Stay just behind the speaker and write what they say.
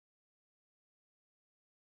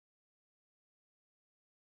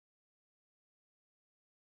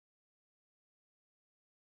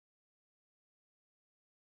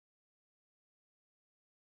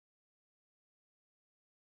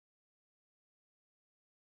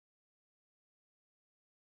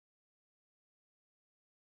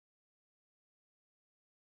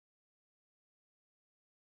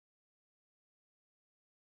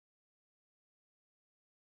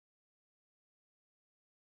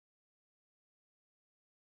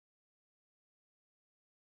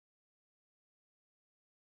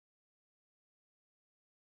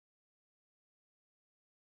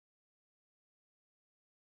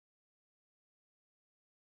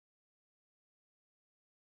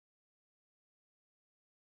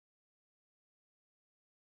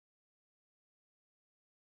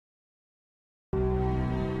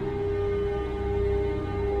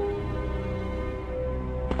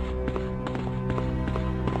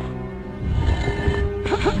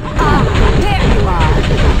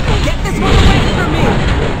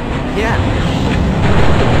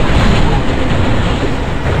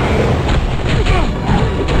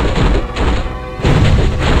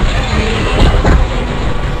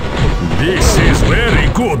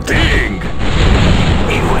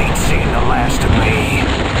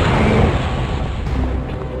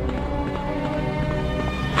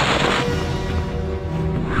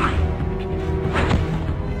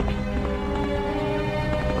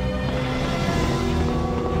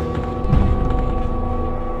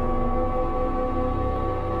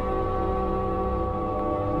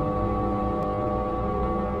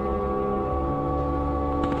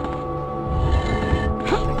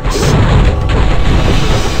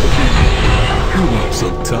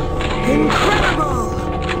so tough. Incredible!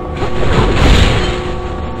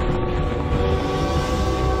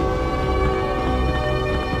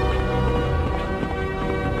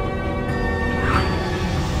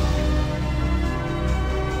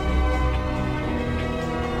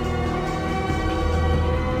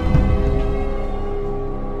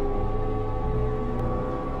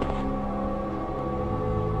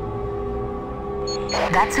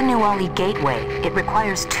 That's a Nuwali gateway. It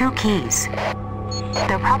requires 2 keys.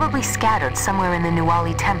 They're probably scattered somewhere in the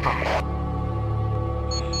Nuwali temple.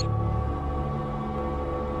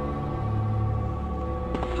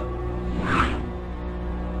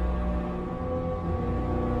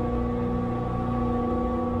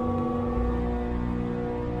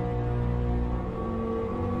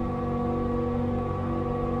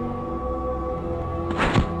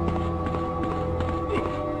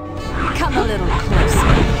 Come a little closer.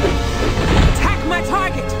 Attack my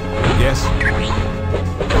target! Yes?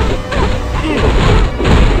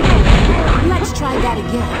 Let's try that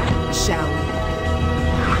again, shall we?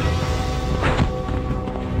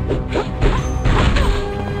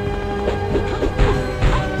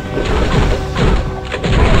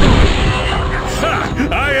 Ha!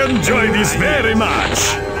 I enjoy this very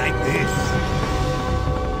much! Like this.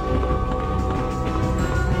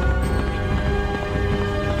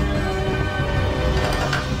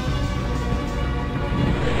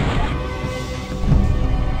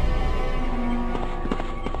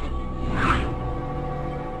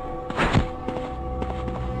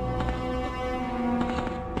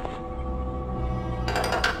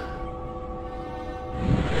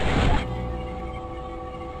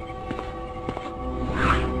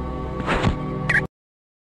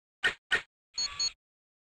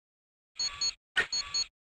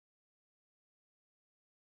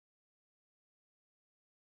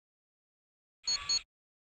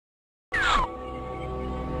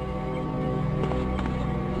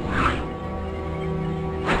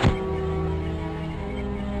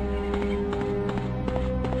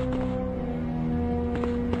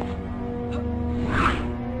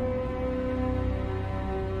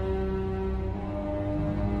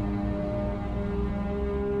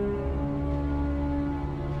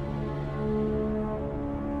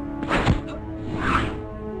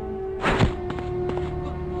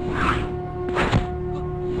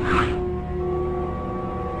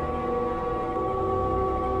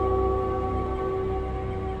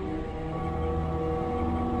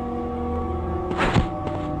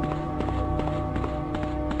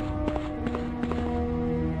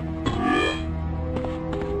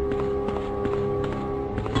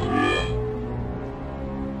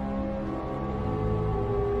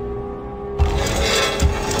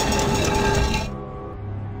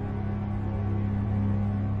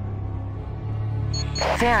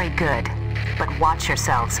 Very good. But watch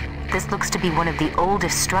yourselves. This looks to be one of the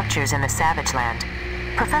oldest structures in the Savage Land.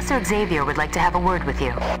 Professor Xavier would like to have a word with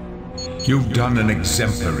you. You've done an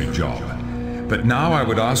exemplary job. But now I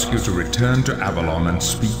would ask you to return to Avalon and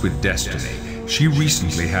speak with Destiny. She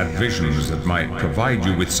recently had visions that might provide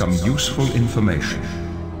you with some useful information.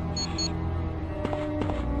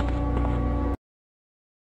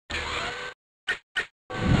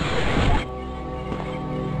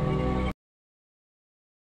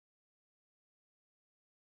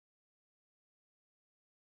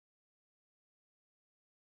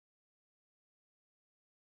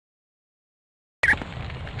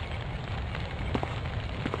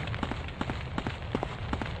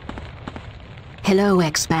 Hello,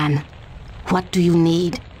 X-Man. What do you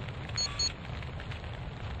need?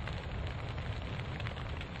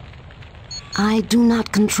 I do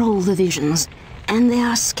not control the visions, and they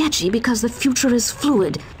are sketchy because the future is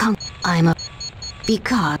fluid. I'm a...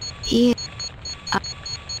 because...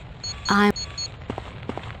 I'm...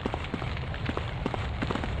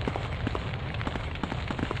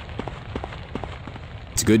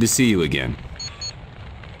 It's good to see you again.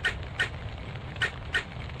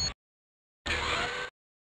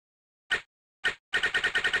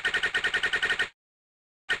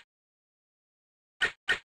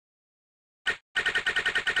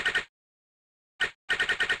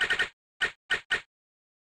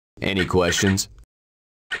 Any questions?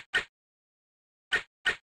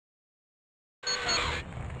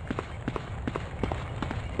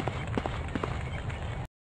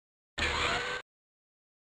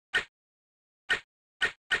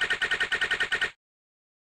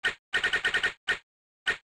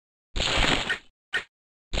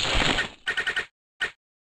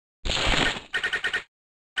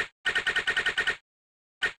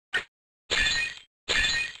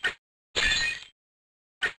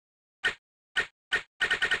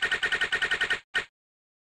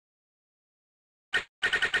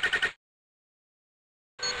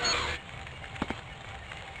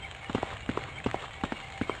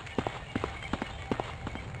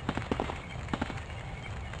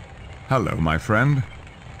 Hello, my friend.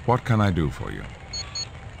 What can I do for you?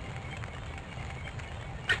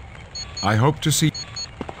 I hope to see...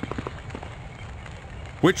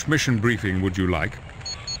 Which mission briefing would you like?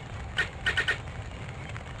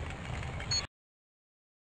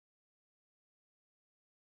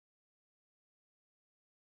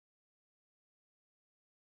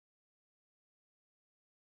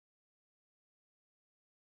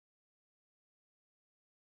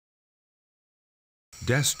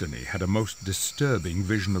 Destiny had a most disturbing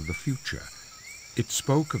vision of the future. It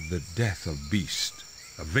spoke of the death of Beast,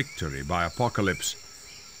 a victory by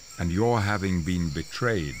Apocalypse, and your having been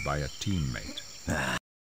betrayed by a teammate.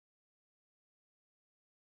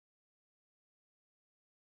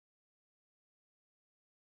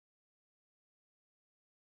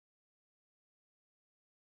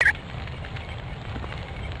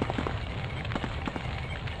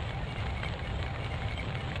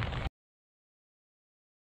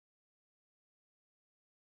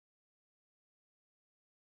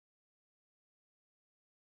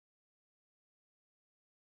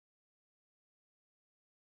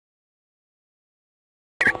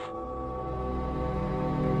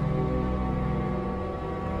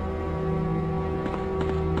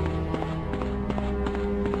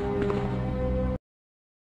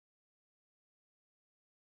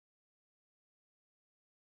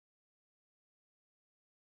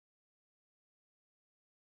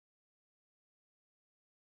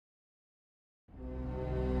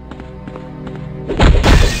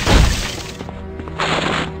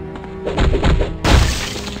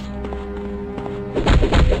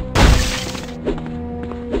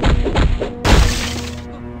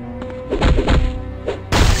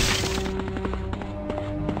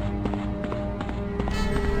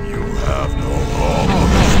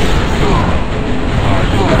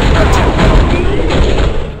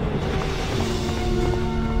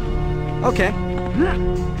 Okay.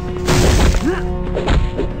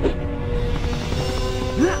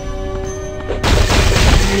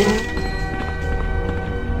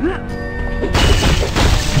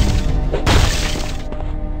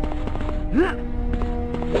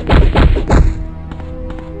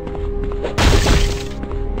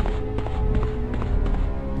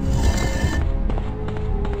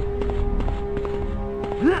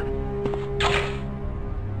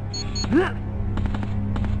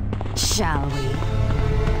 Shall we?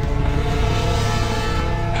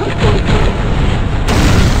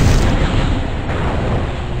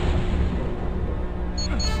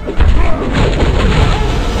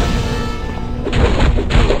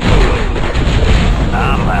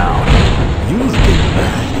 I'm out. You think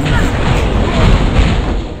that?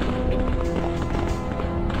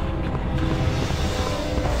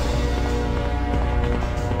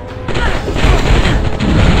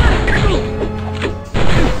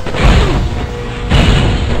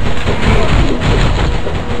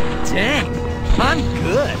 Dang, I'm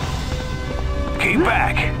good. Keep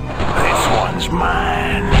back. This one's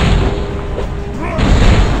mine.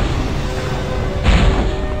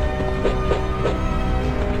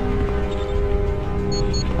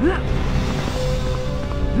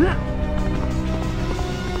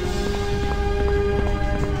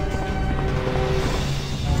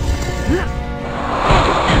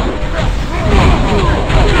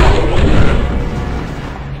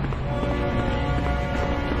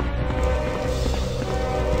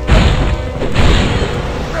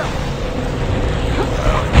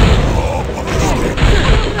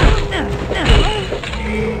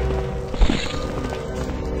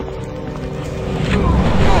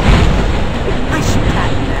 I should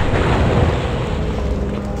patent that.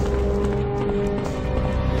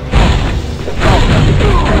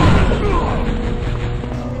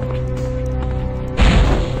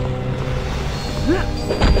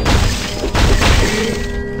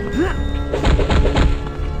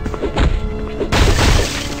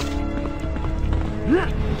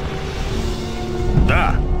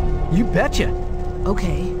 Da. You betcha.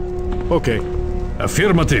 Okay, Okay.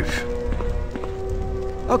 Affirmative.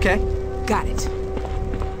 Okay. got it.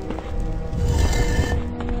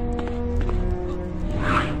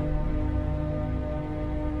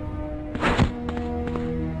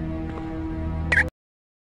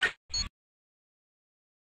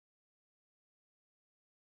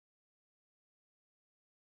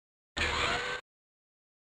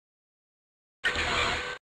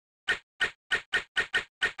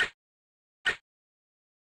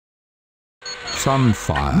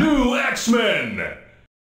 Sunfire. New X-Men!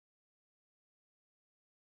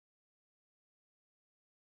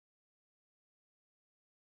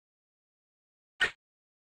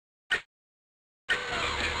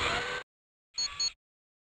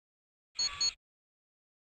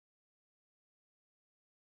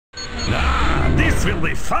 This will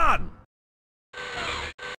be fun!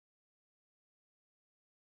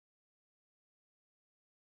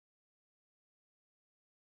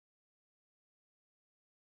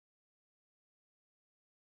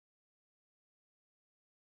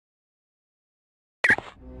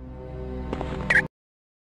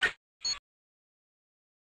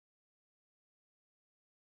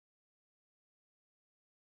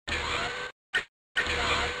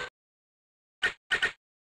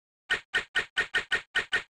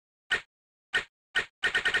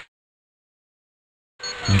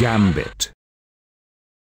 Gambit.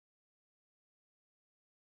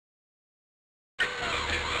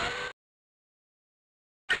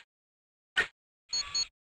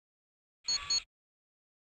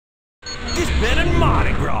 It's better than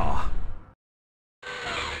Mardi Gras!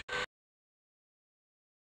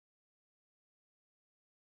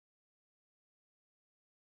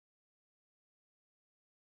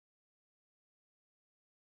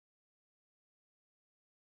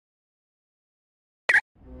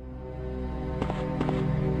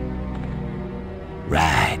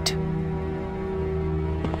 Right.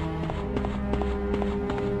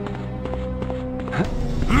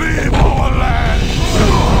 Leave our land!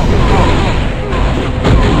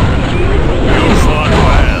 You fought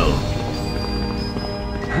well!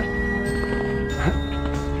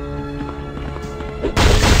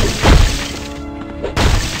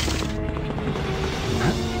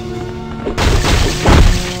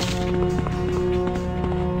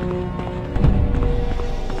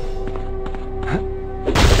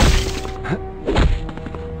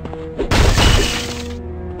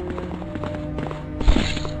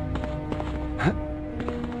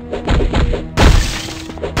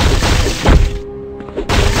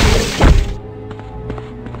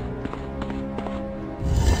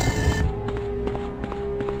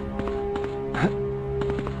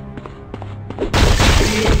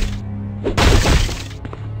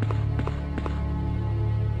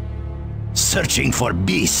 Searching for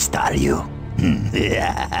Beast, are you?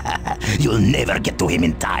 You'll never get to him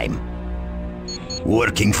in time.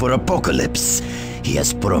 Working for Apocalypse, he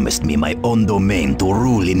has promised me my own domain to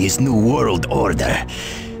rule in his new world order.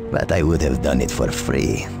 But I would have done it for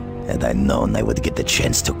free, had I known I would get the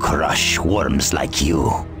chance to crush worms like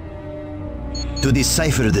you. To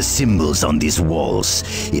decipher the symbols on these walls,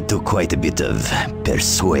 it took quite a bit of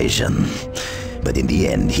persuasion. But in the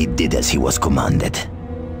end, he did as he was commanded.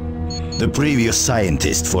 The previous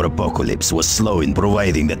scientist for Apocalypse was slow in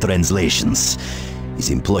providing the translations.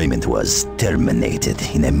 His employment was terminated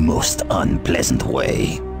in a most unpleasant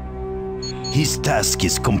way. His task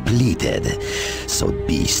is completed, so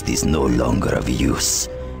Beast is no longer of use.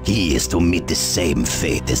 He is to meet the same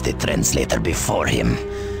fate as the translator before him.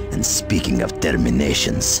 And speaking of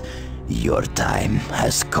terminations, your time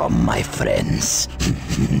has come, my friends.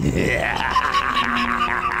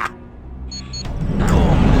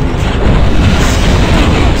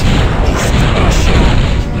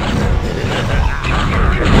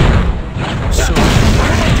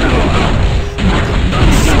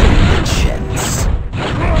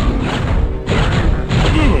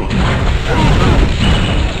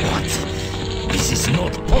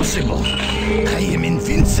 I am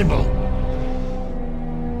invincible.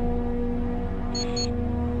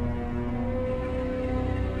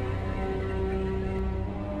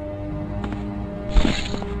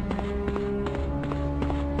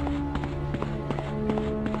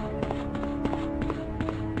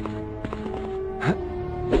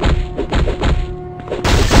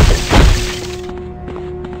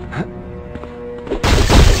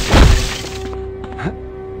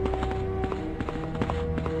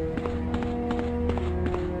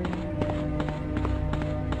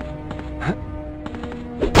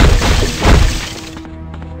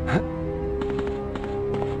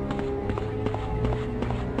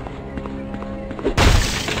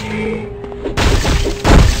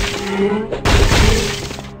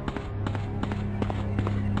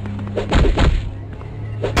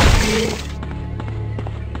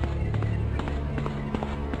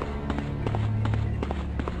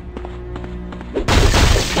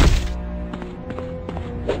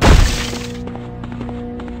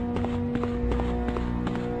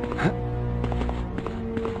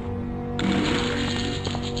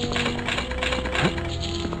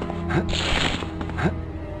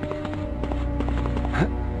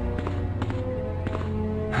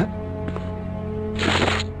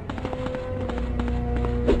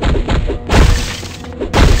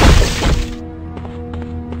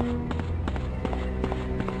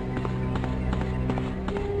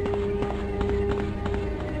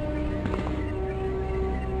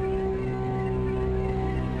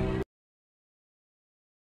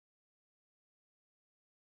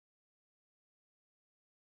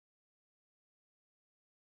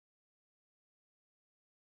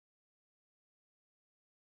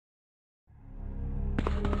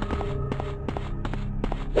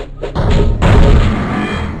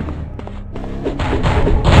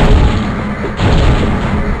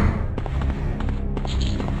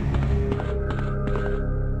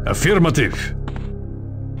 Affirmative.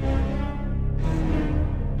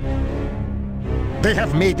 They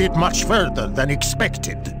have made it much further than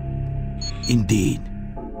expected. Indeed.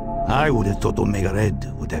 I would have thought Omega Red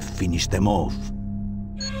would have finished them off.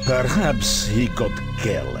 Perhaps he got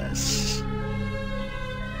careless.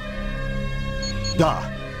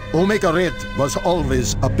 Omega Red was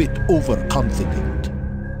always a bit overconfident.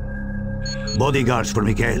 Bodyguards for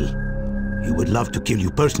Mikael. He would love to kill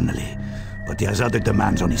you personally, but he has other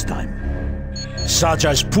demands on his time. Such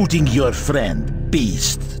as putting your friend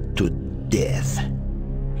Beast to death.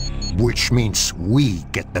 Which means we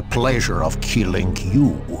get the pleasure of killing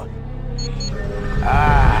you.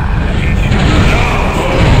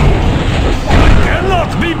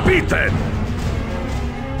 Cannot be beaten!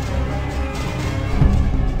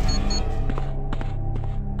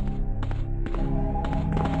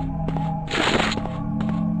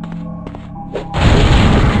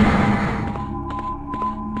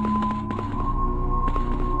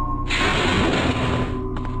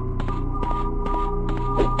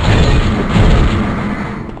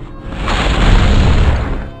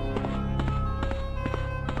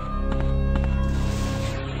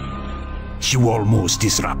 You almost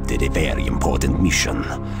disrupted a very important mission.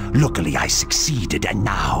 Luckily, I succeeded, and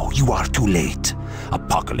now you are too late.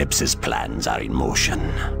 Apocalypse's plans are in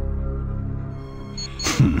motion.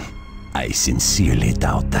 I sincerely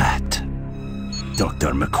doubt that.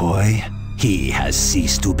 Dr. McCoy, he has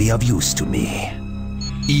ceased to be of use to me.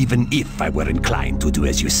 Even if I were inclined to do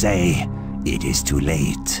as you say, it is too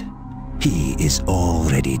late. He is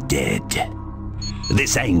already dead.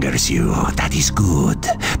 This angers you. That is good,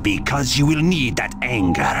 because you will need that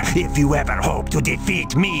anger if you ever hope to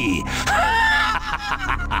defeat me. You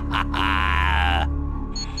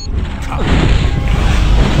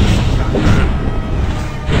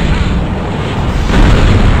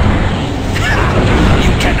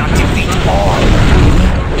cannot defeat all.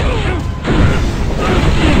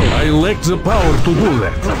 I lack the power to do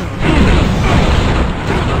that.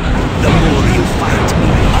 The more you fight me,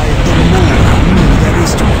 the more there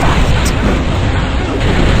is to fight.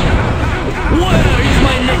 Where is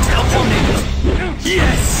my next opponent?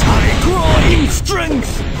 Yes, I grow in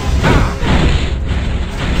strength.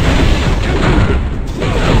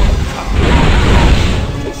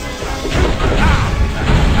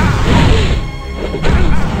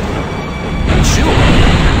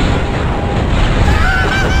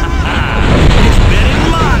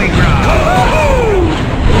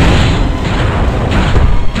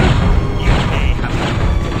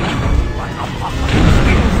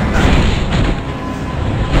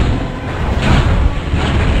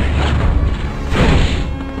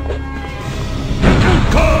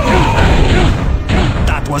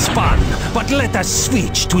 Was fun, but let us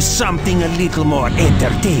switch to something a little more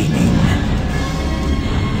entertaining.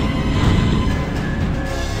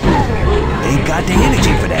 Ain't got the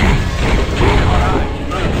energy for that.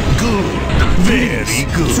 Good, very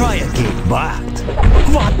good. Try again, but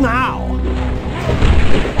what now?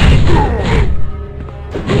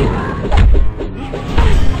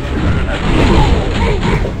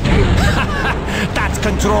 That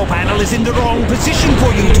control panel is in the wrong position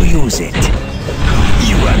for you to use it.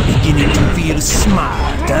 You are beginning to feel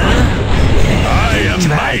smart, huh? I am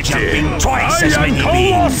Try mighty. jumping twice I as am many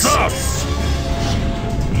beams. Colossus.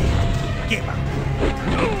 Give up.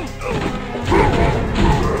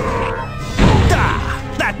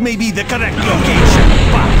 That may be the correct location,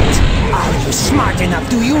 but are you smart enough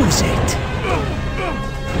to use it?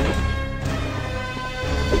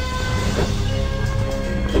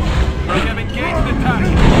 I have engaged the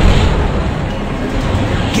target.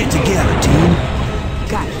 Get together, team.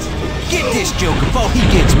 Got it. Get this joke before he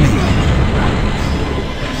gets me.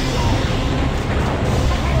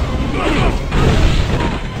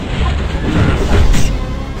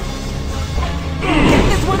 Get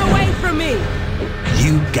this one away from me!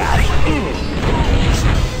 You got it.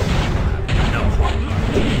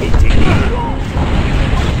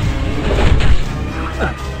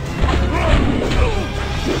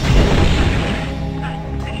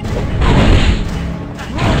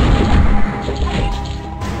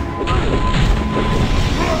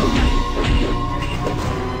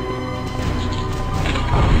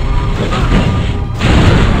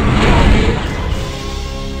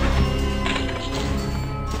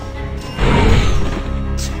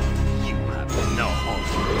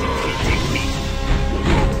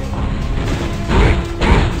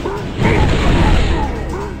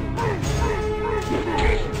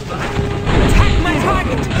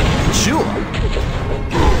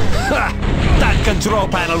 Control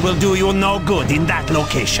panel will do you no good in that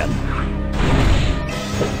location.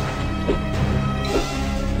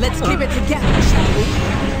 Let's Let's keep it together, shall we?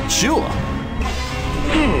 Sure.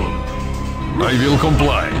 I will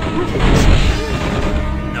comply.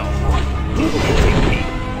 No.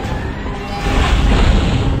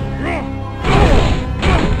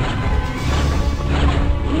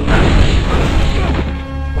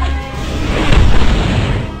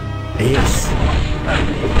 Yes.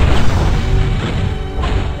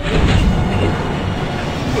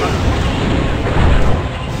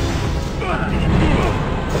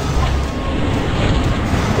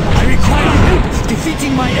 I require help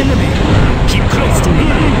defeating my enemy. Keep close to me.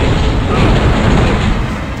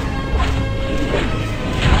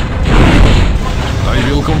 I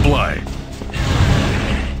will comply.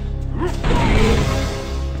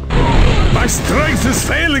 My strength is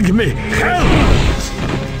failing me. Help!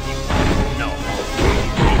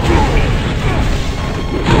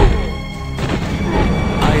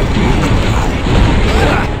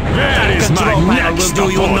 Where is my Control panel will next do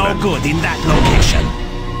you no opponent? good in that location.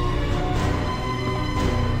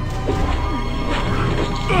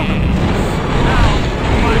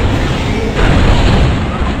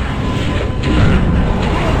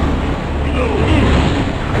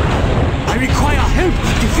 I require help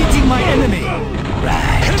defeating my enemy.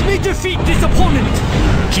 Right. Help me defeat this opponent.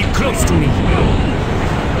 Keep close to me.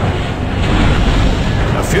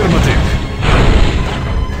 Affirmative.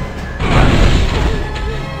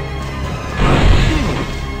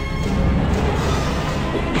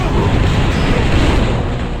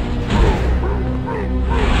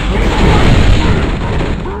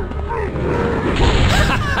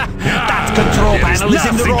 That control panel is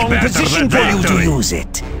in the nothing wrong better position than for you to victory. use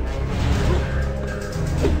it.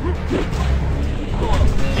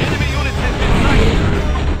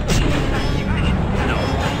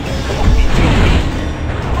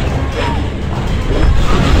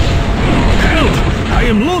 Help! I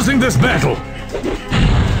am losing this battle.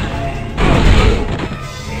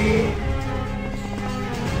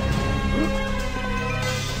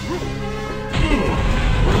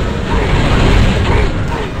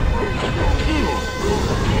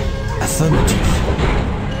 Affirmative.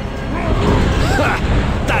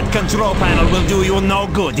 That control panel will do you no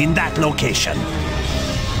good in that location.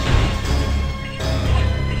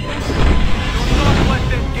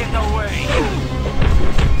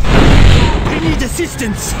 I need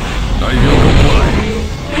assistance. I will comply.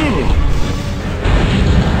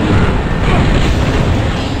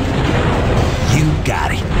 You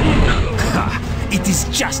got it. Ha! It is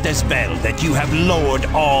just as well that you have lowered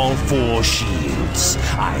all 4 shields.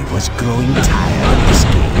 I was growing tired of this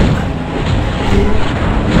game.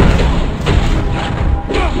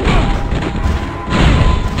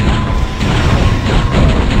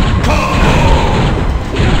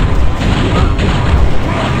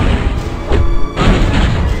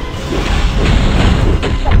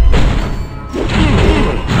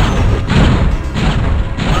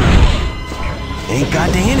 Ain't got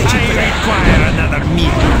the energy for that. Require another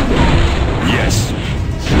meal. Yes.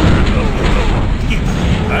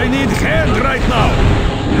 I need hand right now.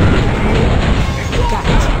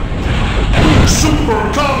 Super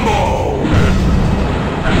combo!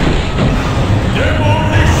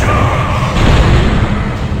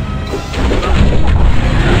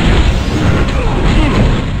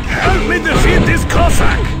 Help me defeat this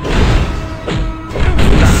Cossack.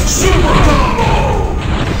 Super combo!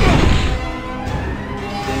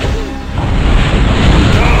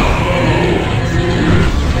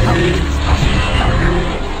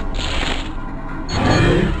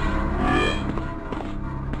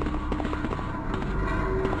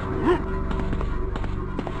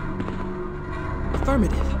 Affirmative.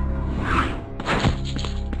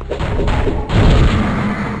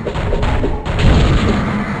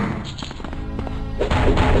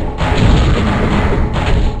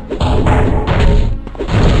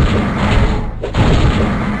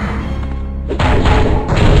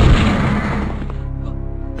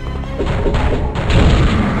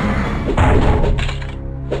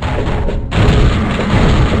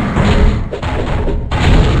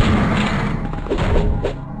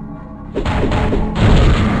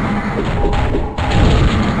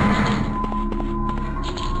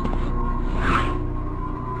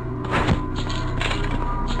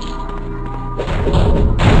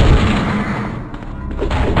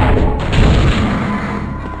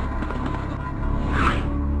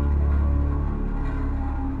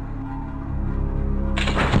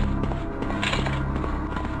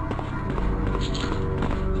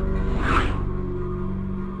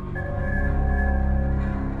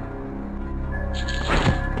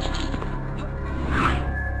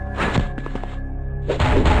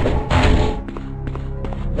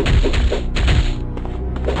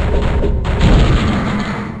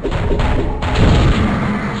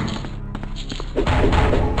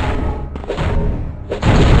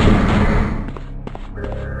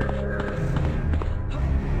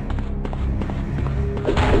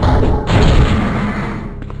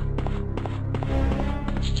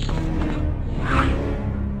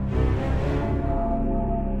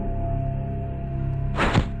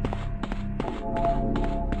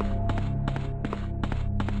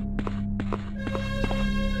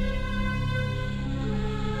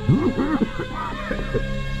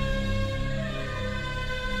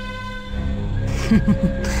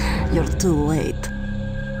 You're too late.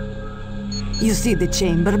 You see the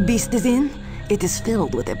chamber Beast is in? It is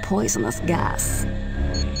filled with a poisonous gas.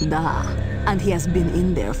 Da, and he has been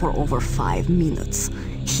in there for over 5 minutes.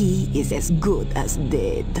 He is as good as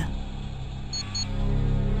dead.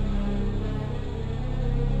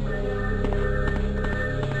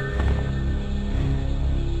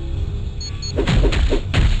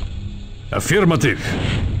 Affirmative.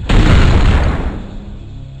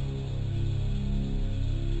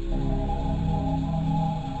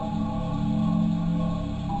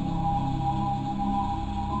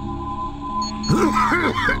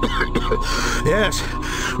 Yes,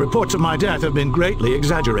 reports of my death have been greatly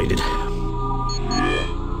exaggerated.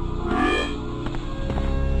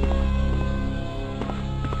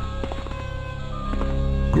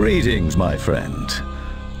 Greetings, my friend.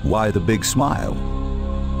 Why the big smile?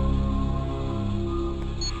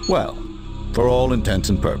 Well, for all intents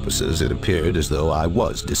and purposes, it appeared as though I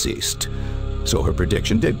was deceased. So her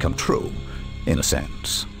prediction did come true, in a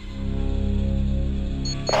sense.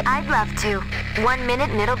 I'd love to. 1 minute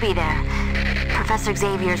and it'll be there. Professor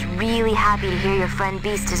Xavier's really happy to hear your friend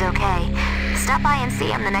Beast is okay. Stop by and see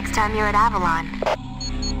him the next time you're at Avalon.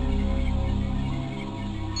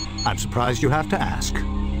 I'm surprised you have to ask.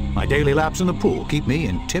 My daily laps in the pool keep me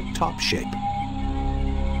in tip-top shape.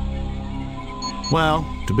 Well,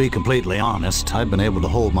 to be completely honest, I've been able to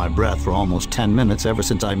hold my breath for almost 10 minutes ever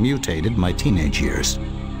since I mutated in my teenage years.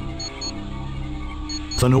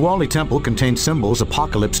 The Nuwali Temple contained symbols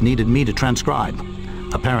Apocalypse needed me to transcribe.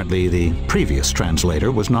 Apparently, the previous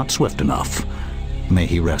translator was not swift enough. May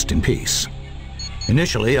he rest in peace.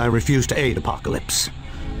 Initially, I refused to aid Apocalypse,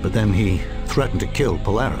 but then he threatened to kill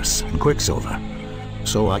Polaris and Quicksilver,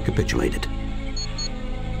 so I capitulated.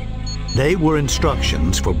 They were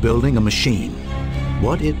instructions for building a machine.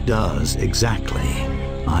 What it does exactly,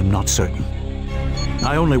 I'm not certain.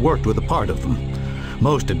 I only worked with a part of them.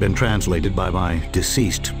 Most had been translated by my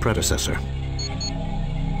deceased predecessor.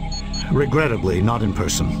 Regrettably, not in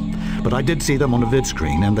person, but I did see them on a vid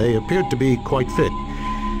screen, and they appeared to be quite fit,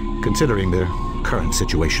 considering their current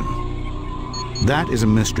situation. That is a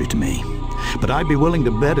mystery to me, but I'd be willing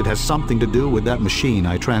to bet it has something to do with that machine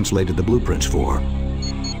I translated the blueprints for.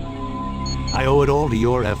 I owe it all to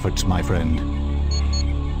your efforts, my friend.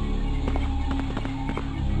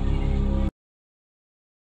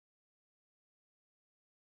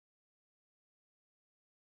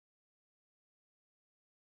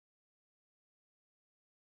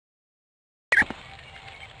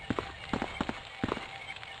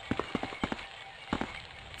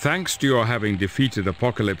 Thanks to your having defeated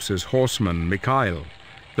Apocalypse's horseman, Mikhail,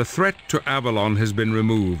 the threat to Avalon has been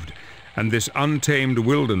removed, and this untamed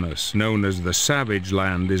wilderness known as the Savage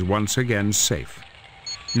Land is once again safe.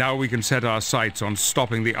 Now we can set our sights on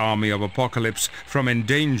stopping the army of Apocalypse from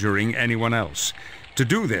endangering anyone else. To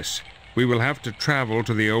do this, we will have to travel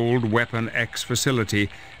to the old Weapon X facility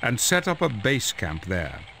and set up a base camp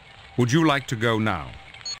there. Would you like to go now?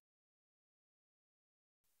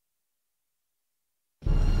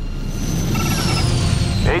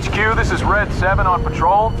 HQ, this is Red 7 on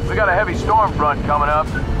patrol. We got a heavy storm front coming up.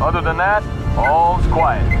 Other than that, all's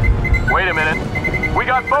quiet. Wait a minute. We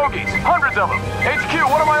got bogeys, hundreds of them. HQ,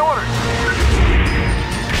 what are my orders?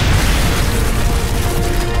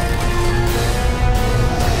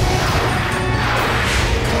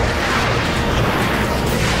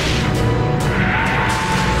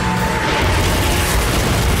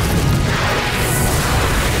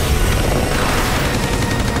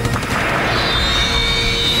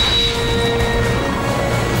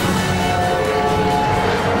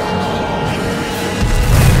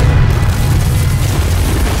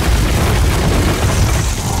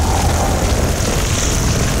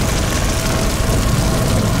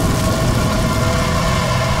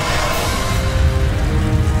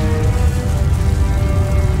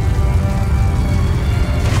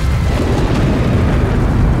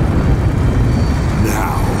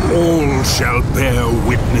 Shall bear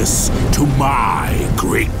witness to my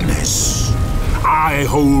greatness. I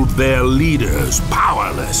hold their leaders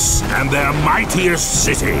powerless, and their mightiest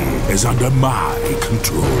city is under my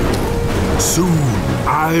control. Soon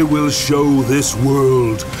I will show this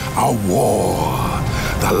world a war,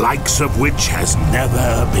 the likes of which has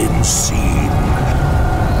never been seen.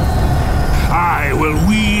 I will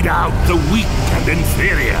weed out the weak and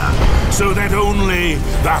inferior, so that only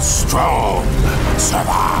the strong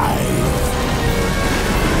survive.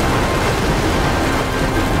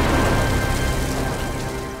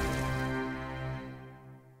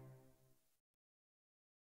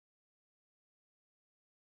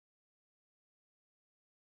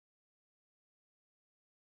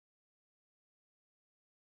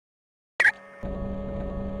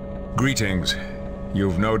 Greetings.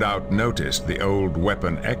 You've no doubt noticed the old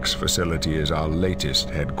Weapon X facility is our latest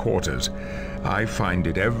headquarters. I find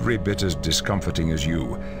it every bit as discomforting as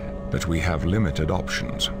you, but we have limited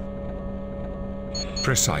options.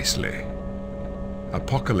 Precisely.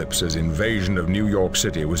 Apocalypse's invasion of New York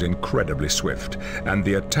City was incredibly swift, and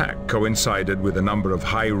the attack coincided with a number of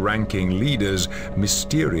high-ranking leaders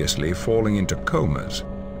mysteriously falling into comas.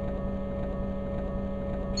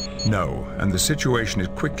 No, and the situation is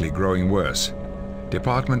quickly growing worse.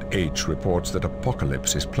 Department H reports that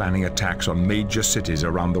Apocalypse is planning attacks on major cities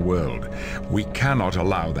around the world. We cannot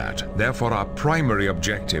allow that. Therefore, our primary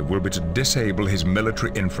objective will be to disable his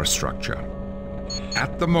military infrastructure.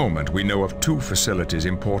 At the moment, we know of 2 facilities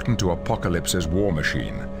important to Apocalypse's war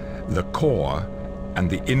machine: the Core and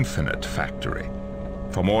the Infinite Factory.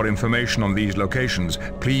 For more information on these locations,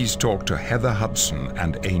 please talk to Heather Hudson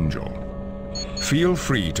and Angel. Feel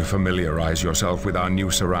free to familiarize yourself with our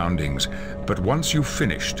new surroundings, but once you've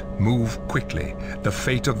finished, move quickly. The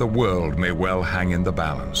fate of the world may well hang in the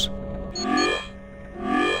balance.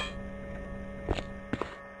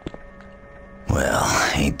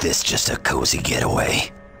 Well, ain't this just a cozy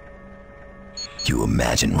getaway? You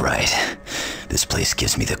imagine right. This place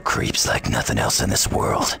gives me the creeps like nothing else in this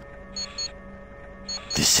world.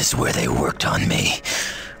 This is where they worked on me,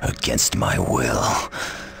 against my will.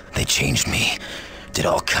 They changed me, did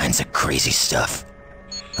all kinds of crazy stuff.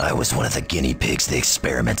 I was one of the guinea pigs they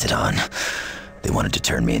experimented on. They wanted to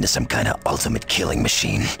turn me into some kind of ultimate killing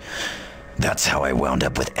machine. That's how I wound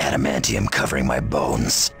up with adamantium covering my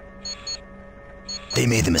bones. They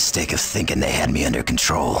made the mistake of thinking they had me under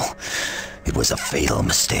control. It was a fatal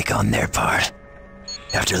mistake on their part.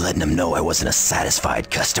 After letting them know I wasn't a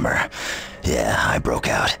satisfied customer, yeah, I broke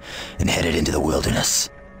out and headed into the wilderness.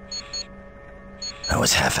 I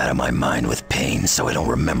was half out of my mind with pain, so I don't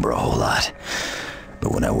remember a whole lot.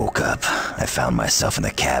 But when I woke up, I found myself in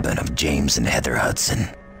the cabin of James and Heather Hudson.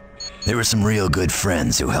 They were some real good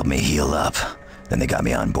friends who helped me heal up. Then they got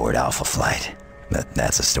me on board Alpha Flight. But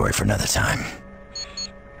that's a story for another time.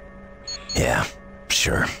 Yeah,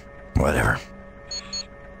 sure, whatever.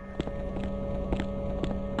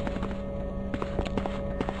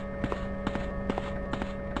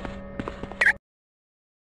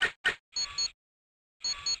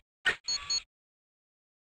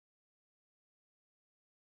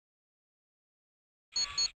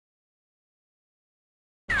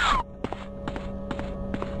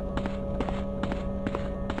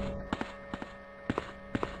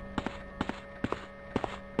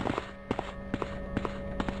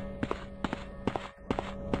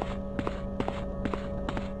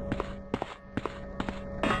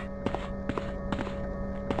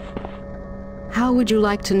 How would you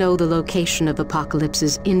like to know the location of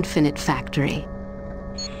Apocalypse's Infinite Factory?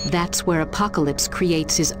 That's where Apocalypse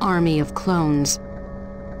creates his army of clones.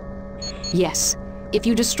 Yes, if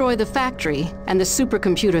you destroy the factory and the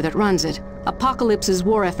supercomputer that runs it, Apocalypse's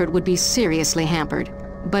war effort would be seriously hampered.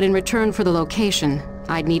 But in return for the location,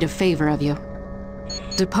 I'd need a favor of you.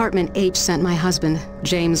 Department H sent my husband,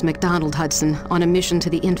 James MacDonald Hudson, on a mission to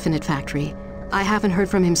the Infinite Factory. I haven't heard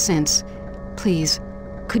from him since. Please,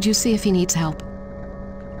 could you see if he needs help?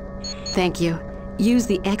 Thank you. Use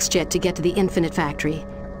the X-Jet to get to the Infinite Factory.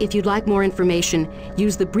 If you'd like more information,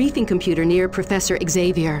 use the briefing computer near Professor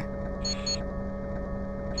Xavier.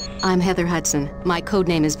 I'm Heather Hudson. My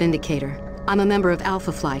codename is Vindicator. I'm a member of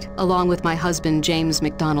Alpha Flight, along with my husband, James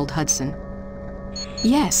MacDonald Hudson.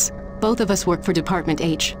 Yes, both of us work for Department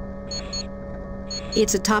H.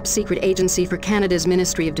 It's a top-secret agency for Canada's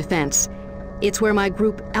Ministry of Defense. It's where my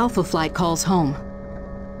group, Alpha Flight, calls home.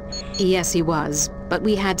 Yes, he was, but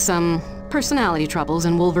we had some personality troubles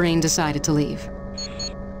and Wolverine decided to leave.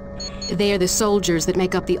 They are the soldiers that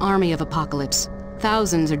make up the army of Apocalypse.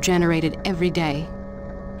 Thousands are generated every day.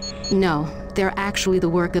 No, they're actually the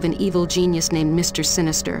work of an evil genius named Mr.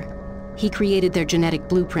 Sinister. He created their genetic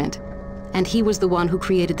blueprint, and he was the one who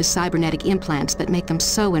created the cybernetic implants that make them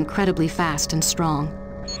so incredibly fast and strong.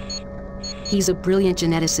 He's a brilliant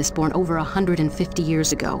geneticist born over 150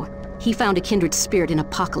 years ago. He found a kindred spirit in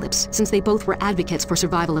Apocalypse, since they both were advocates for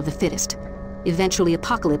survival of the fittest. Eventually,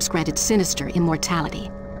 Apocalypse granted Sinister immortality.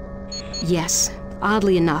 Yes,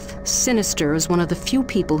 oddly enough, Sinister is one of the few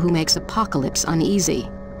people who makes Apocalypse uneasy.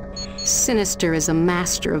 Sinister is a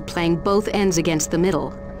master of playing both ends against the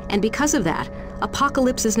middle, and because of that,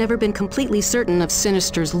 Apocalypse has never been completely certain of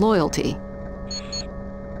Sinister's loyalty.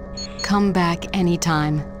 Come back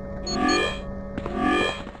anytime.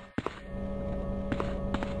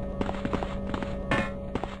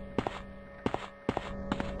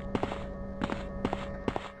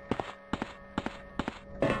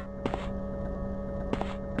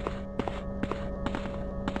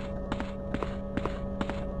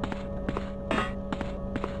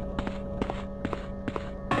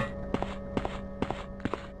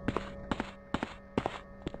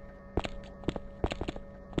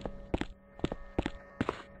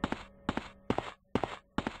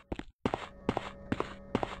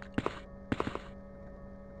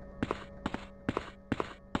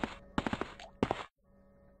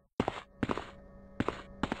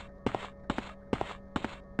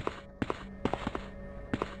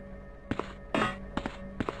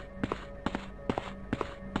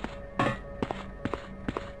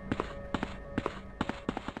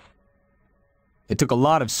 It took a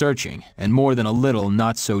lot of searching, and more than a little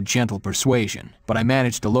not-so-gentle persuasion, but I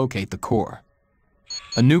managed to locate the core.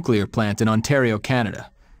 A nuclear plant in Ontario,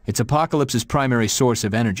 Canada. It's Apocalypse's primary source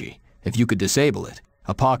of energy. If you could disable it,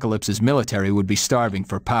 Apocalypse's military would be starving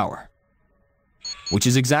for power. Which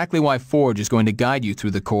is exactly why Forge is going to guide you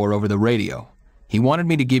through the core over the radio. He wanted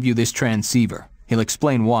me to give you this transceiver. He'll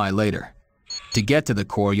explain why later. To get to the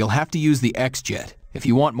core, you'll have to use the X-Jet. If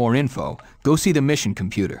you want more info, go see the mission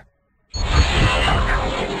computer.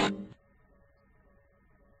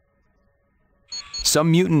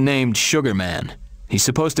 Some mutant named Sugarman. He's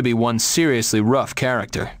supposed to be one seriously rough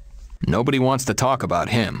character. Nobody wants to talk about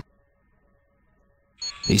him.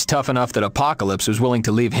 He's tough enough that Apocalypse was willing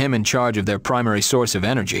to leave him in charge of their primary source of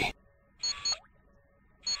energy.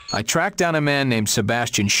 I tracked down a man named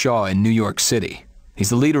Sebastian Shaw in New York City.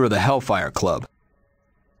 He's the leader of the Hellfire Club.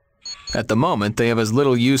 At the moment, they have as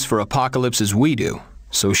little use for Apocalypse as we do,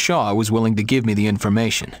 so Shaw was willing to give me the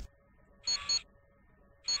information.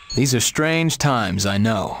 These are strange times, I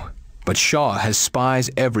know, but Shaw has spies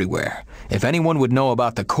everywhere. If anyone would know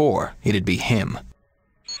about the core, it'd be him.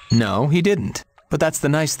 No, he didn't. But that's the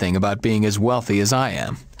nice thing about being as wealthy as I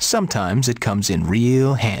am. Sometimes it comes in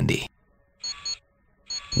real handy.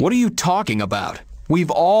 What are you talking about?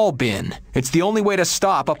 We've all been. It's the only way to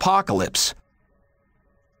stop Apocalypse.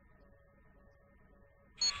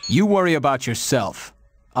 You worry about yourself.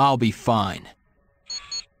 I'll be fine.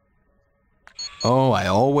 Oh, I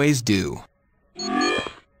always do.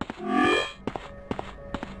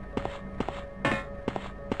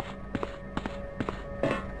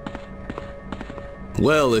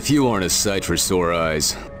 Well, if you aren't a sight for sore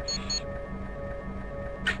eyes.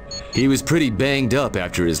 He was pretty banged up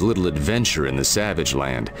after his little adventure in the Savage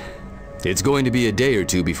Land. It's going to be a day or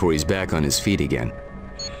two before he's back on his feet again.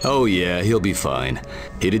 Oh yeah, he'll be fine.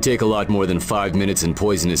 It'd take a lot more than 5 minutes and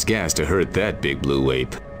poisonous gas to hurt that big blue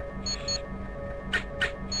ape.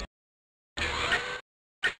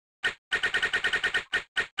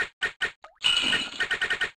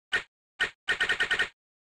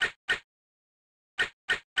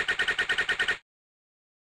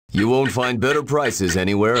 You won't find better prices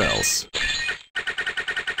anywhere else.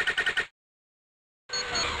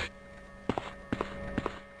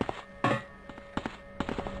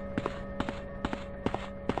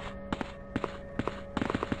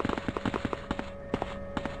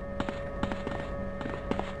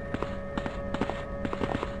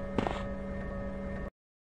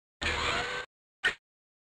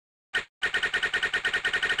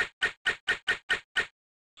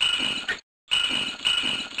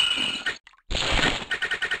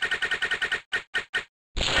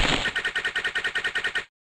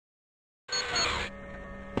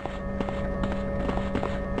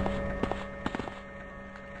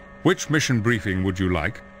 Which mission briefing would you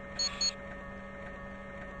like?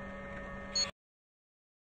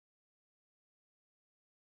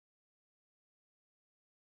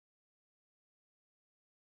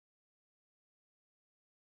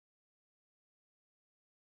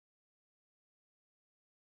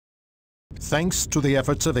 Thanks to the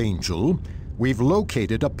efforts of Angel, we've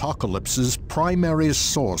located Apocalypse's primary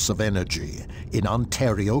source of energy in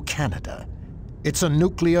Ontario, Canada. It's a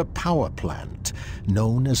nuclear power plant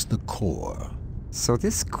known as the core. So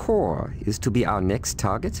this core is to be our next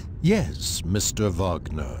target? Yes, Mr.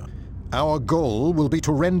 Wagner. Our goal will be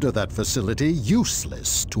to render that facility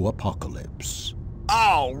useless to Apocalypse.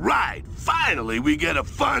 All right! Finally we get a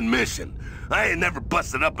fun mission! I ain't never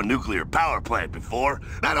busted up a nuclear power plant before.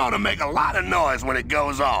 That ought to make a lot of noise when it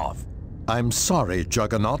goes off. I'm sorry,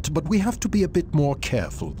 Juggernaut, but we have to be a bit more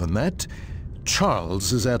careful than that.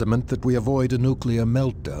 Charles is adamant that we avoid a nuclear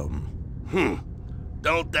meltdown.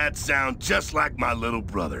 Don't that sound just like my little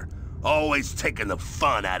brother? Always taking the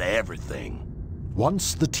fun out of everything.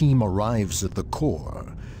 Once the team arrives at the core,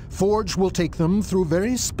 Forge will take them through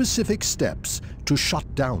very specific steps to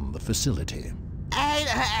shut down the facility.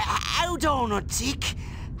 Hold on a tick.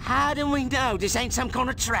 How do we know this ain't some kind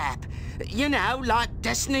of trap? You know, like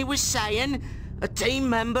Destiny was saying, a team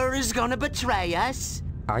member is gonna betray us.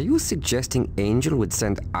 Are you suggesting Angel would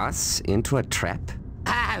send us into a trap?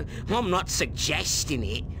 Oh, I'm not suggesting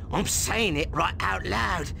it. I'm saying it right out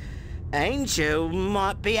loud. Angel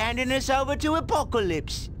might be handing us over to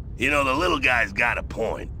Apocalypse. You know, the little guy's got a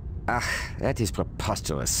point. That is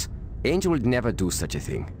preposterous. Angel would never do such a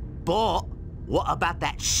thing. But what about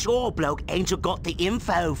that Shaw bloke Angel got the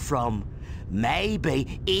info from?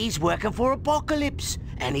 Maybe he's working for Apocalypse,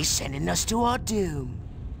 and he's sending us to our doom.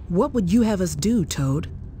 What would you have us do, Toad?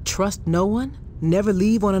 Trust no one? Never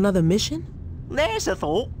leave on another mission? There's a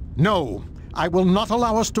thought. No, I will not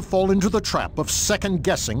allow us to fall into the trap of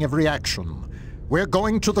second-guessing every action. We're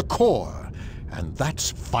going to the core, and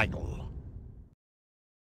that's final.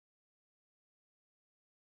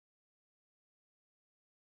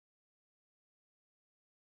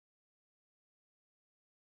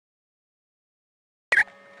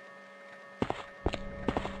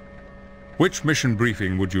 Which mission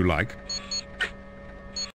briefing would you like?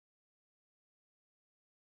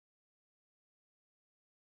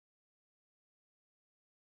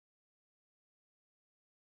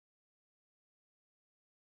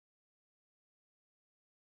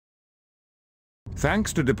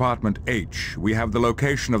 Thanks to Department H, we have the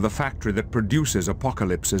location of the factory that produces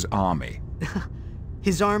Apocalypse's army.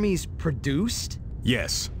 His army's produced?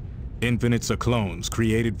 Yes. Infinites are clones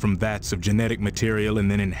created from vats of genetic material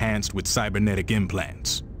and then enhanced with cybernetic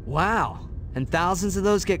implants. Wow. And thousands of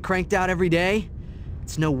those get cranked out every day?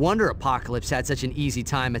 It's no wonder Apocalypse had such an easy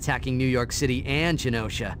time attacking New York City and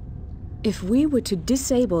Genosha. If we were to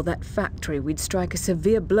disable that factory, we'd strike a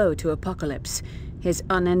severe blow to Apocalypse. His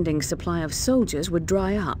unending supply of soldiers would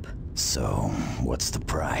dry up. So, what's the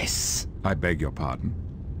price? I beg your pardon?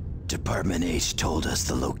 Department H told us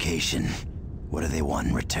the location. What do they want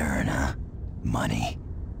in return, huh? Money,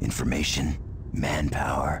 information,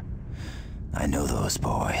 manpower. I know those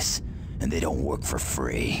boys, and they don't work for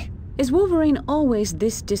free. Is Wolverine always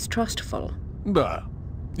this distrustful? Bah.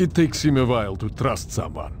 It takes him a while to trust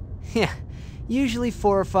someone. Yeah, usually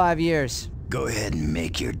 4 or 5 years. Go ahead and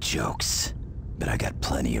make your jokes. But I got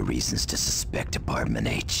plenty of reasons to suspect Department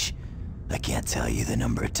H. I can't tell you the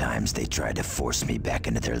number of times they tried to force me back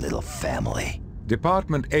into their little family.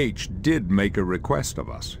 Department H did make a request of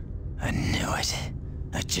us. I knew it.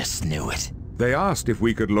 I just knew it. They asked if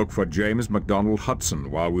we could look for James MacDonald Hudson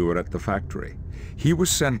while we were at the factory. He was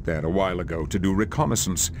sent there a while ago to do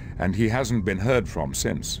reconnaissance, and he hasn't been heard from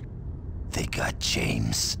since. They got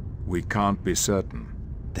James. We can't be certain.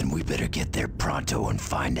 Then we better get there pronto and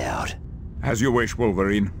find out. As you wish,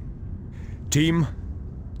 Wolverine. Team,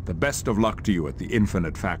 the best of luck to you at the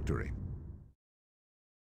Infinite Factory.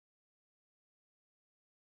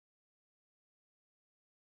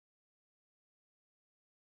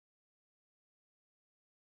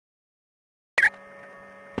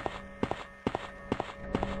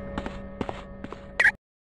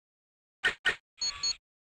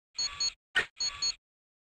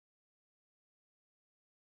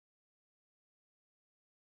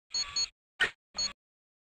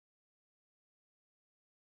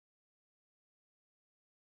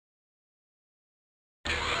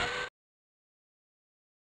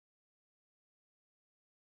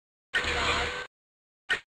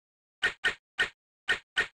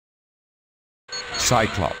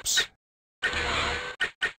 Cyclops.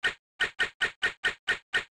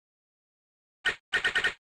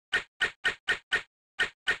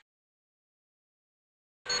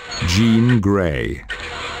 Jean Grey.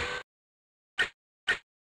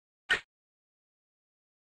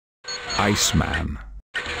 Iceman.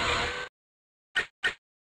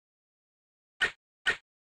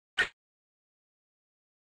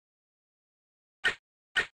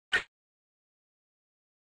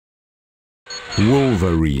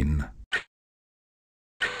 Wolverine.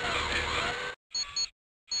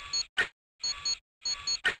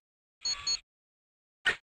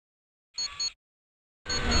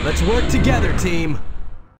 Let's work together, team!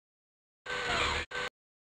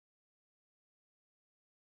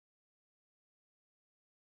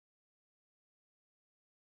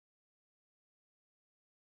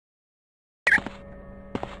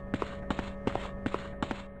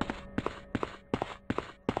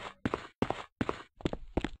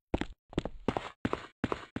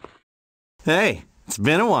 Hey, it's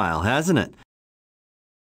been a while, hasn't it?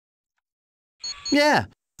 Yeah,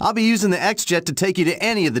 I'll be using the X-Jet to take you to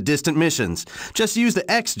any of the distant missions. Just use the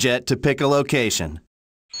X-Jet to pick a location.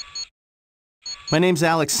 My name's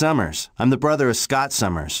Alex Summers. I'm the brother of Scott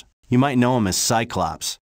Summers. You might know him as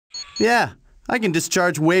Cyclops. Yeah, I can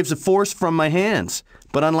discharge waves of force from my hands.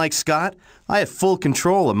 But unlike Scott, I have full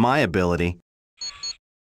control of my ability.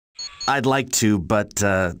 I'd like to, but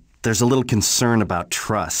there's a little concern about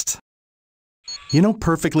trust. You know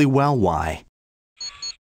perfectly well why.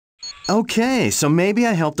 Okay, so maybe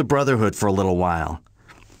I helped the Brotherhood for a little while.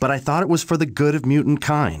 But I thought it was for the good of mutant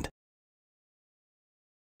kind.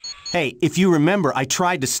 Hey, if you remember, I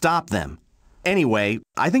tried to stop them. Anyway,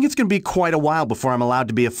 I think it's going to be quite a while before I'm allowed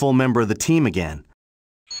to be a full member of the team again.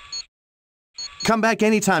 Come back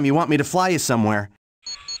anytime you want me to fly you somewhere.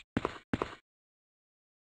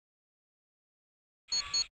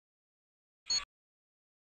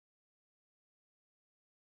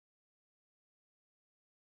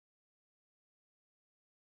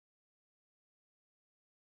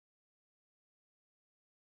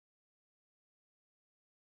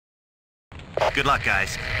 Good luck,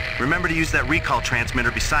 guys. Remember to use that recall transmitter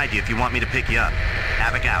beside you if you want me to pick you up.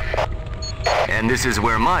 Havoc out. And this is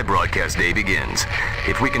where my broadcast day begins.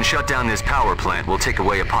 If we can shut down this power plant, we'll take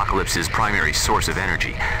away Apocalypse's primary source of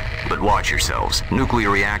energy. But watch yourselves. Nuclear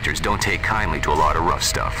reactors don't take kindly to a lot of rough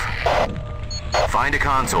stuff. Find a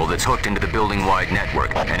console that's hooked into the building-wide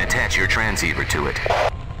network and attach your transceiver to it.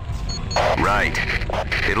 Right.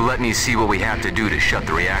 It'll let me see what we have to do to shut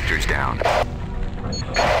the reactors down.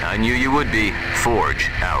 I knew you would be. Forge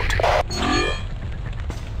out.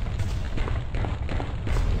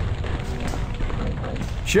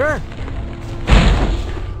 Sure.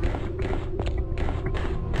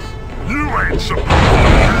 You ain't supposed to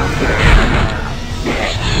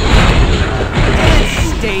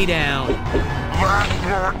And stay down. That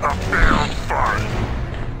weren't a fair fight.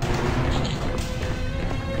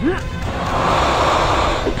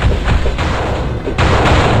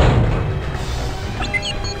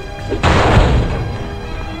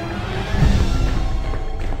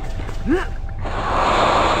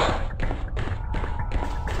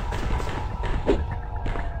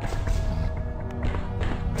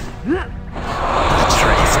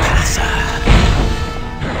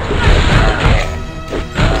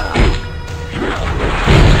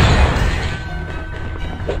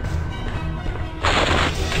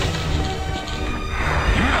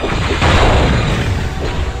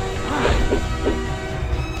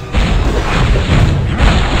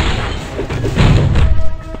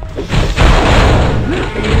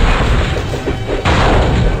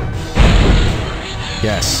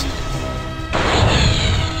 Yes.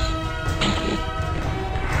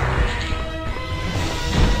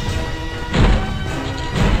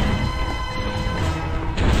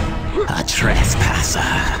 A trespasser.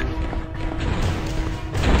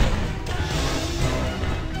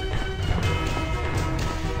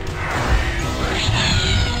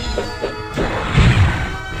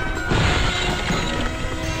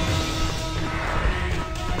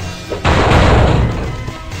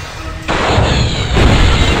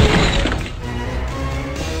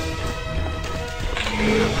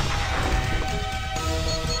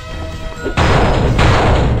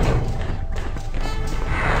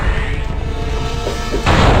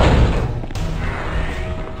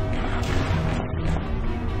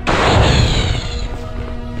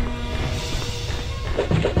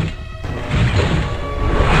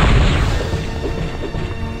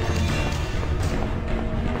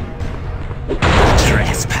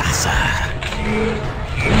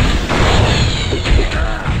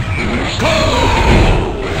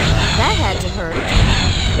 That had to hurt.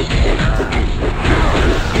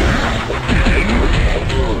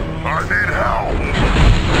 I need help.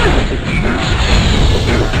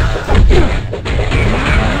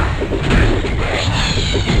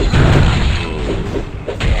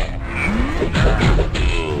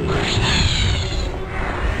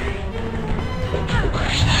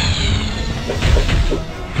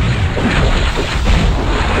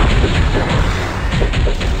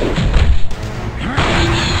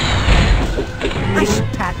 I should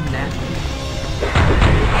patent that.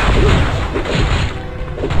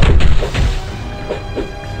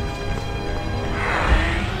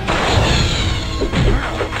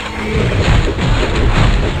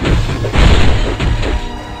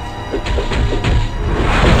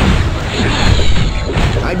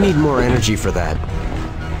 I'd need more energy for that.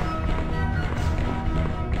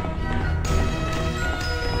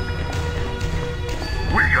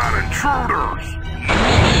 We got intruders.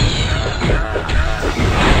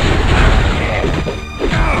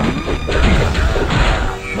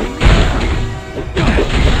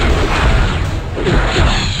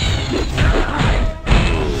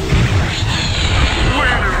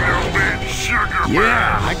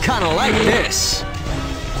 Yeah, I kinda like this.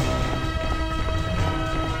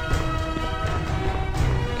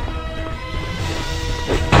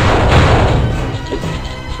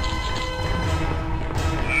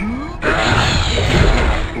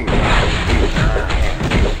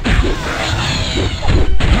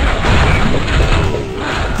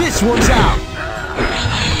 This one's out.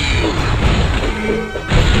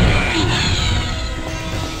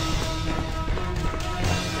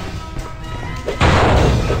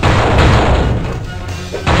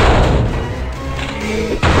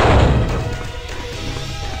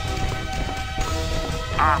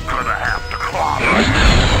 I'm gonna have to clobber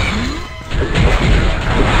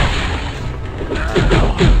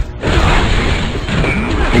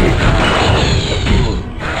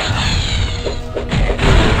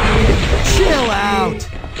Chill out.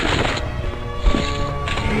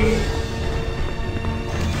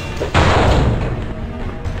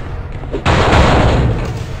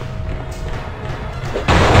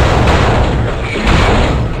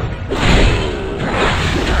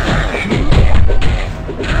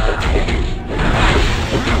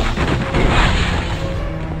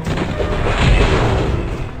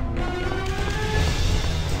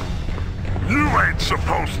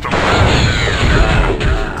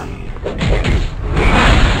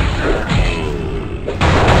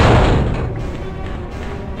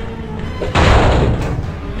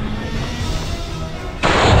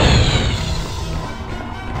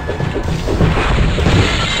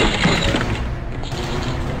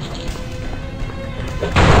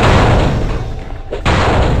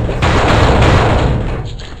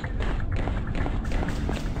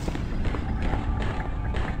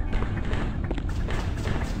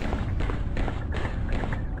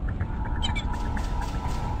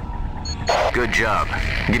 Good job.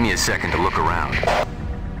 Give me a second to look around.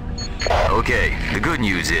 Okay, the good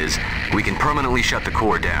news is, we can permanently shut the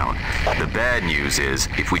core down. The bad news is,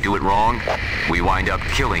 if we do it wrong, we wind up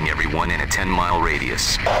killing everyone in a 10-mile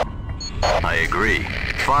radius. I agree.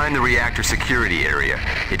 Find the reactor security area.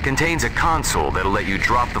 It contains a console that'll let you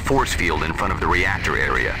drop the force field in front of the reactor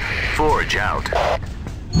area. Forge out.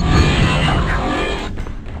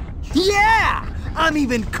 Yeah! I'm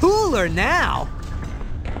even cooler now!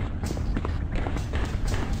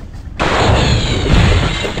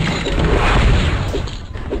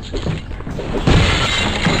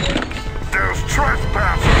 There's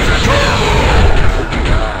trespassers in here!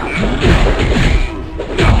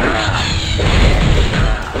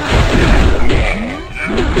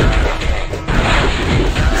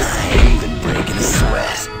 I ain't even breaking a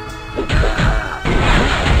sweat.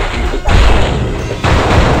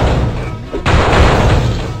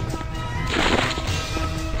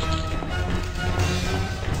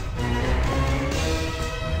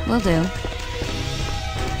 Will do. You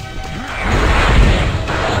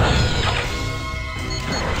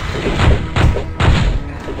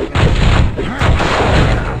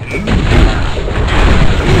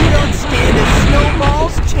don't stand a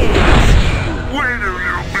snowball's chance. Wait till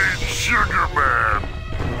you meet Sugar Man.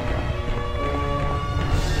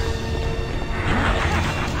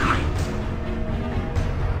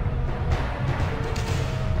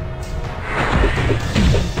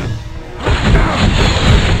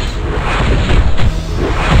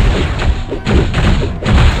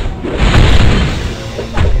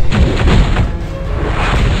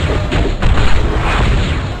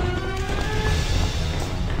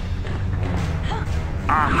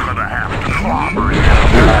 I'm gonna have to clobber you.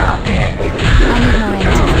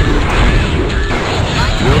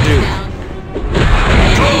 Will do.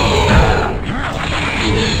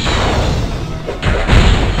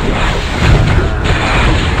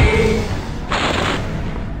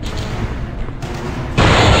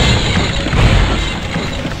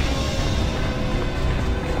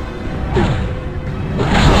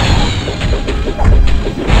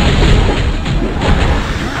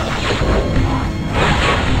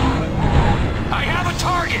 I have a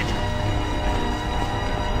target!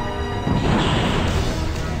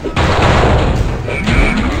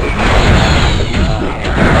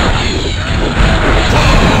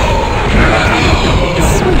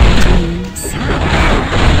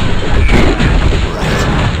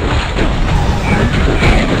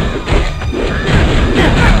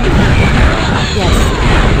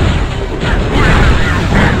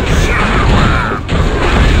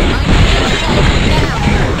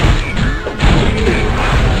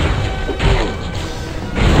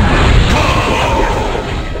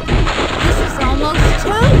 This is almost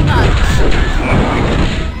too much.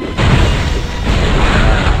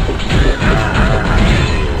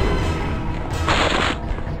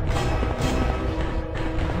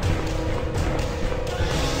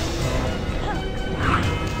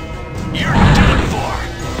 You're done for!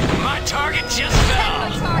 My target just fell!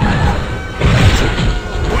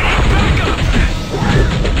 We need backup!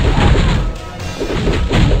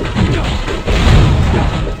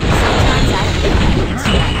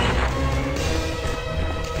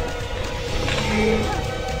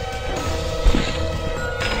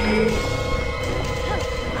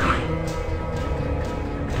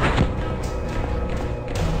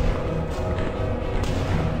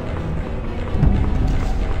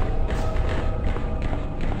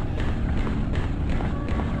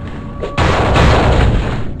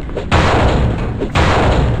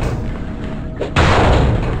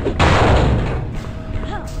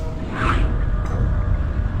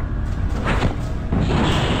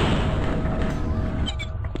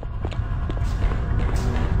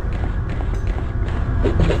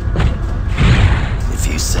 If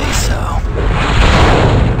you say so.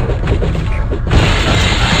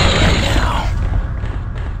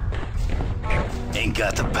 Ain't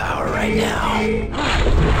got the power right now.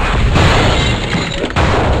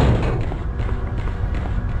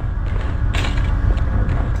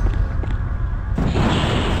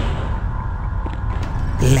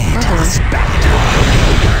 Let us battle.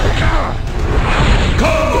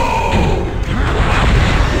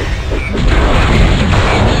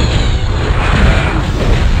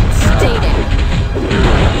 Stay there.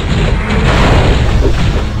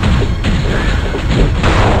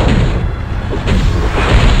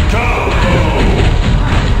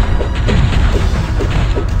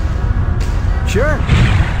 Sure.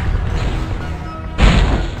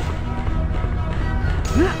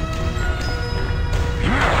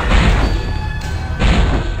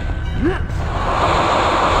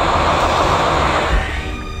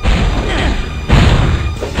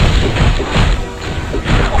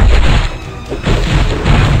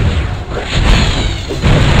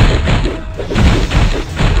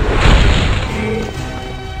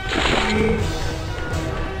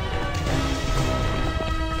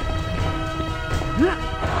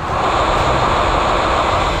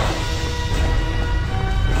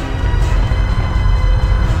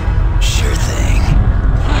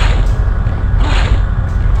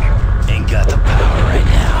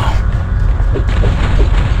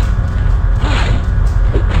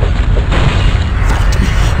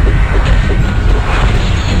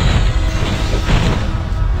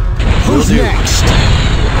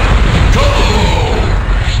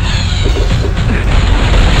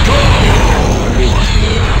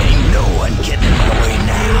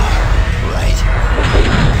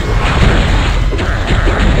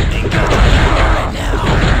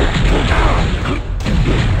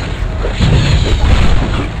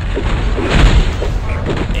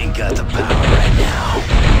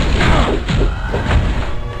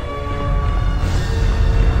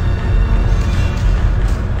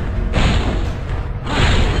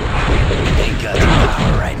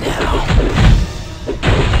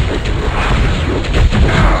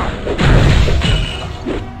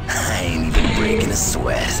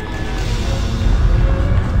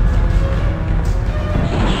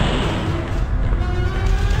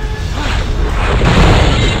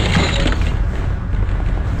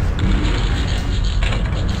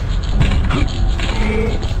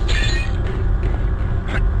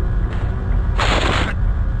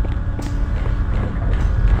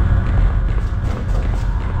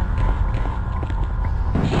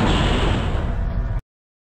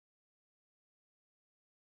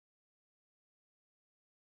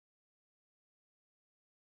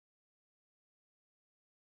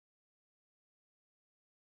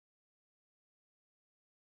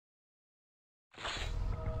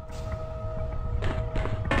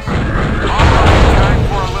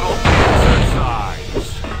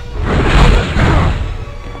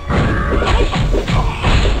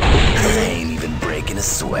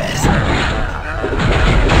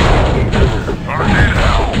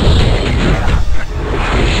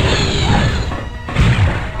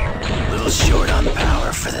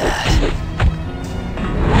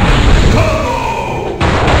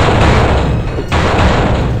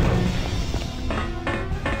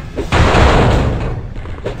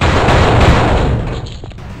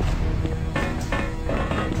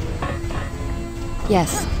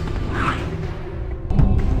 Yes.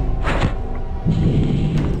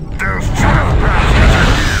 There's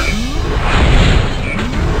trespassers!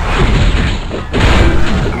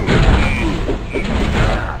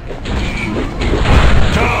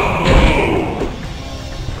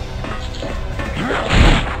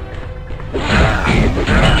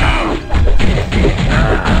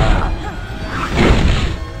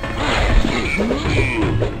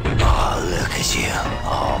 Oh, look at you,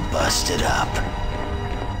 all busted up.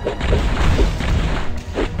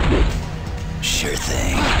 Sure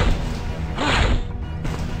thing.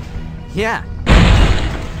 Yeah.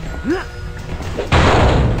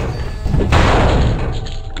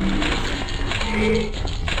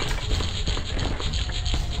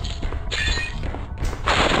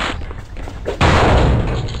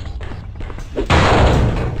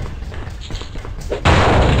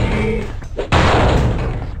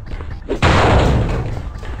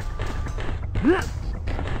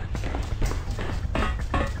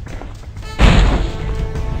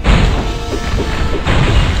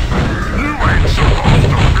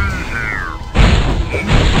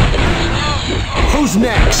 Who's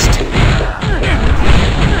next?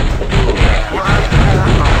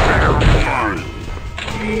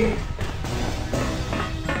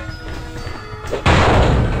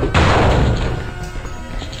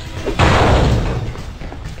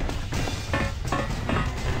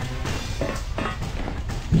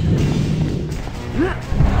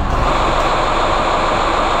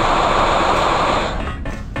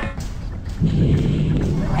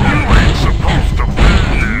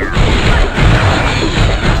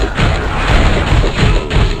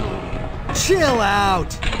 Chill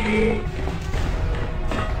out!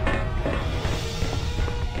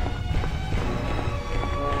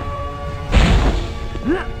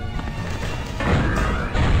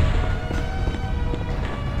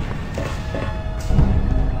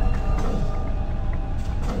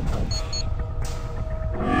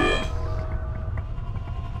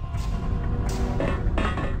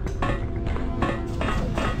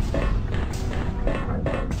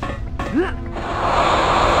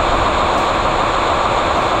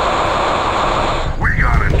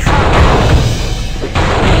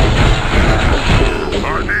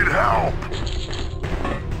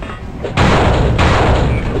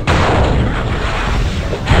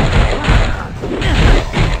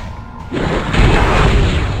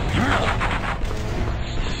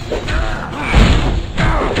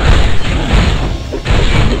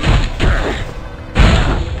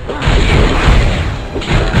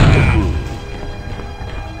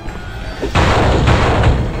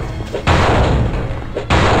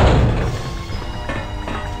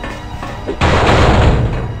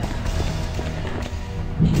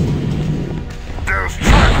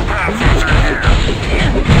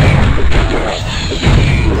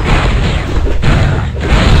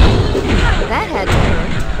 That had to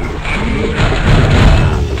hurt.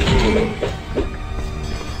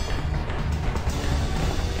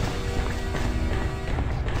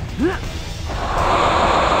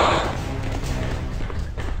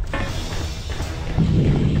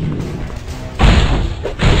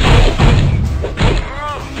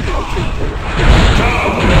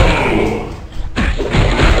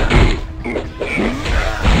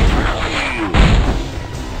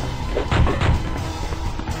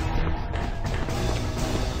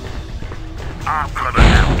 I'm gonna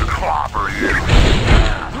have to clobber you.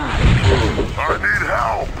 I need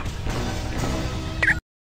help.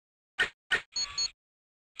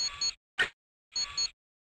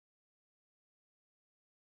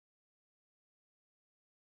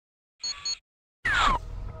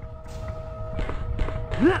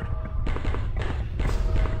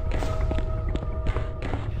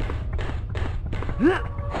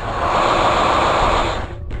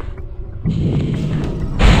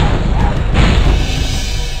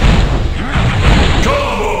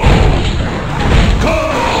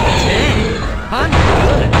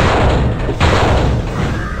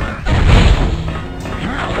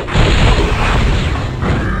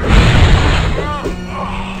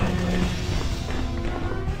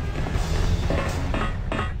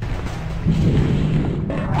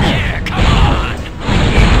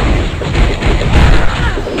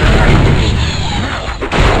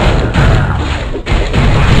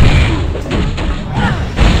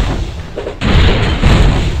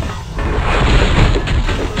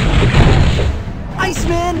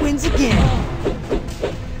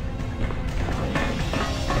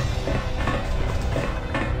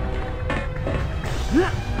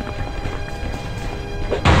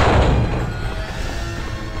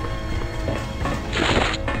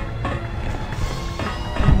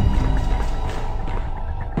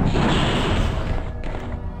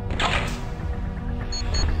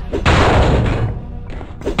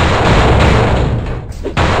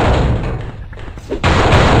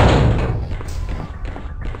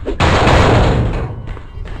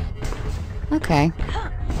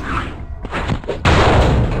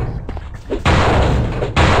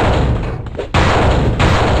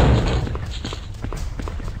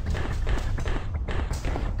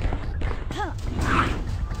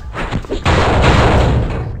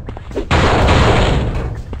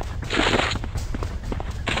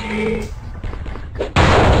 Okay.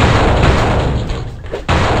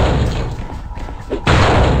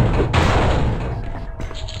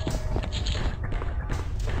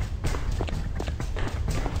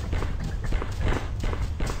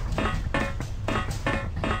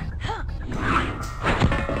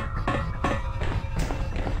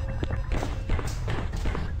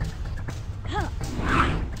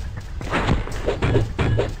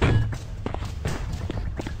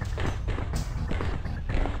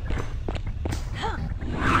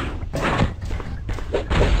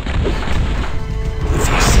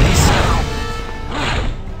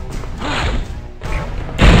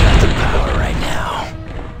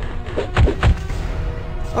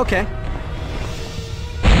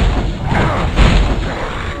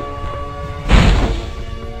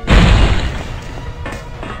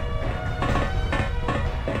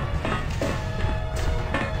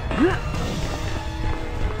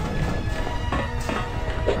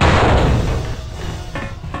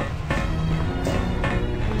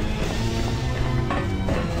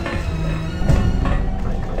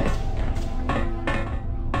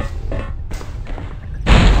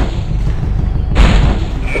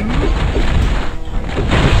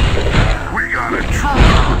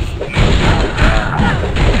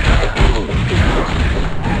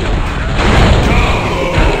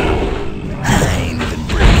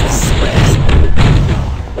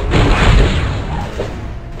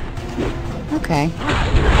 Okay.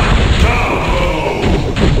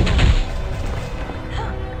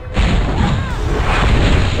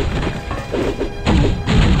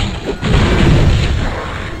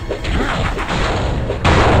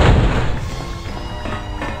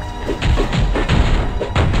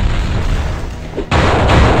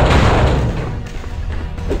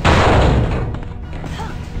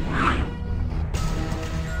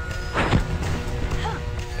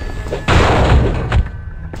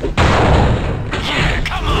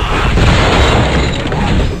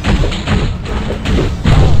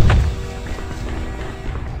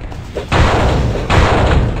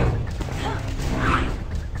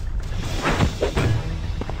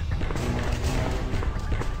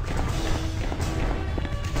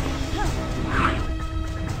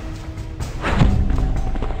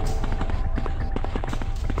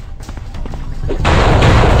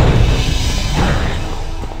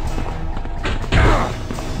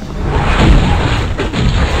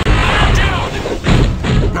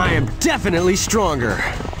 Definitely stronger.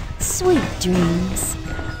 Sweet dreams.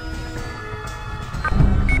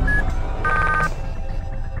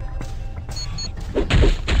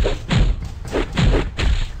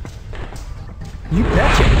 You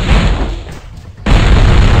betcha.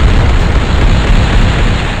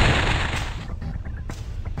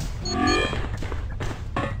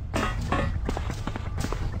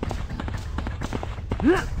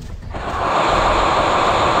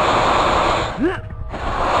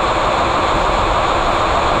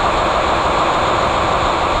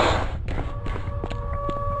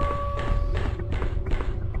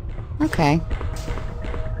 Okay.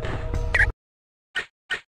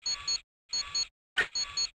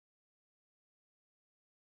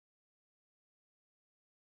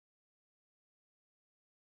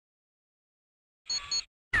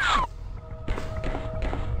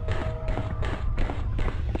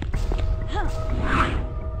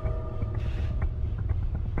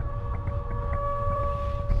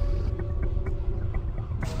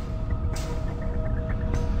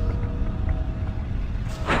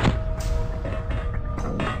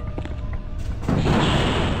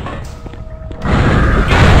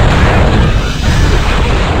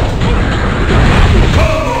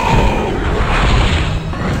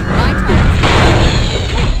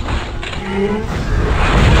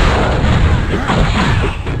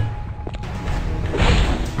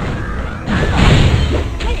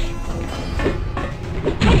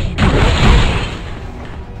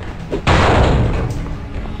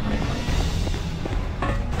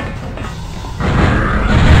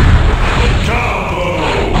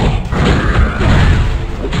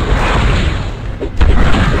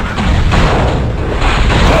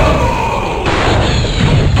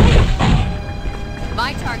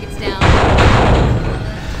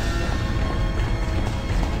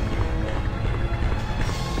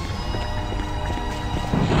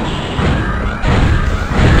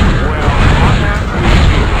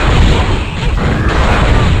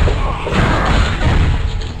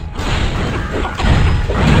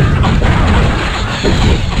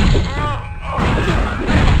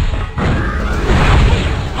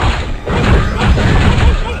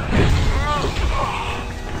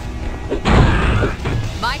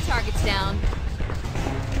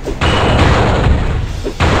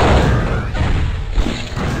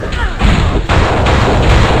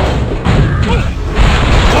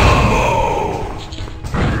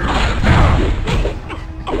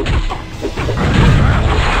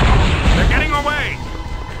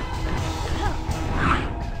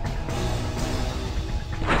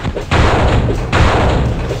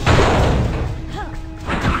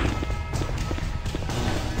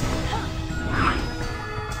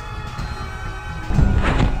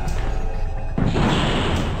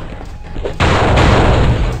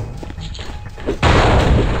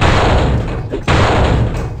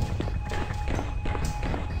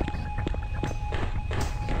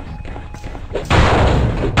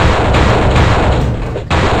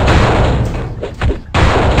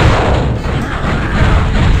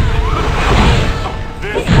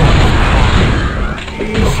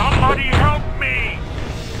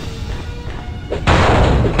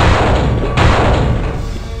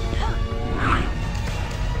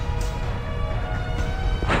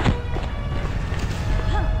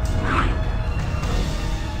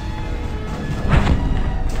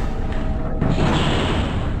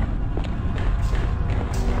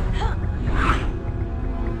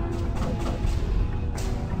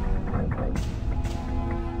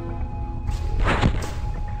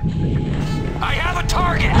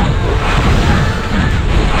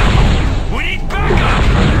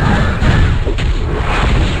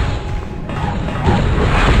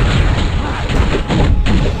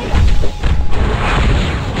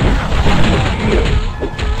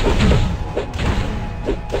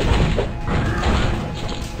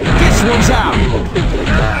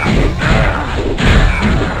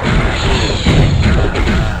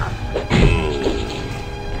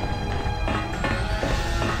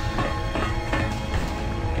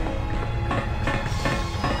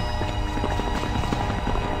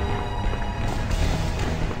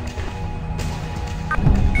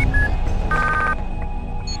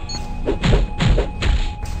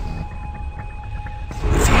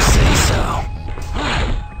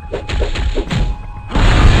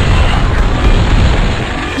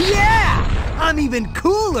 I'm even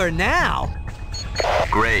cooler now!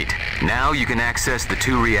 Great. Now you can access the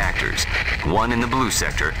 2 reactors, one in the blue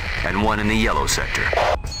sector and one in the yellow sector.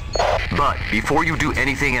 But before you do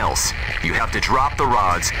anything else, you have to drop the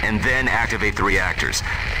rods and then activate the reactors.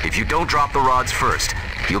 If you don't drop the rods first,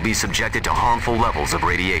 you'll be subjected to harmful levels of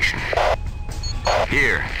radiation.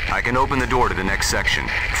 Here, I can open the door to the next section.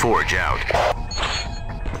 Forge out.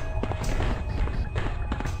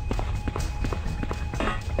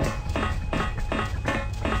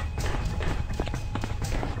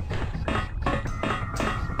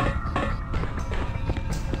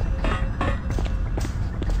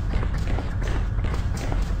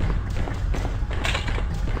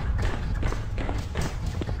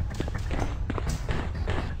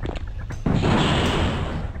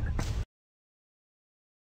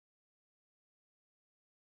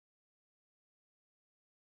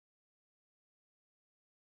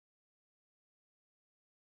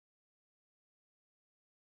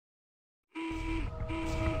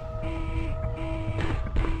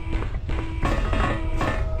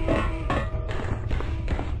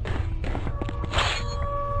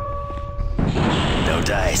 No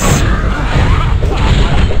dice.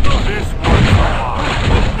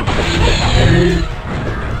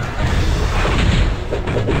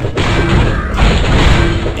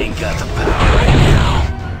 Ain't got the power right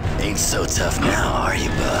now. Ain't so tough now, are you,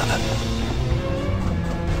 bub?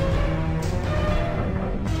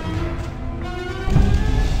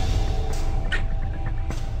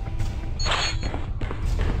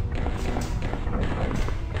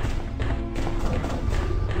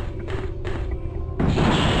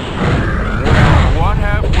 What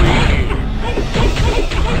have we here?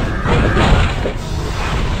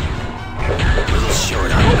 Little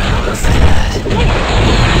short on power for that.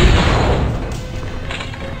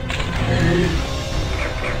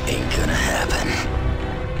 Ain't gonna happen.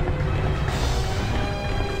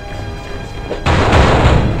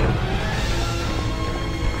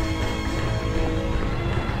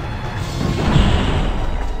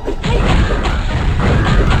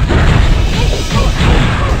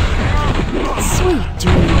 Sweet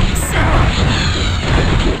dreams.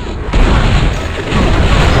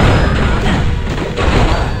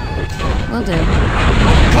 Will do.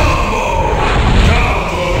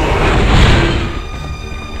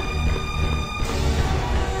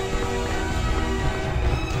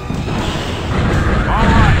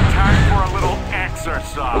 Alright, time for a little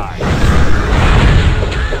exercise.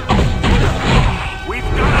 We've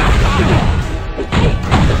got to stop.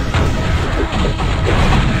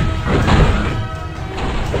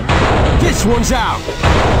 This one's out!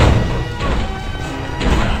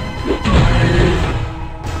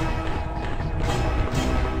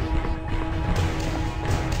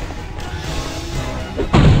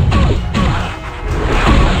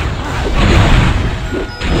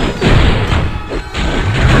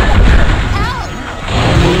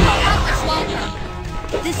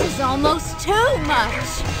 This is almost too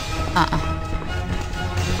much.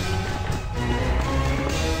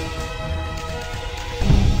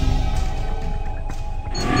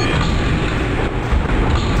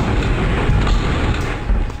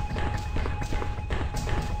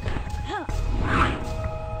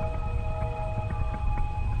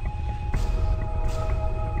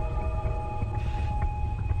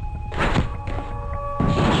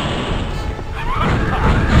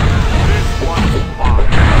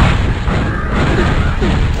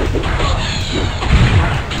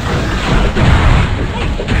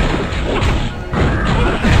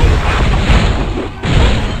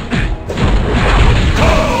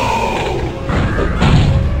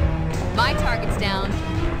 My target's down.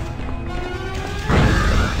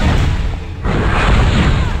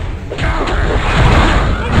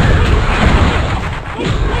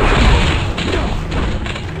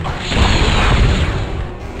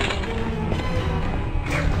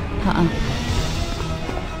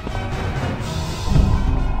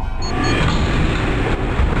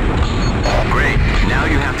 Great. Now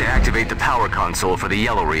you have to activate the power console for the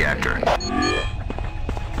yellow reactor.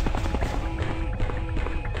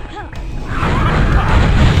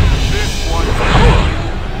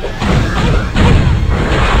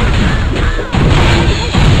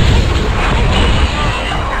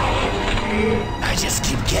 I just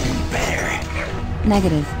keep getting better.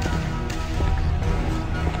 Negative.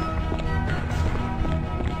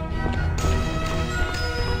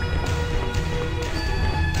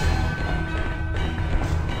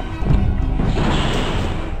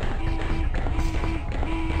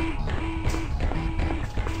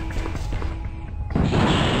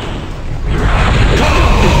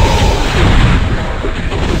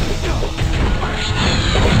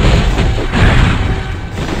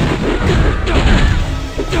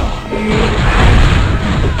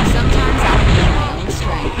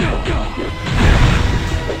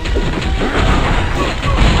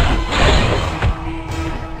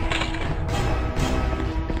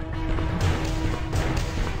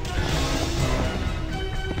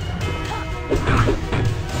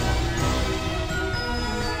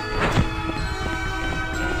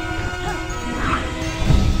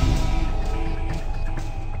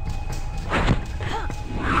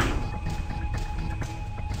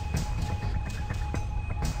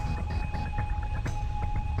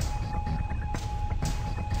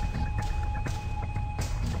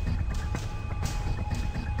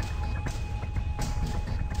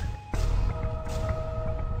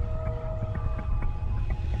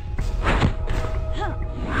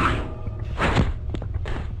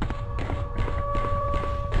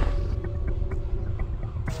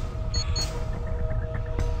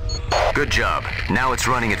 Good job. Now it's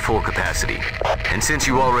running at full capacity. And since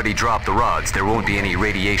you already dropped the rods, there won't be any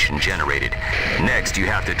radiation generated. Next, you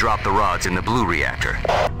have to drop the rods in the blue reactor.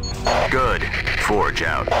 Good. Forge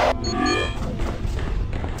out.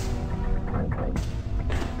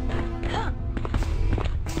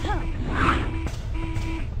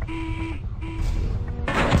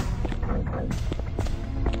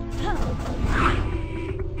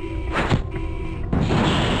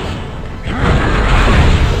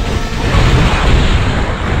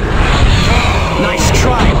 Nice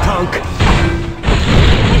try, punk!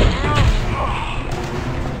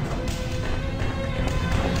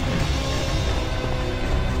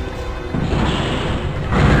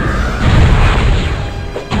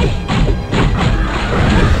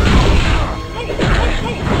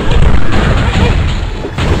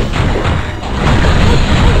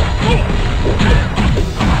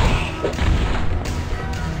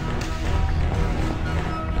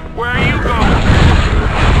 Where are you going?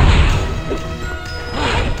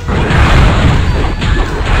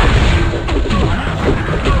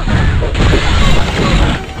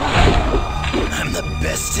 I'm the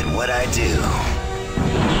best at what I do.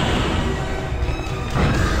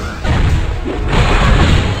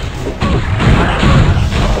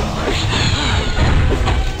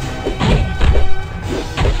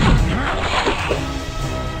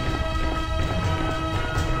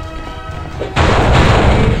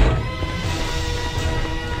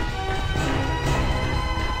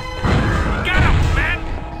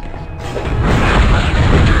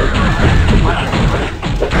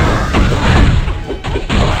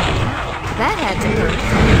 That had to hurt.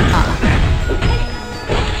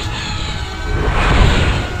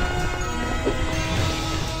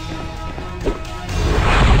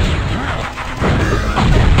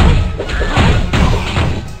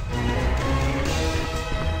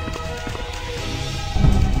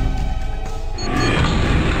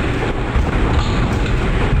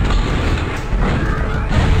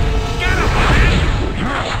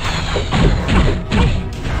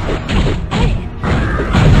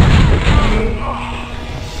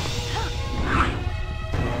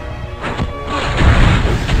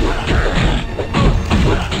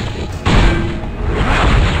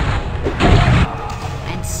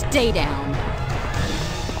 And stay down.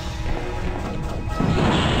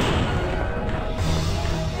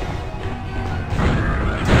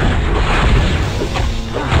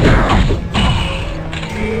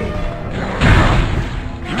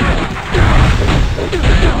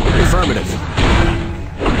 Affirmative.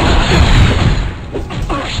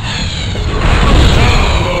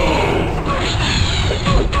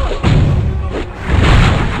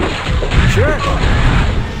 Sure.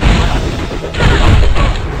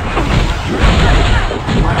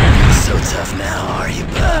 So tough now, are you,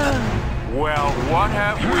 bub? Well, what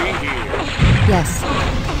have we here? Yes.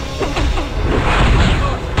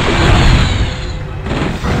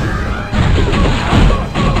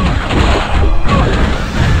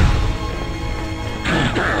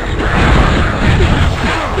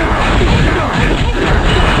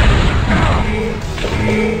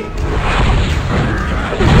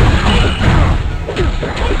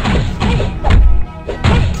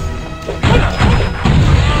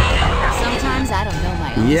 Sometimes I don't know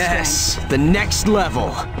my own Yes, the next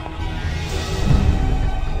level.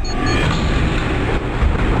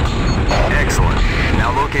 Excellent.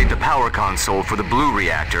 Now locate the power console for the blue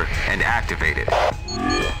reactor and activate it.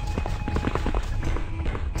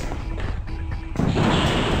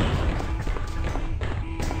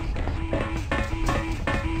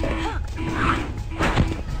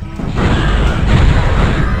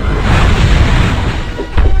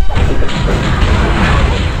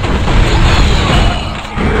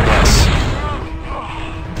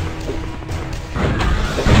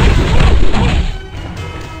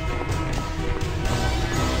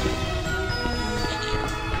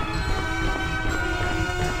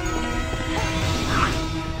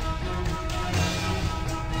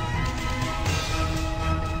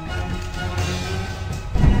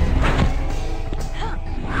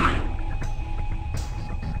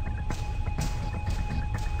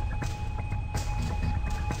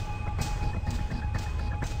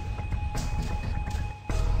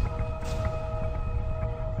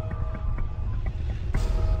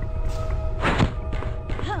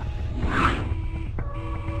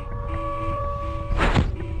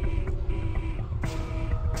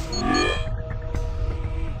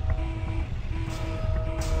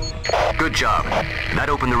 Good job. That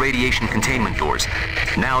opened the radiation containment doors.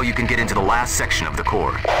 Now you can get into the last section of the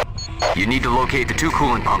core. You need to locate the 2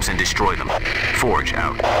 coolant pumps and destroy them. Forge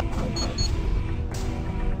out.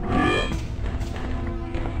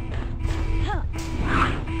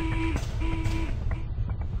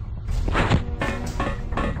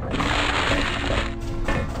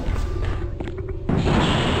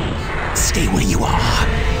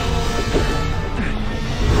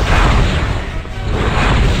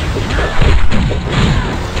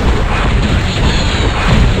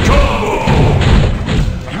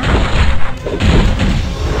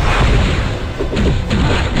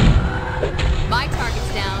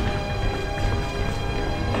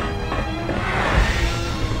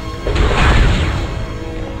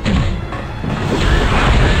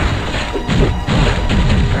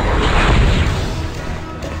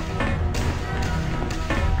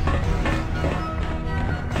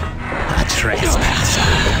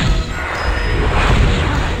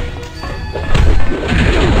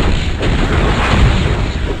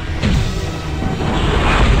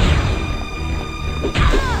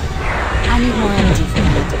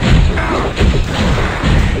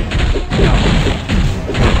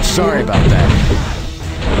 Sorry about that.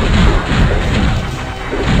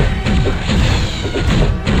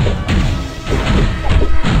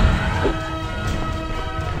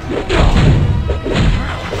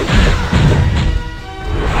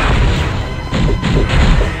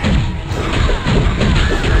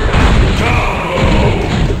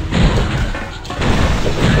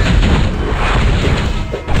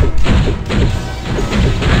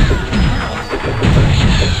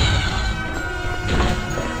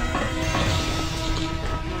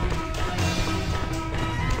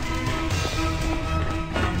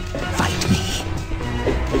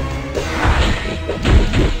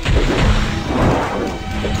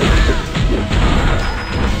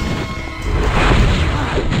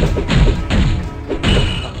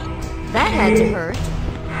 That had to hurt.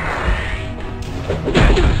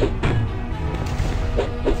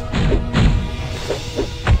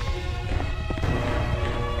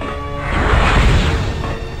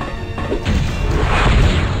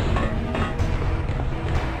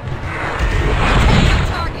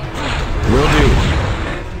 Will do.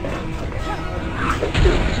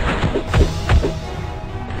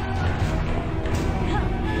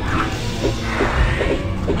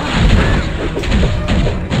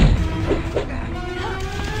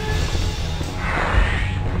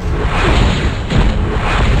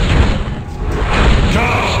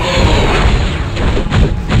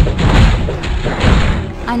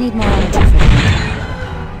 I need more energy for that.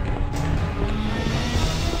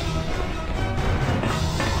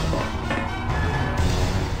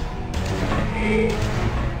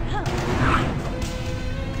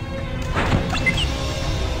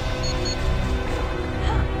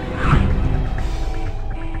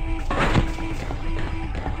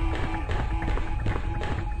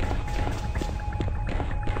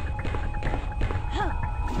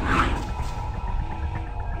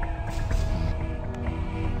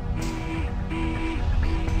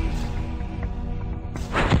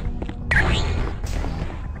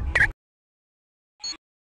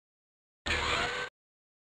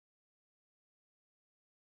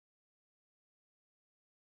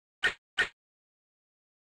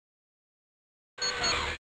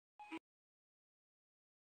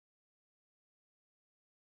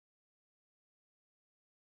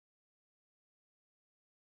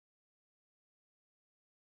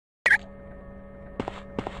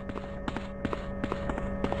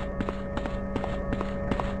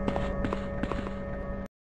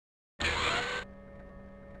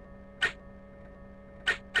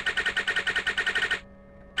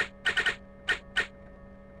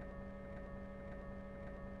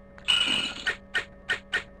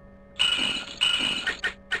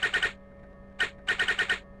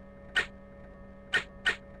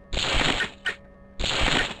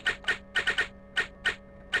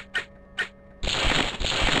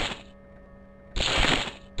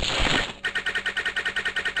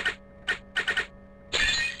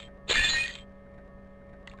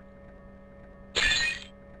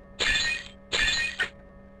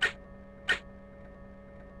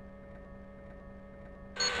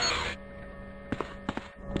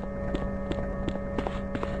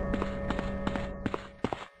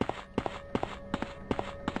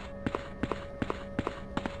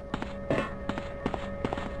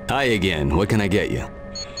 Hi again. What can I get you?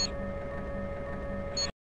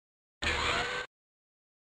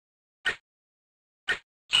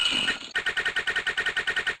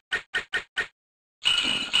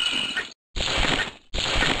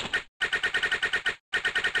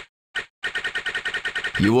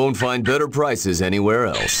 You won't find better prices anywhere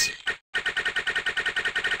else.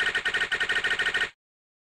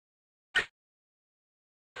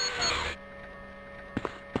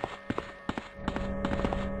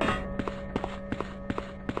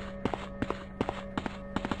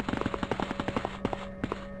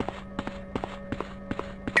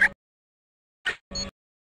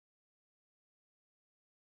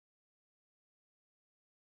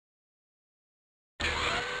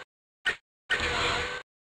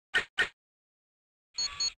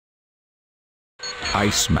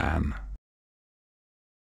 Iceman.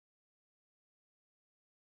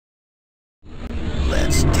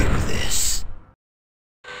 Let's do this.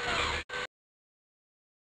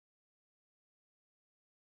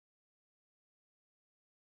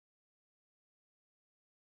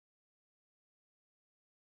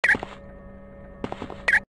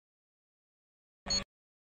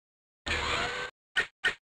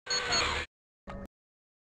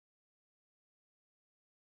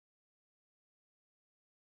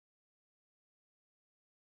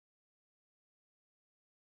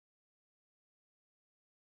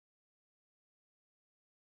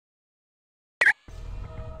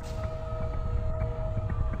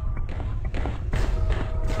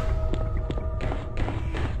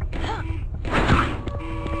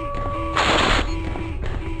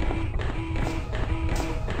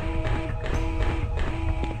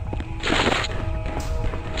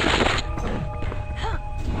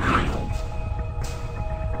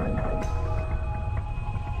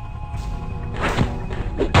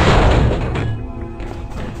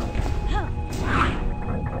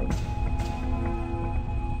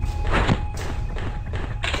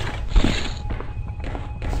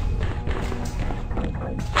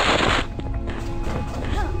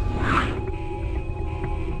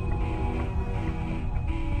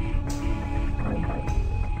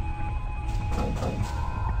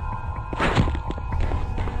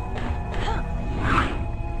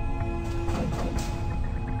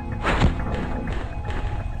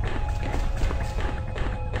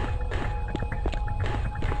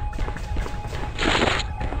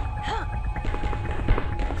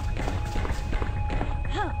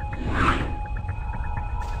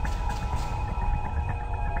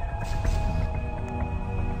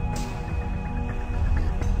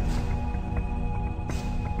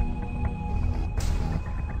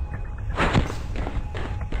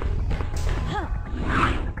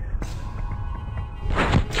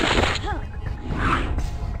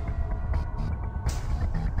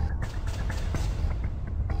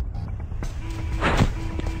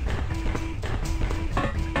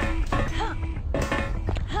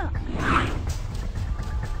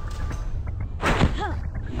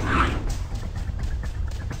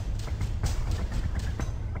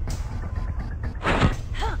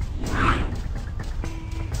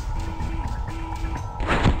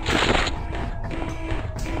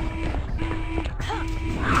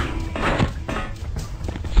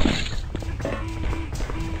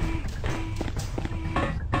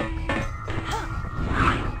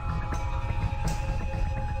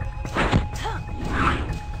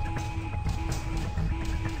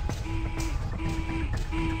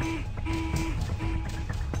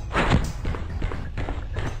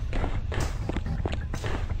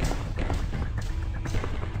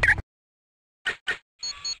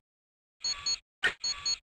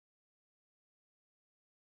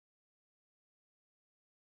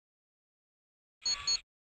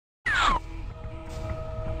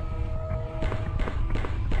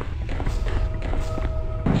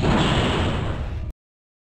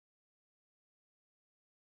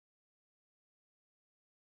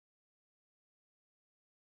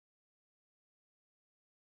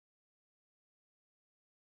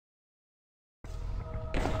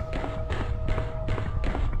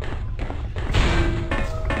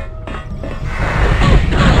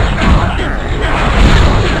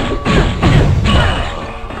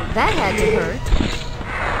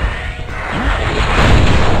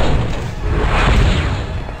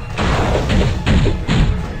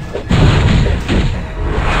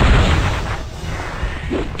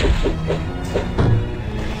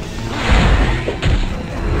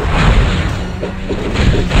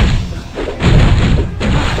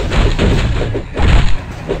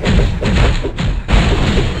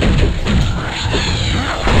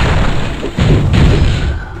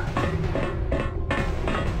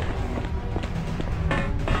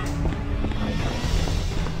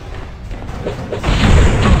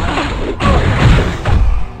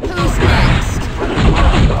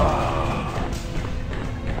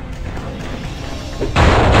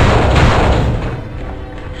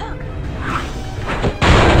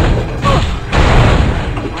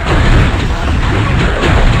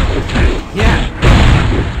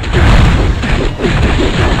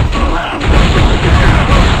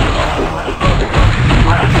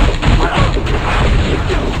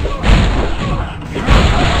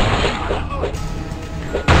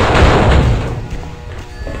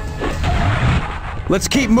 Let's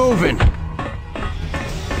keep moving.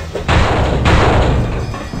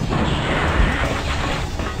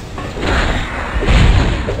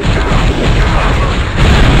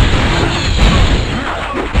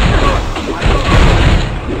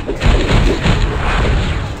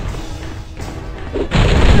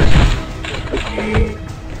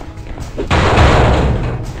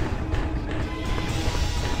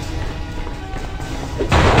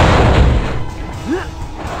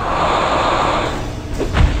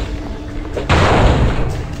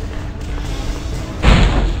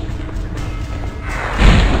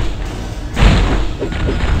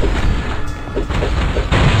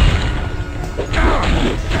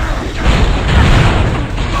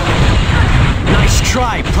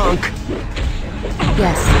 Try, punk!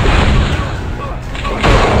 Yes.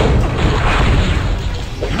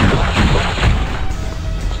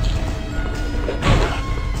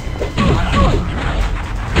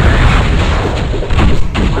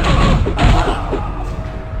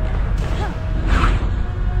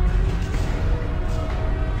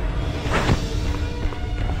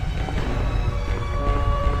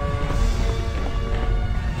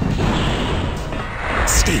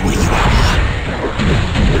 Stay where you are.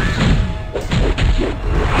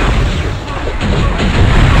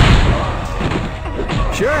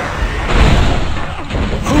 Sure.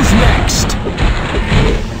 Who's next?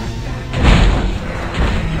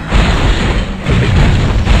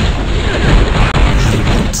 You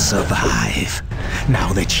won't survive,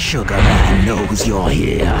 now that Sugar Man knows you're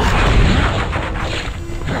here.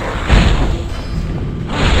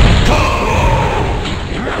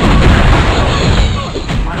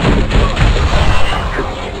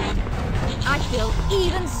 I feel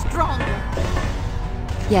even stronger.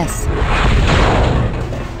 Yes.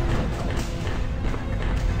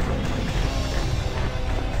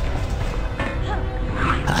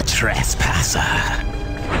 A trespasser.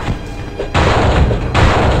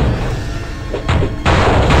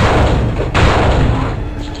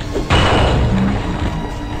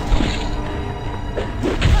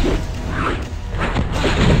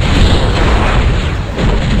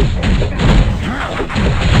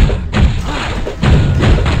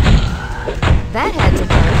 That had to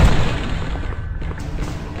hurt.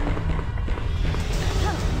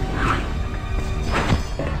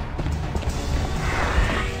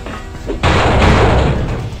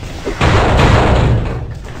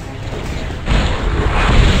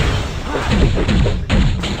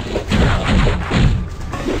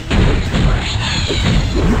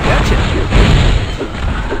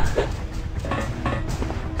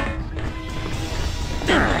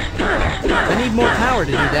 I need more power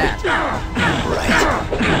to do that. Right.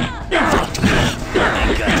 Fight me.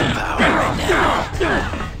 I got the power right now.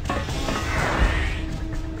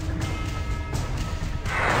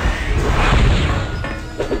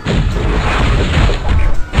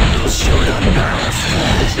 You'll show down power for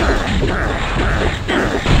that.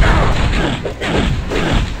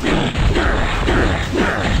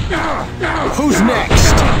 Who's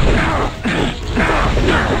next?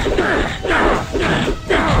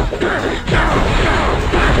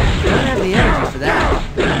 I don't have the energy for that.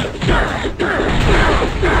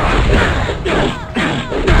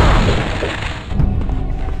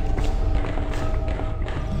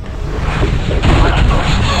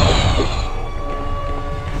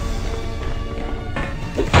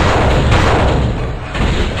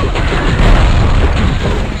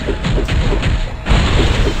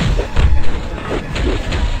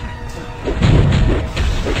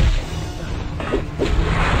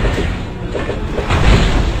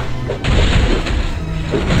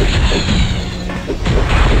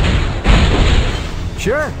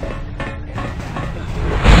 Sure.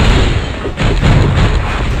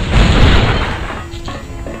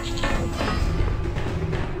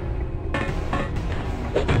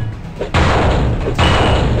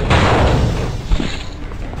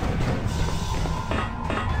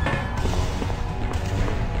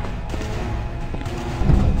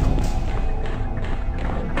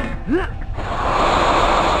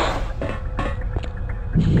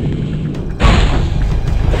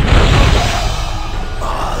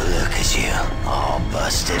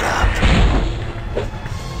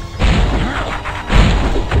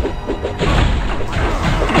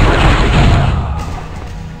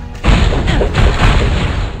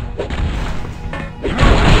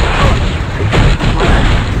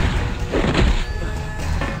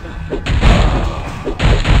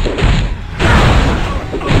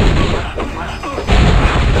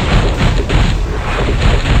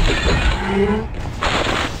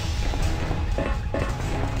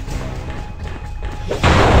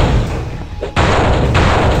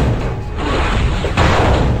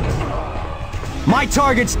 My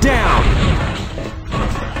target's down!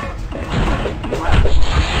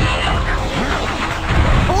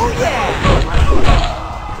 Oh yeah!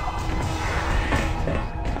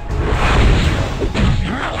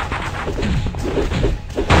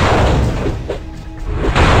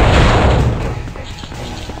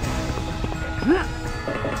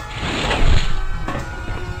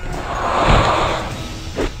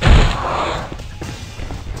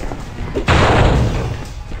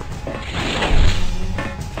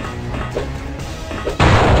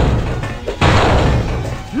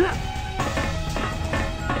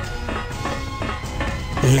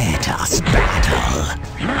 Let us battle.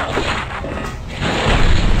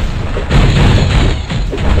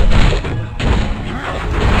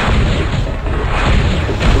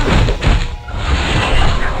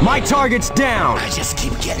 My target's down! I just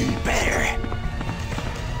keep getting better.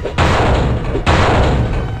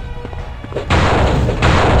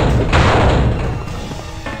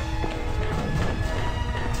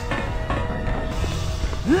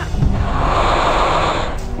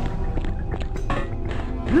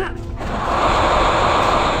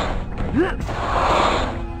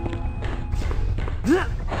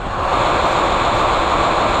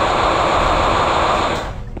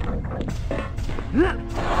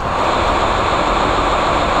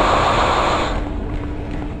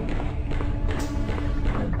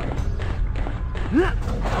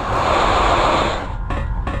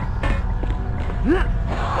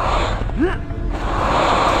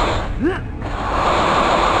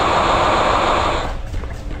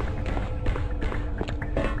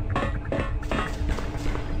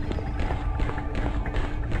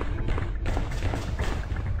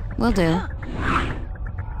 Will do.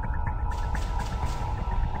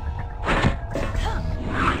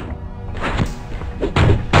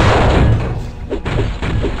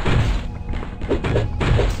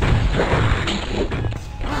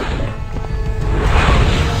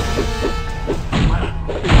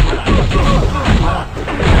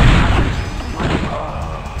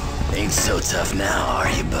 Ain't so tough now,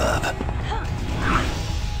 are you, bub?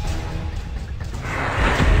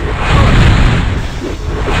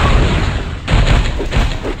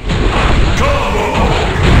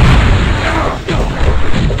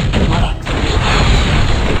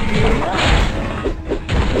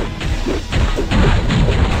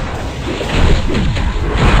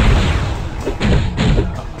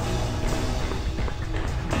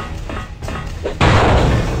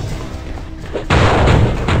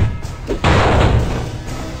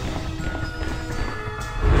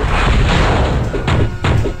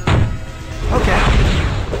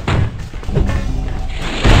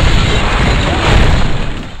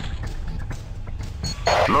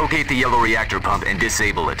 Locate the yellow reactor pump and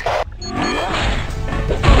disable it.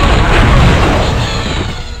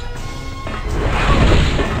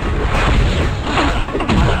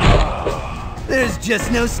 There's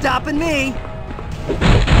just no stopping me.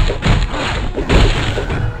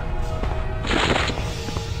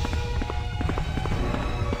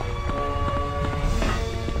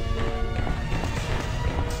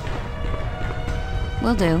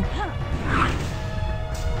 Will do.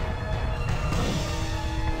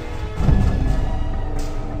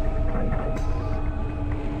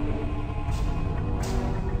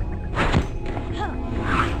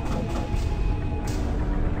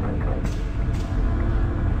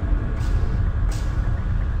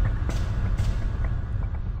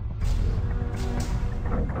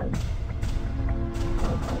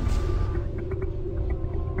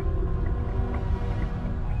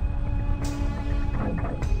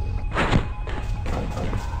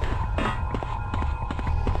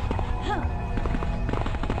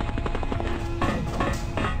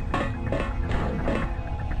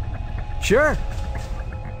 Sure.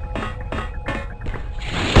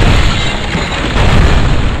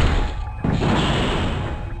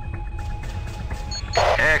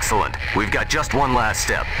 Excellent. We've got just one last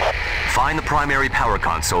step. Find the primary power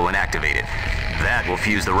console and activate it. That will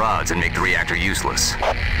fuse the rods and make the reactor useless.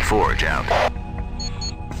 Forge out.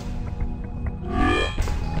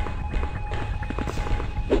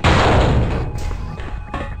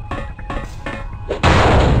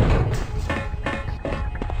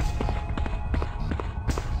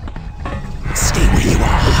 Stay where you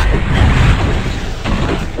are.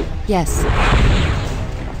 Yes.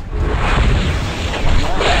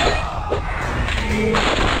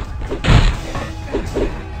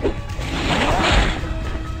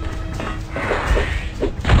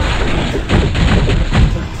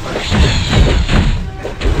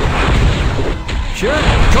 Sure.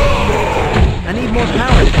 I need more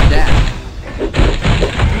power to do that.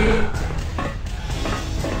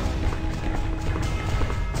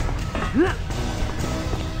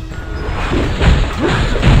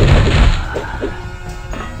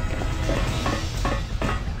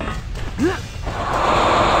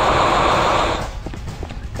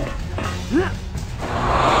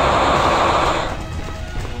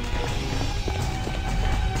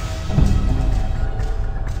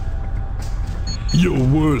 Your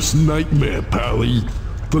worst nightmare, Pally.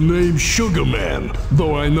 The name's Sugar Man,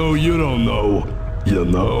 though I know you don't know. You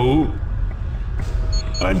know?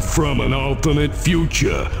 I'm from an alternate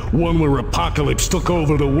future, one where Apocalypse took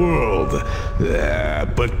over the world.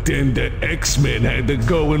 But then the X-Men had to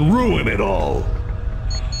go and ruin it all.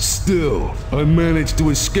 Still, I managed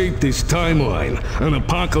to escape this timeline, and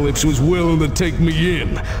Apocalypse was willing to take me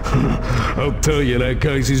in. I'll tell you, that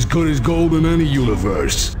guy's as good as gold in any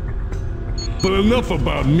universe. But enough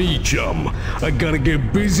about me, chum. I gotta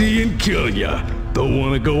get busy and kill ya. Don't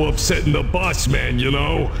wanna go upsetting the boss man, you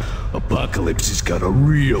know? Apocalypse has got a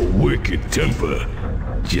real wicked temper.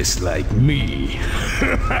 Just like me.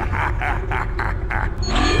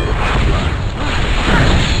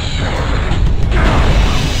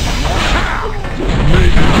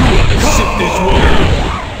 Maybe you ought to sit this one.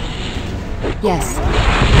 Yes.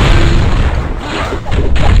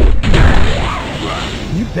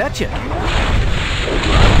 You betcha.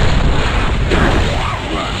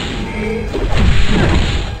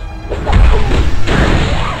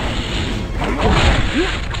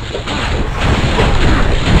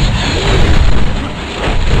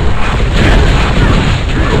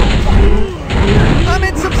 I'm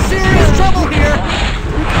in some serious trouble here.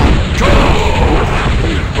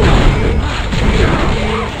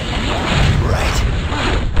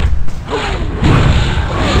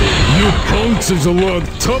 You punks is a lot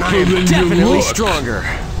tougher than you look. Definitely stronger.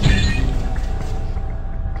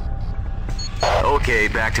 Okay,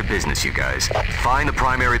 back to business, you guys. Find the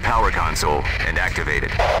primary power console and activate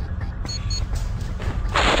it.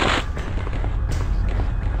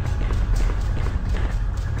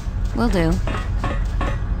 Will do.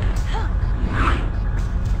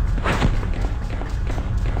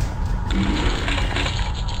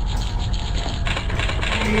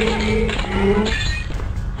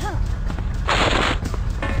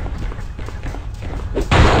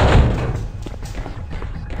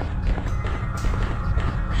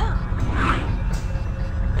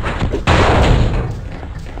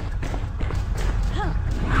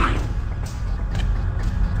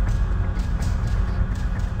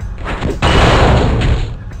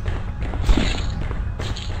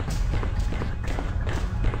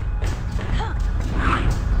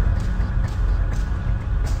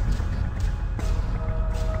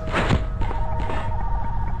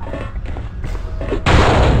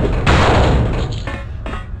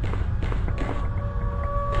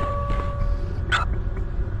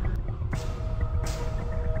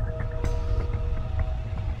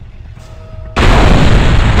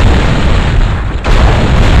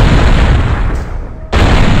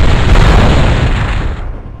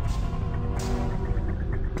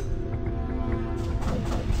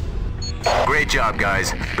 Great job,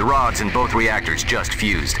 guys. The rods in both reactors just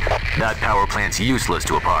fused. That power plant's useless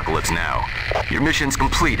to Apocalypse now. Your mission's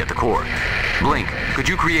complete at the core. Blink, could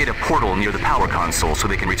you create a portal near the power console so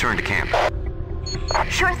they can return to camp?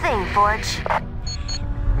 Sure thing, Forge.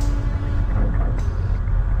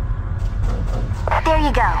 There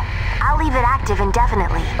you go. I'll leave it active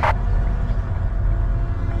indefinitely.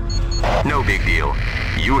 No big deal.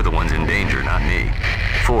 You were the ones in danger, not me.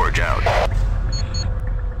 Forge out.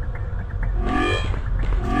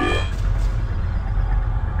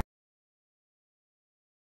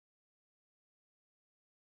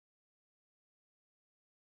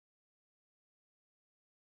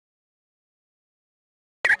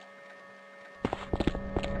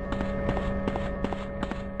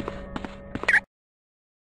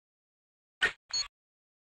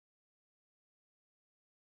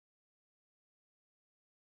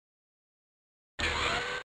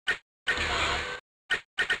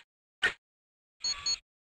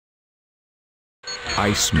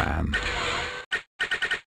 Iceman.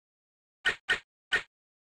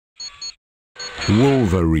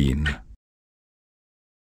 Wolverine.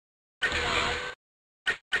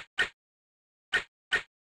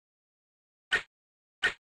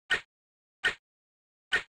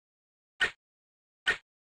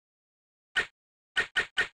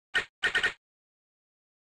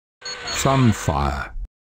 Sunfire.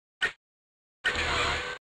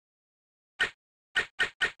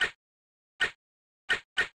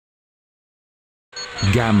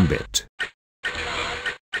 Gambit.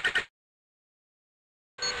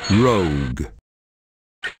 Rogue.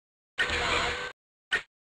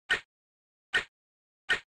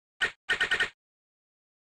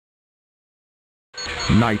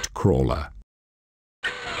 Nightcrawler.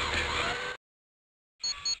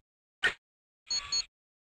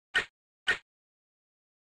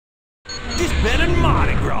 This better than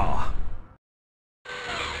Mardi Gras.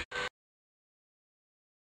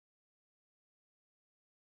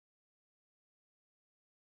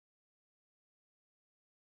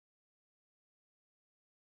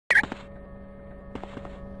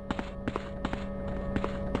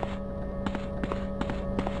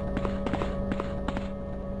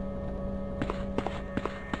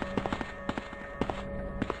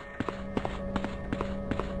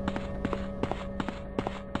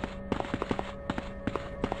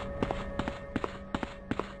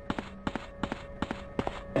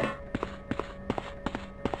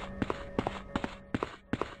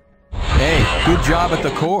 Good job at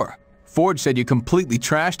the core. Forge said you completely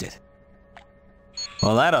trashed it.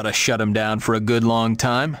 Well, that ought to shut him down for a good long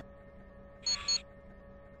time.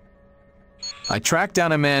 I tracked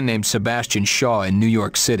down a man named Sebastian Shaw in New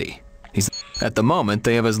York City. At the moment,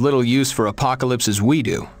 they have as little use for Apocalypse as we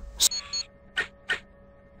do.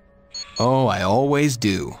 Oh, I always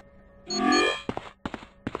do.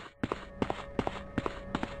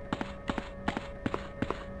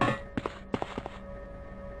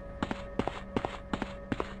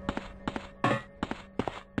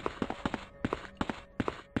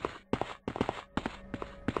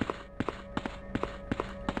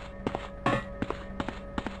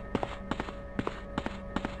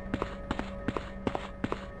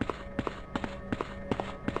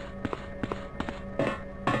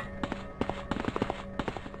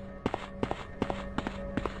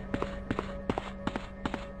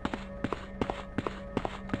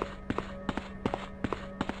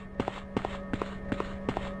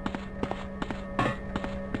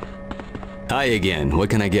 Hi again. What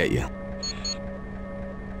can I get you?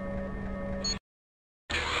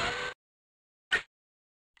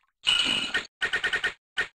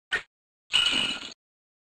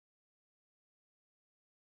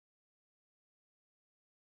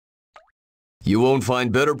 You won't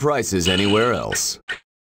find better prices anywhere else.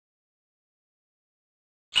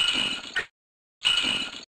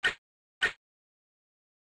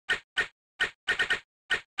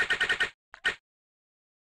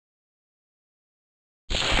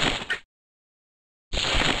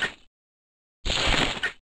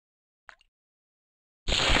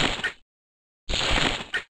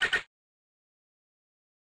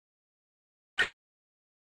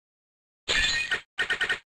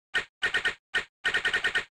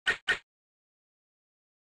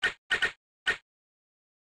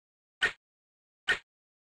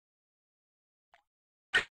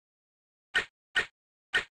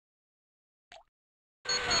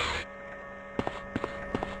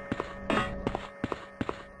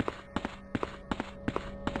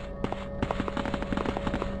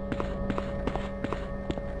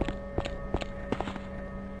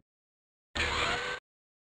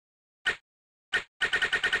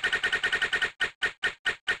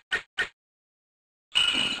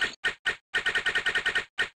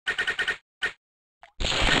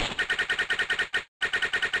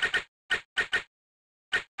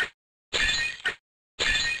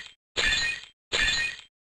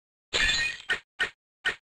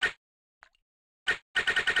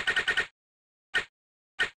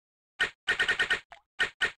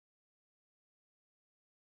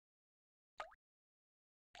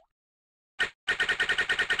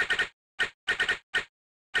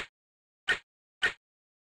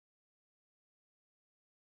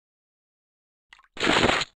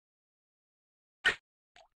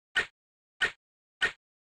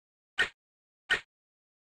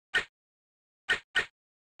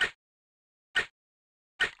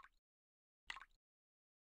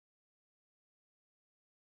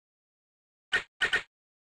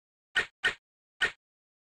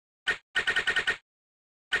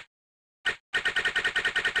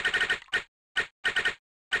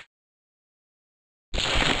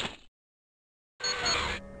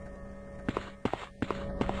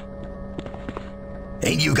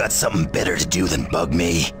 Ain't you got something better to do than bug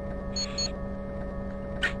me?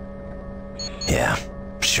 Yeah,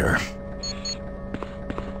 sure.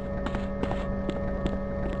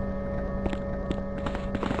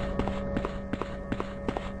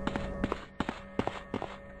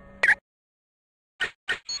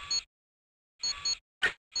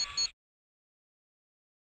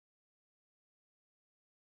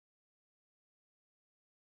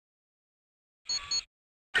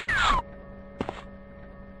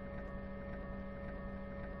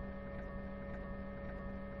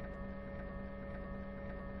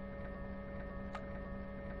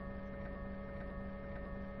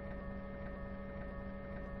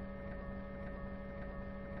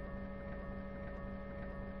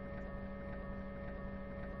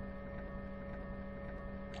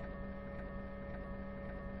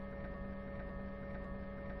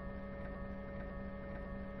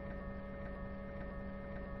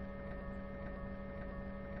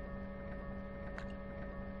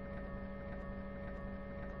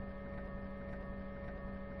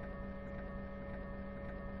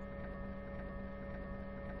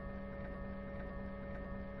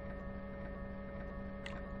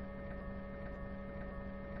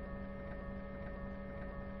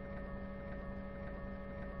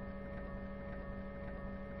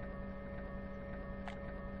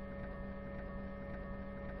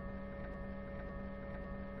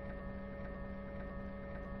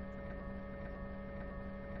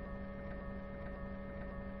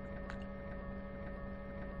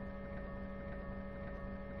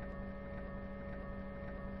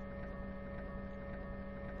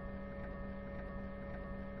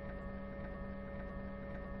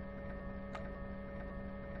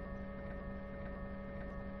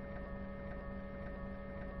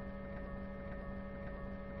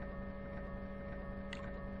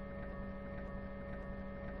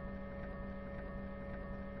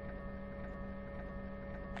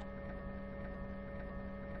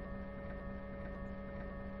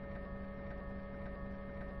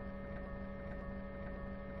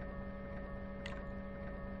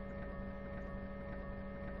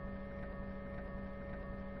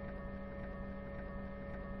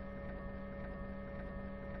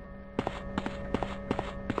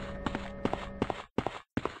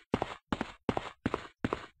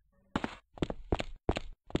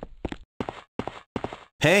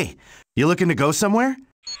 Hey, you looking to go somewhere?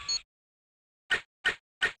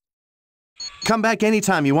 Come back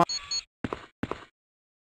anytime you want.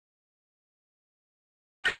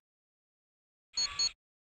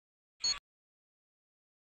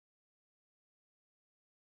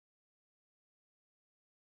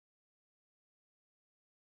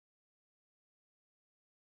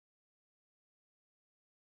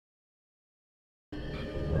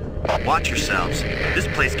 Watch yourselves. This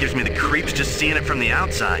place gives me the creeps just seeing it from the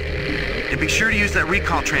outside. And be sure to use that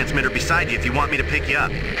recall transmitter beside you if you want me to pick you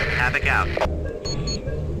up. Havoc out.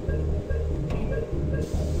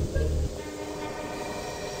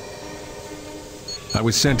 I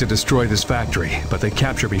was sent to destroy this factory, but they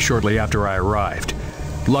captured me shortly after I arrived.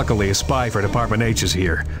 Luckily, a spy for Department H is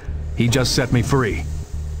here. He just set me free.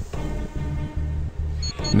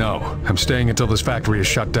 No, I'm staying until this factory is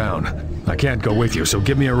shut down. I can't go with you, so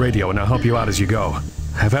give me a radio and I'll help you out as you go.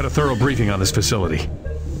 I've had a thorough briefing on this facility.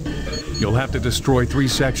 You'll have to destroy 3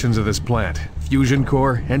 sections of this plant: fusion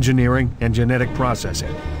core, engineering, and genetic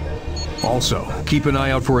processing. Also, keep an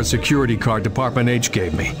eye out for a security card Department H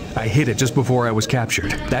gave me. I hid it just before I was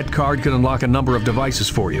captured. That card can unlock a number of devices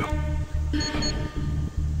for you.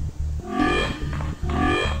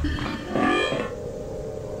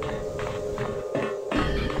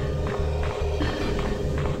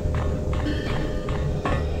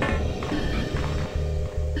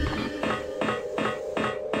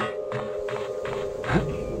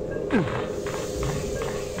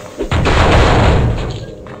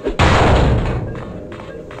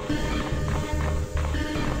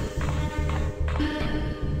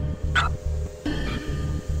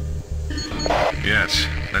 Yes,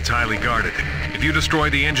 that's highly guarded. If you destroy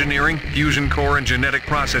the engineering, fusion core, and genetic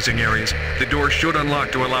processing areas, the door should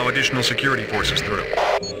unlock to allow additional security forces through.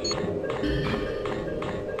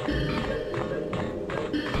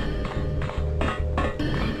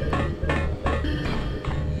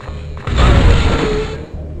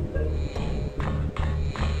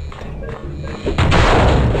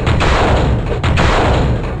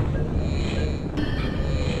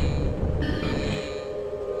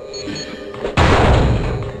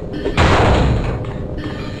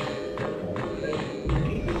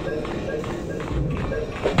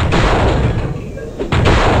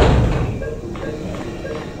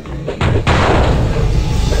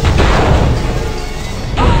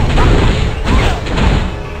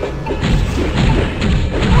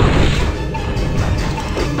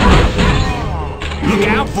 Look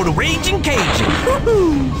out for the Raging Cajun!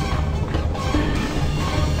 Woohoo!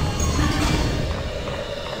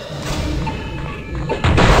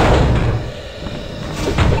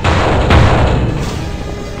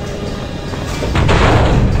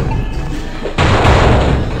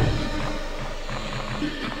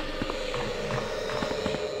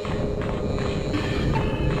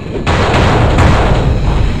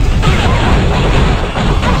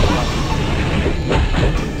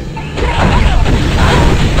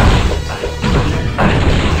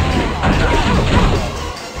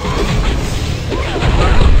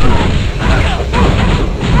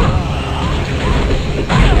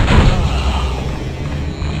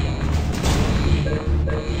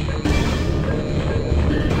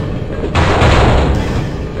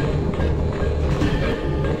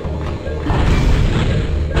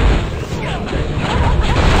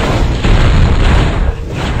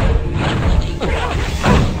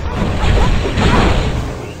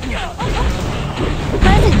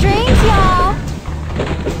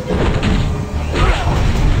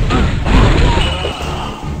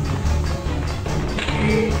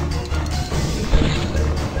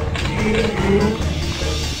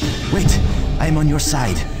 Wait, I am on your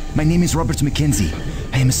side. My name is Robert Mackenzie.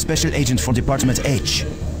 I am a special agent for Department H.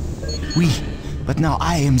 But now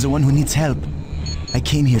I am the one who needs help. I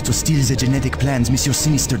came here to steal the genetic plans Monsieur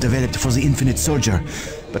Sinister developed for the Infinite Soldier,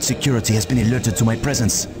 but security has been alerted to my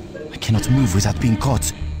presence. I cannot move without being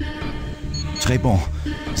caught. Très bon.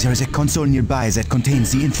 There is a console nearby that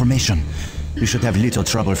contains the information. We should have little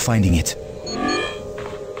trouble finding it.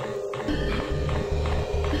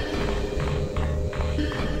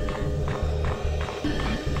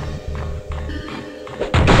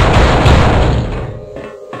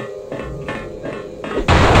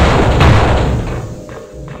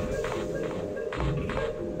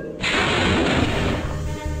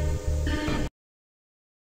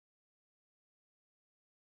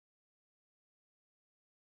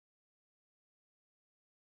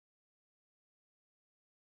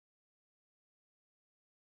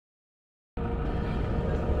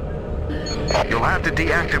 You'll have to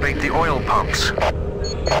deactivate the oil pumps.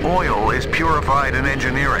 Oil is purified in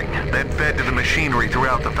engineering, then fed to the machinery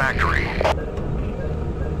throughout the factory.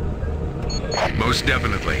 Most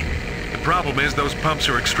definitely. The problem is those pumps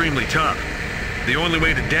are extremely tough. The only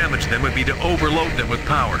way to damage them would be to overload them with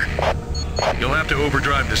power. You'll have to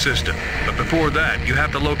overdrive the system, but before that, you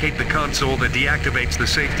have to locate the console that deactivates the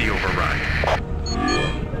safety override.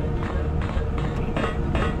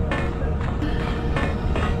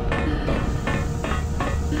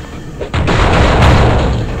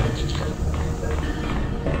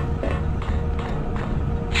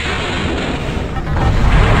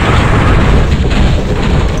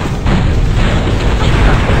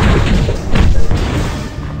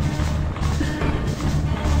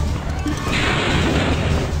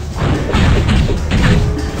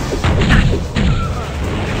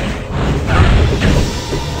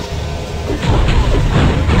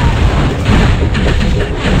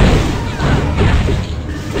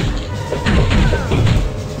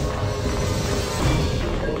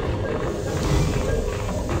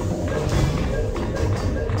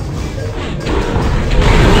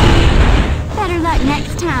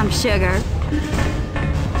 Sugar.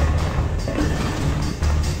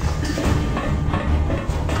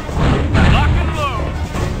 Lock and load.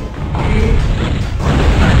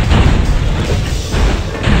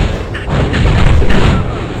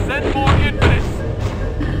 Send more infinites.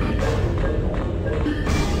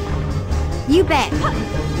 You bet.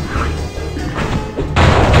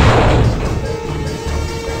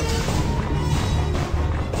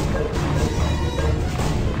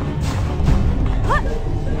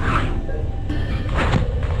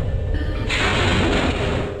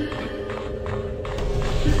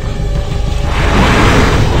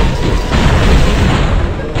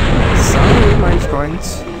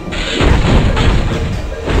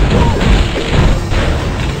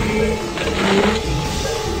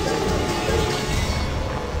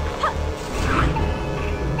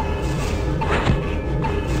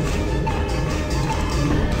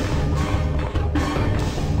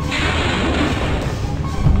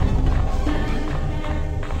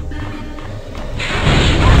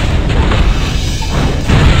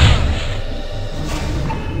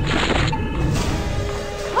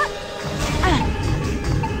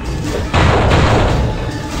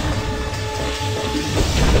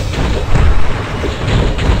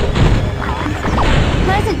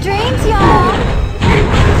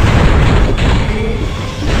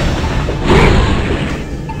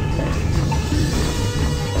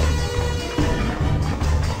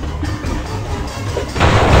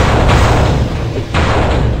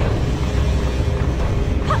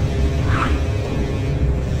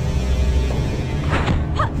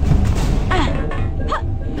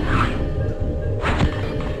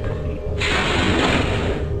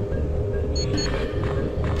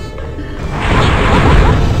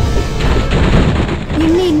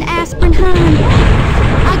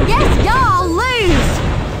 I guess y'all lose!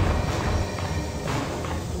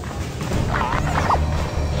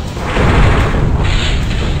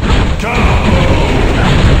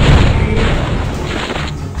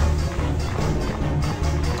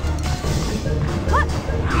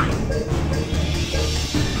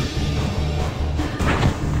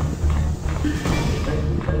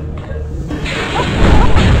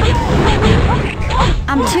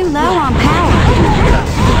 I'm too low on power.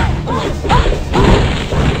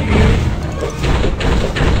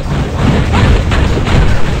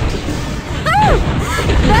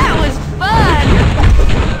 That was fun!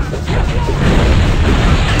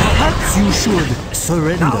 Perhaps you should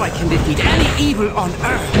surrender. Now I can defeat any evil on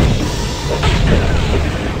Earth.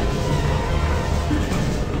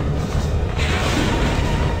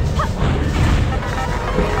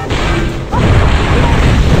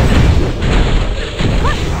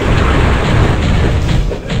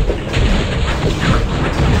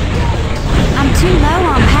 Too low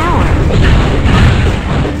on power.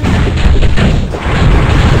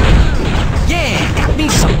 Yeah, got me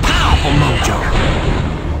some powerful mojo.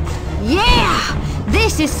 Yeah,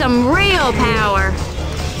 this is some real power.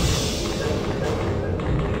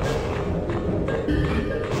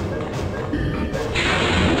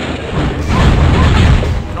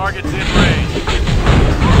 Target's in range.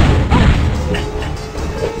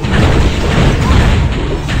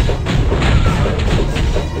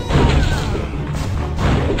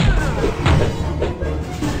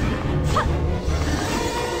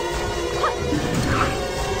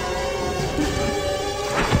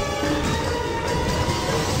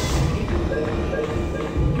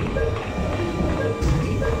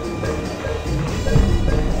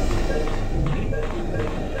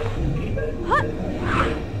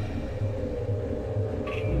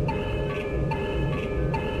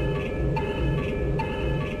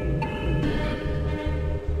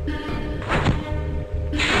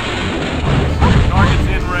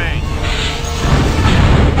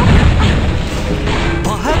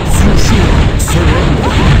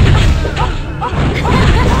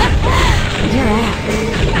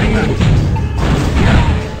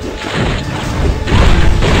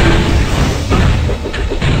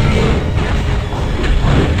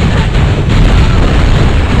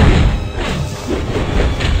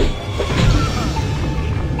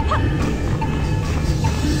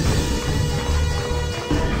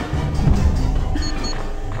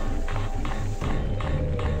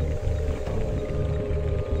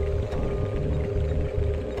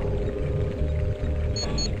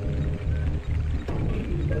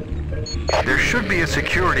 be a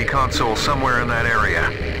security console somewhere in that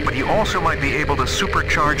area, but you also might be able to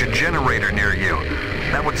supercharge a generator near you.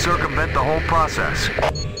 That would circumvent the whole process.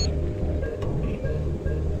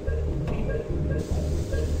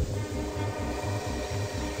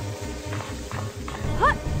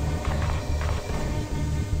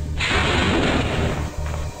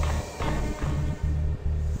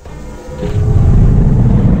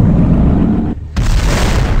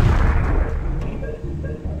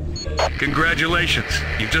 Congratulations,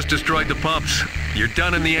 you've just destroyed the pumps. You're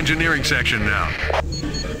done in the engineering section now.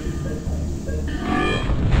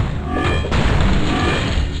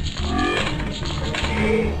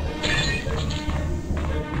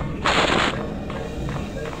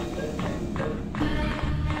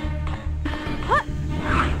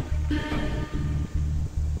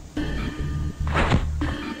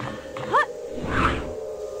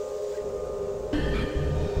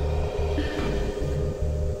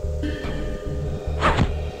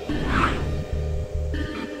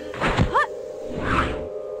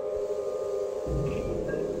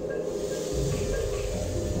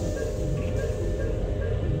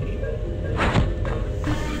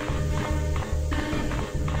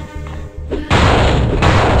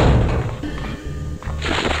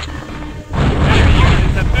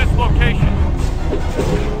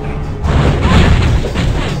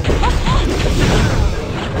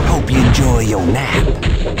 Hope you enjoy your nap.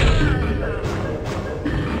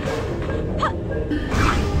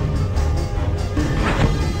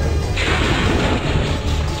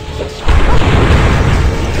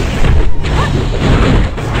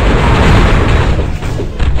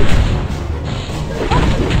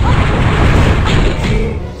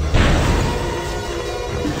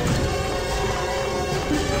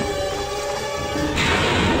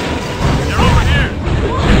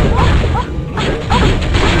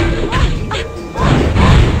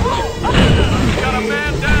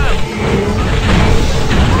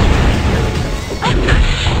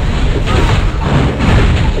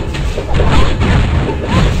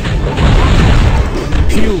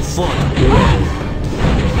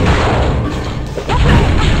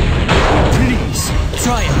 Please,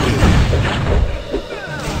 try again.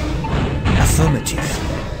 Affirmative.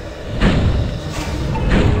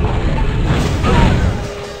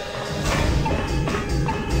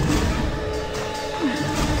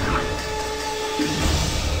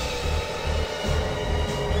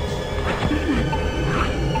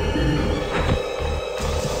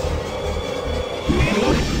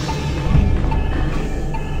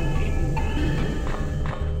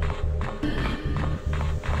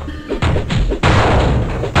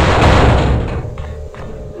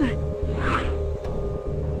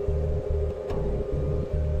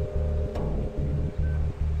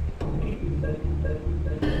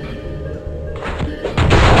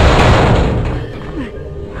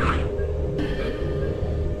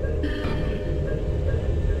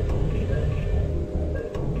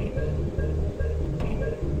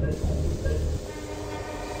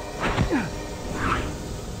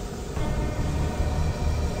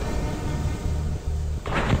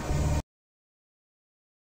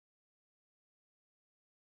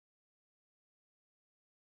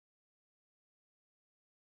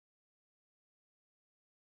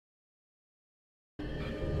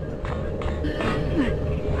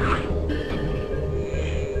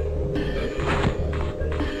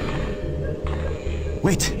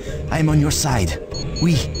 Wait, I'm on your side.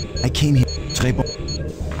 I came here. Très bon.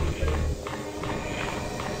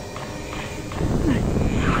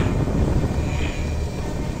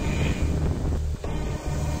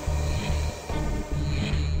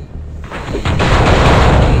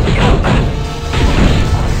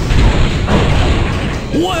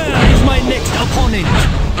 Where is my next opponent?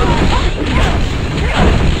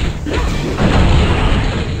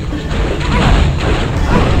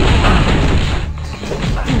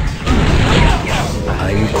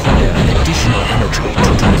 I require additional energy to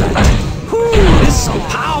do that. Ooh, this is some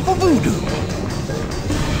powerful voodoo.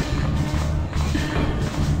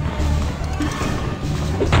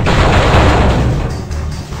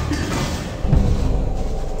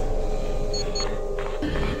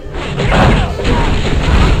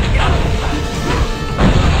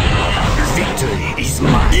 Victory is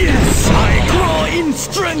mine. Yes, I grow in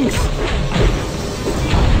strength.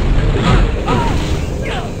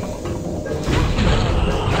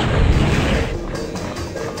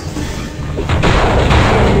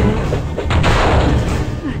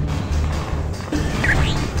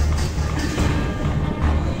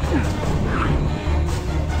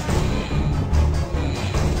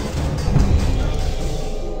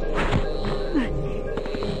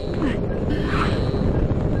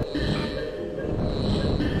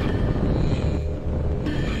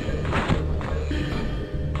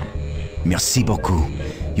 Merci beaucoup.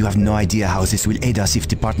 You have no idea how this will aid us if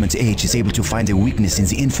Department H is able to find a weakness in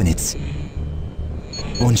the infinites.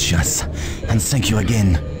 Bonne chance, and thank you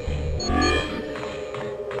again.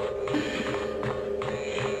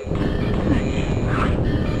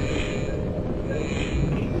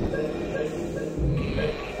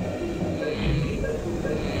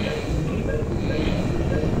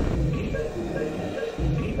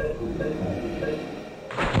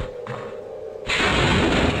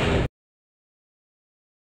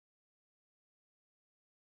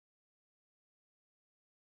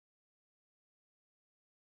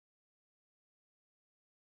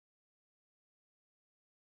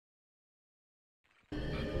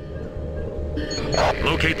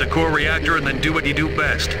 Locate the core reactor and then do what you do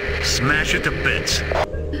best. Smash it to bits.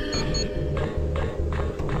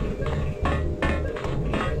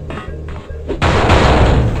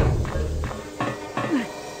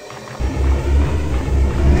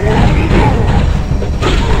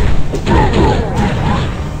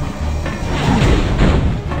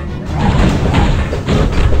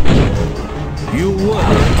 You were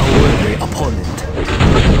a worthy opponent.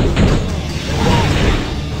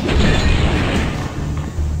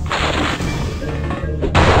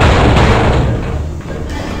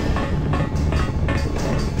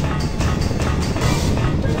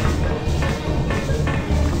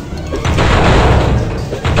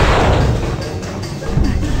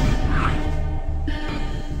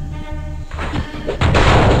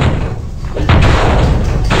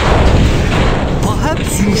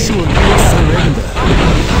 You should surrender.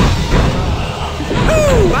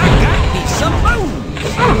 Ooh, I got me some bones!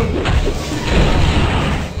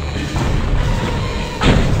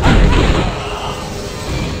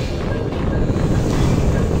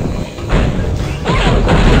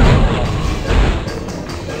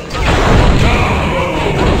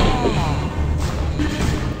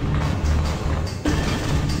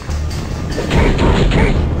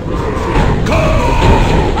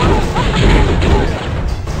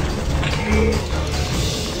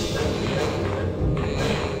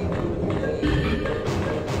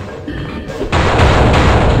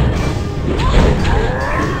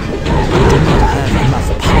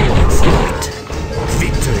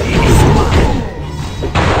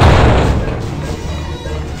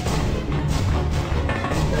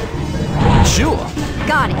 Sure.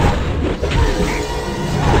 Got it.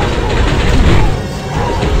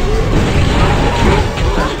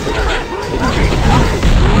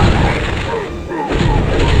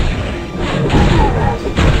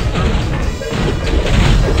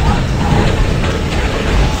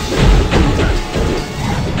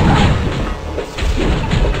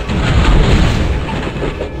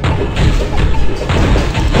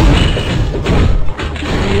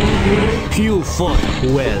 You fought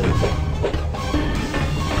well.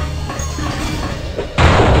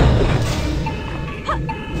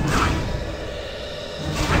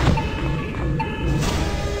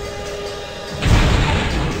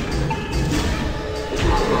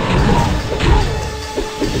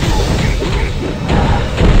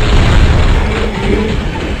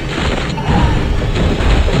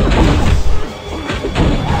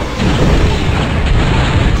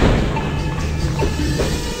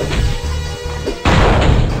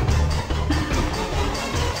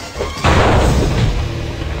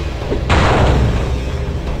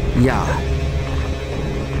 Yeah.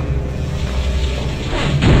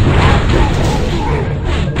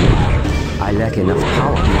 I lack enough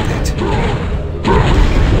power for that.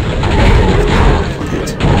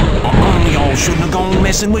 Y'all shouldn't have gone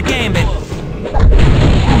messing with Gambit.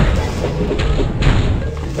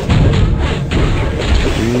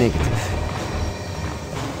 Negative.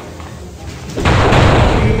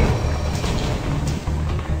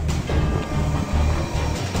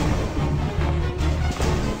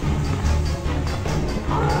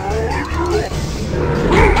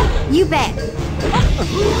 You bet.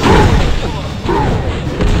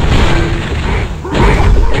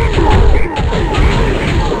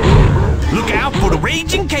 Look out for the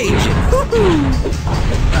raging Cajun.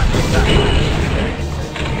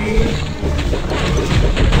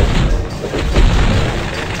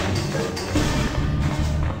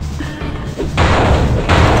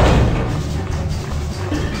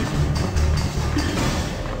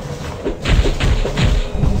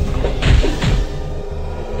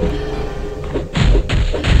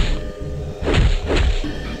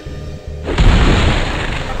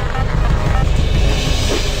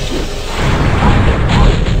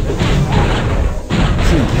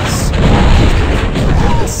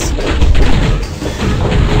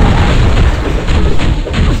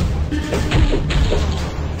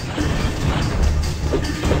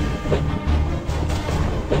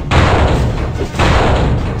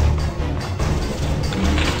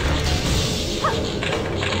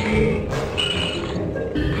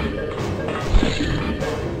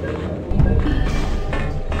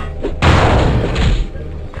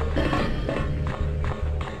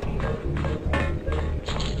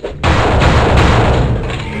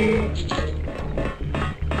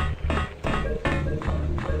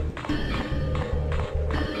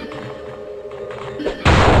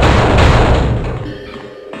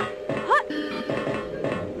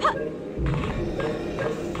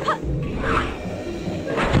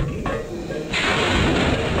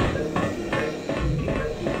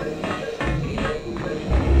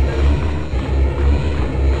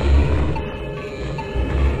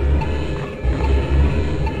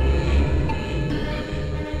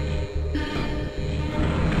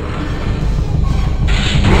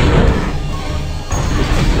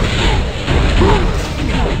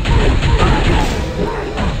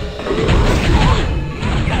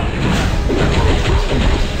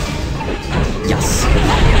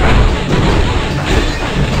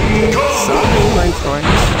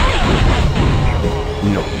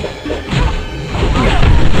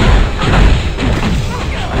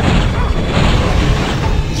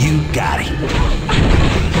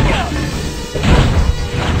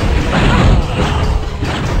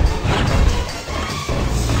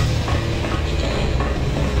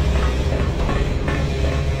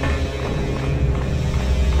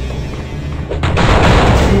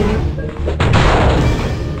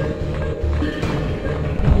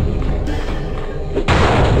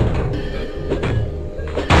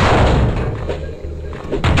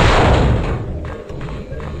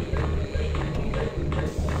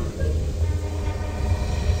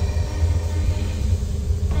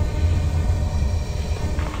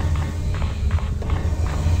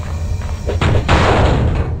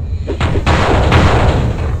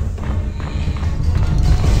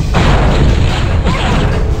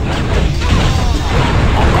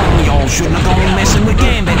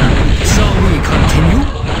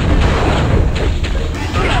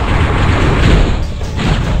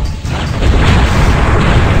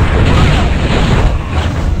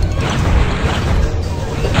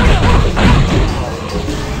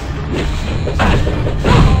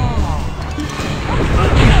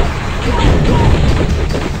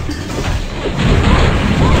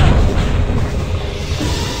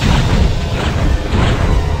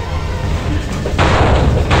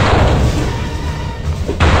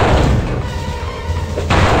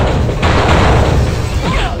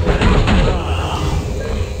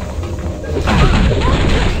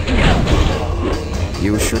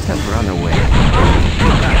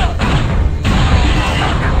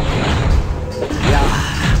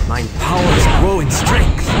 divine powers grow in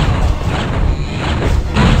strength.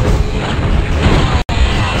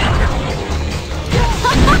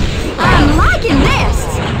 I'm liking this!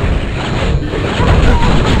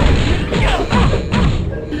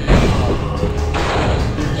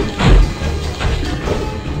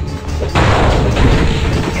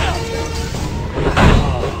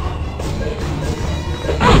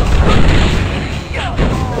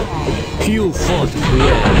 You fought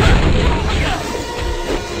well.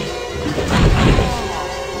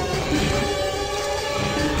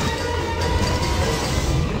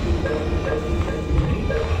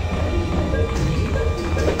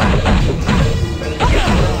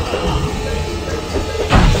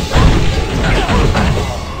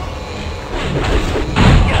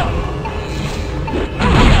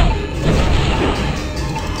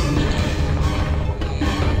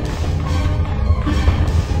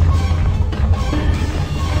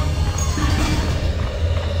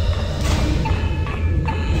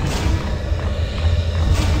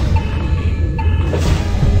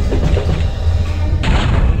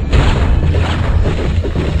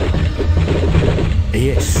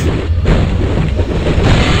 Yes.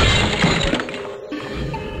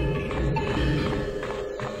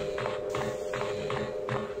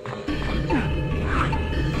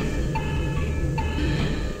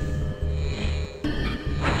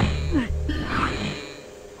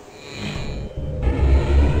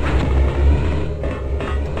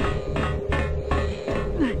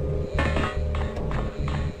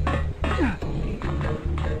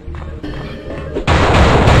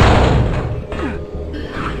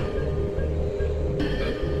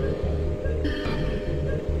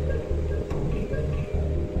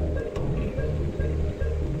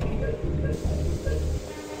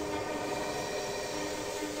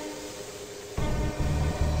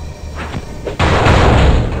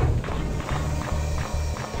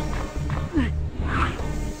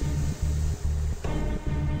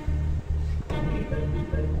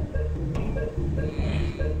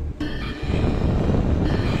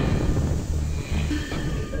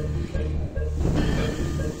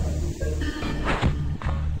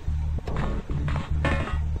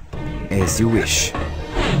 As you wish.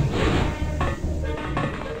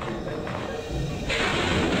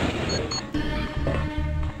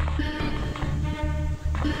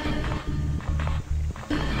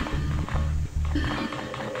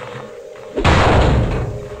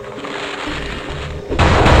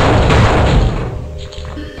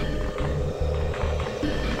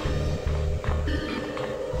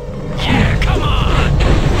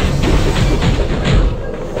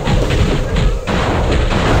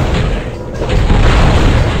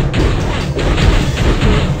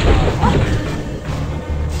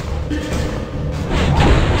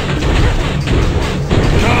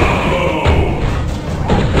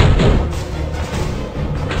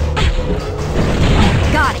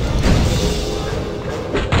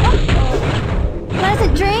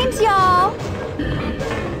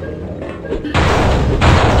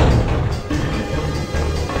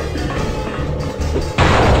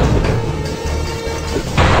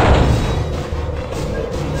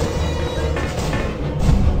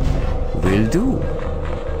 Will do.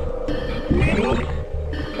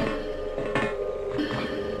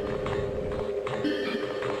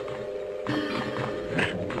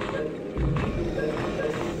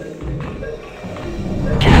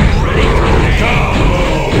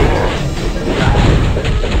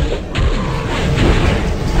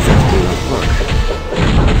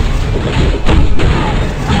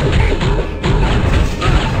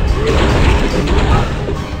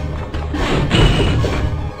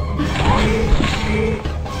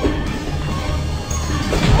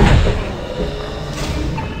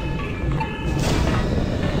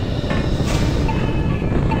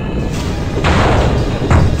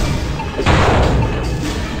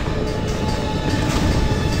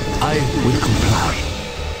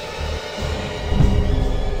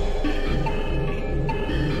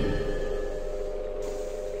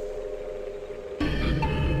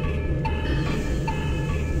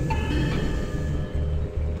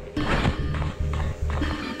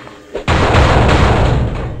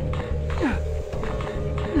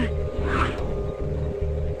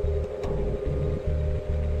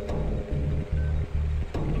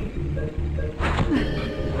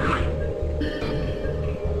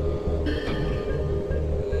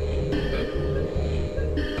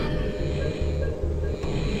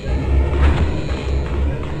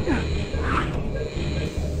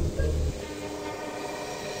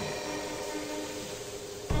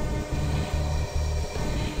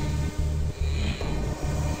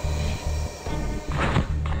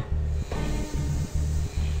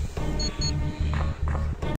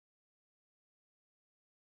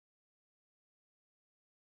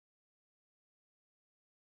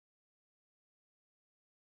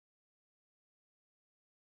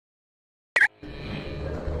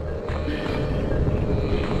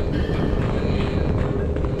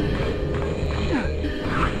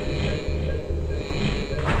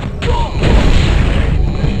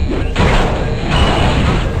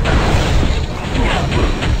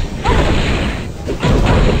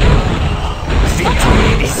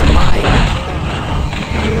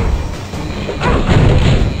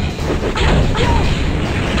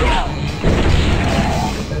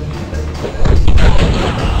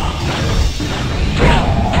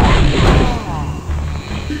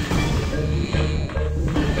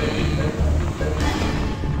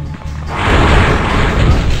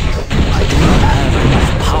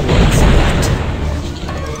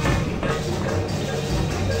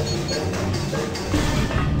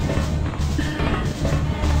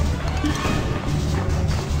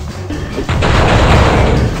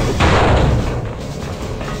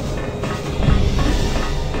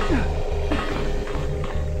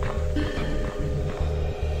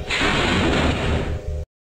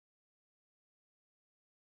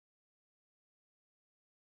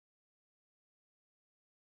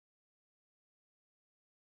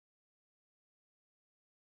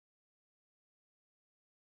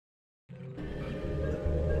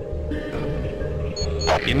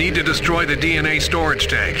 You need to destroy the DNA storage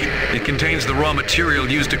tank. It contains the raw material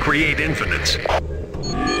used to create infinites.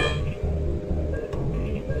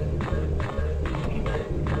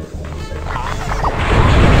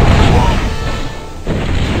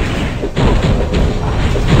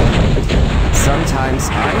 Sometimes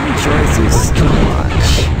I enjoy this too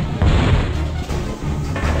much.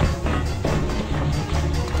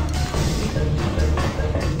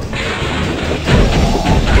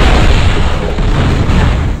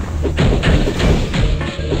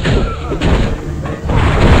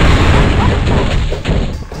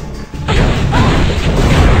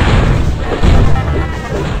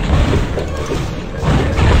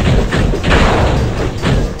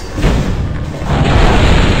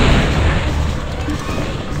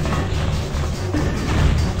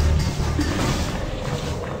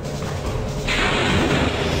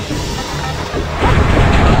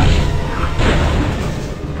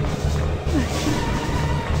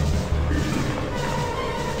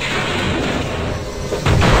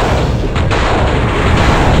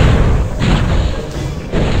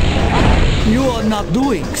 Not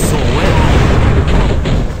doing so well.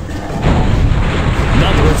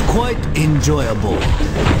 That was quite enjoyable.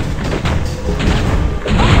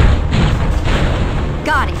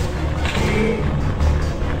 Got it.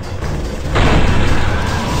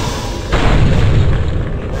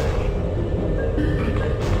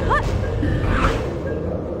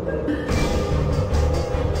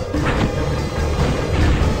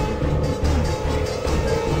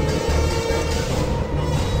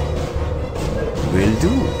 Will do.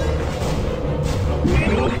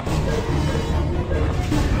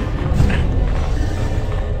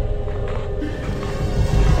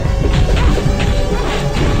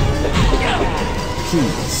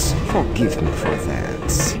 Please, forgive me for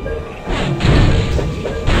that.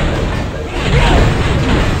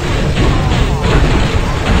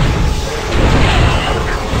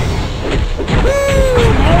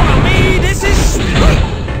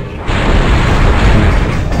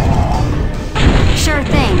 Sure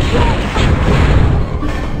thing.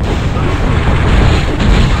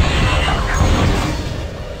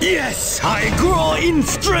 Yes, I grow in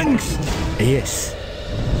strength. Yes.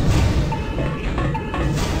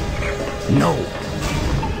 No.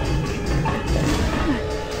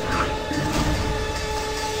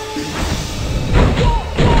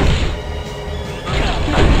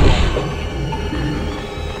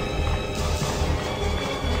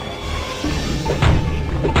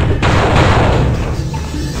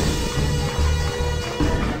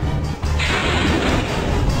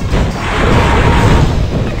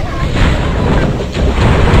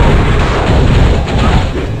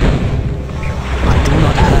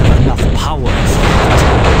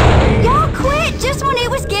 Y'all quit just when it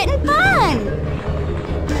was getting fun.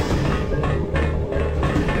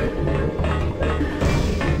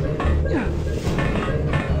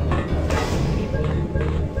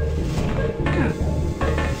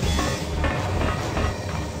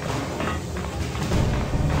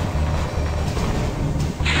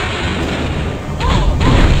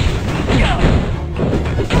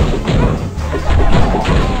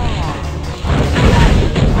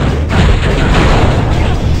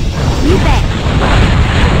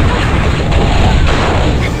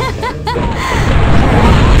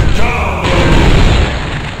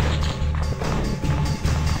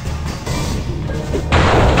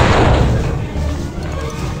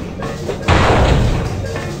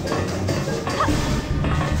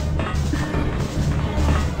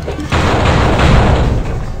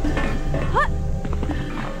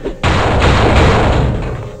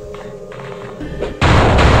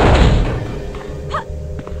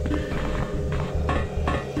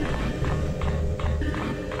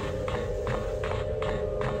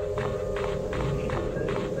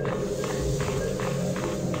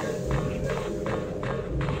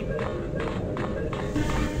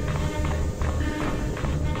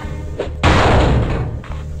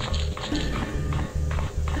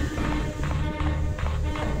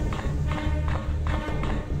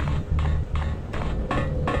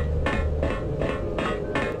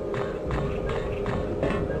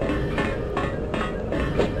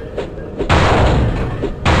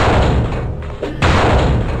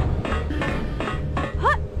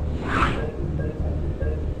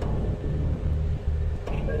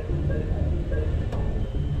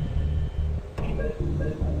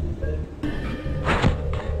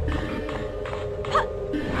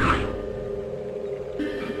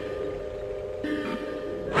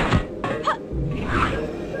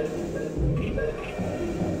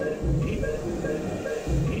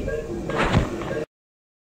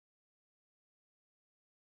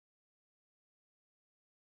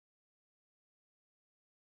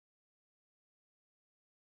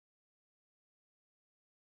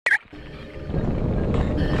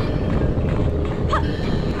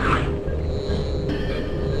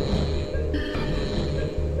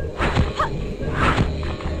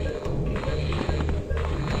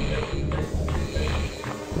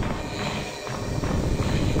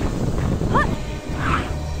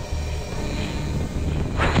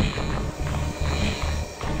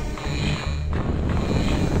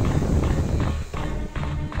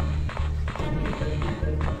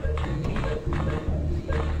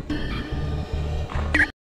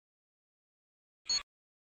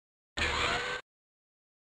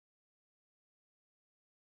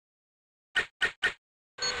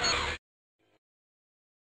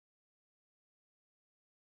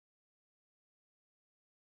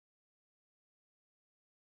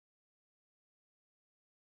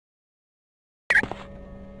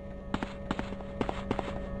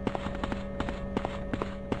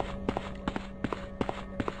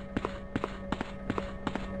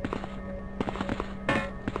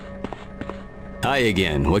 Hi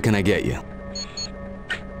again. What can I get you?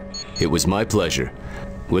 It was my pleasure.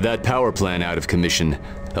 With that power plant out of commission,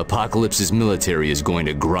 Apocalypse's military is going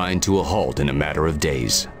to grind to a halt in a matter of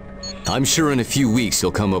days. I'm sure in a few weeks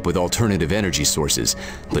he'll come up with alternative energy sources,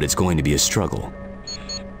 but it's going to be a struggle.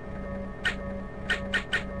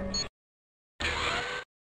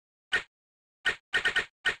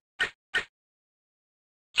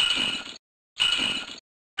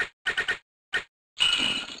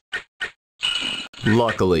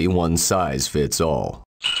 Luckily, one size fits all.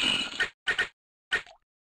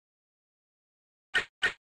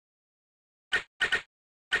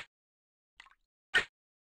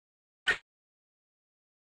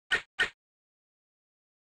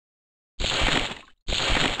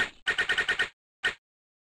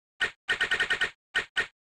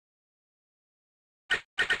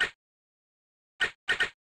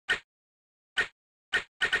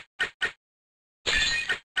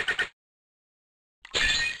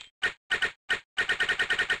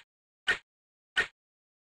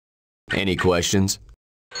 Any questions?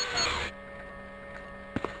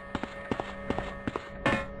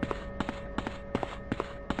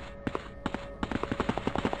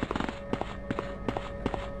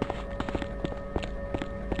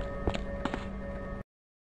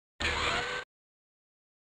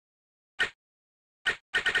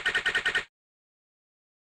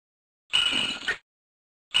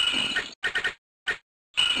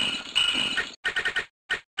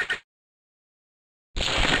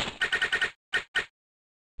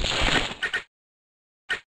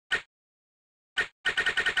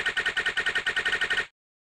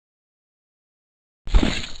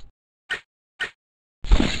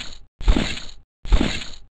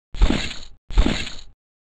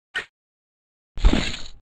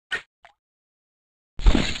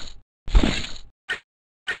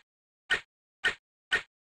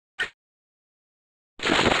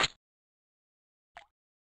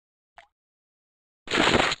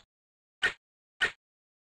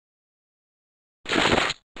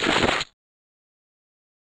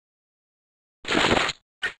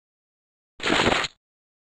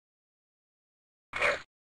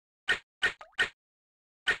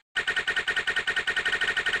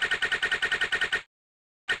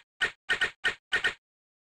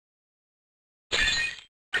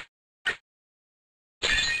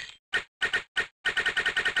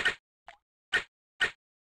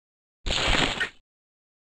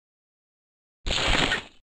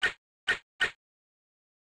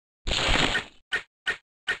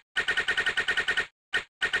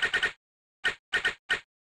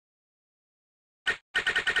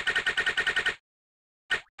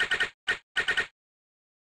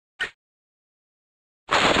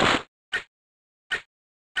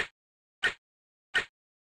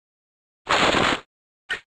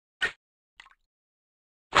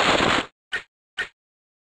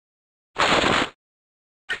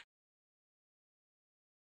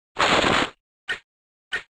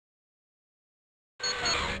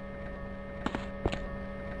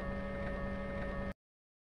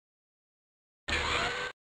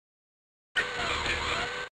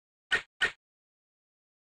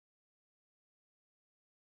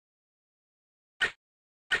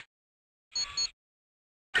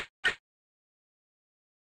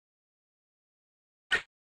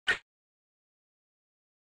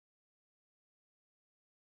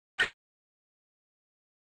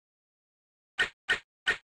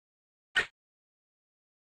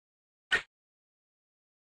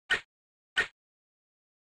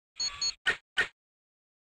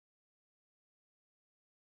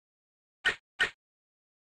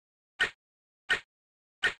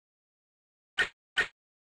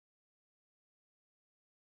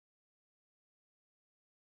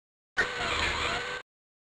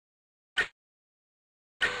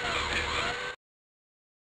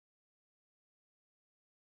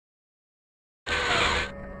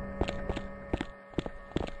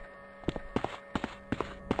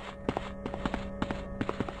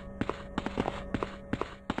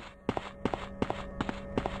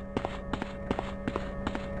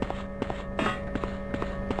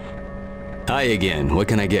 Hi again. What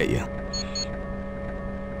can I get you?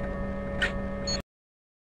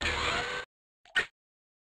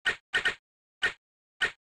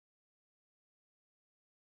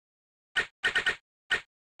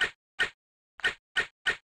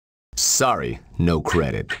 Sorry, no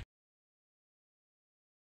credit.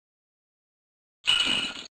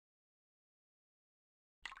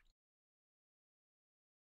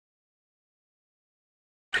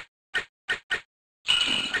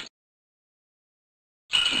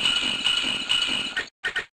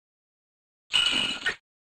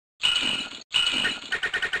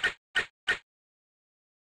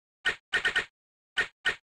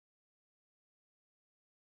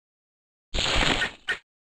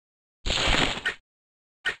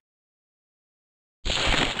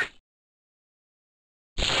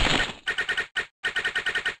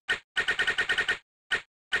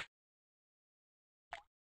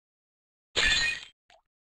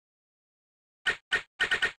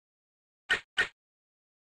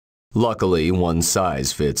 Luckily, one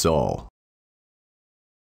size fits all.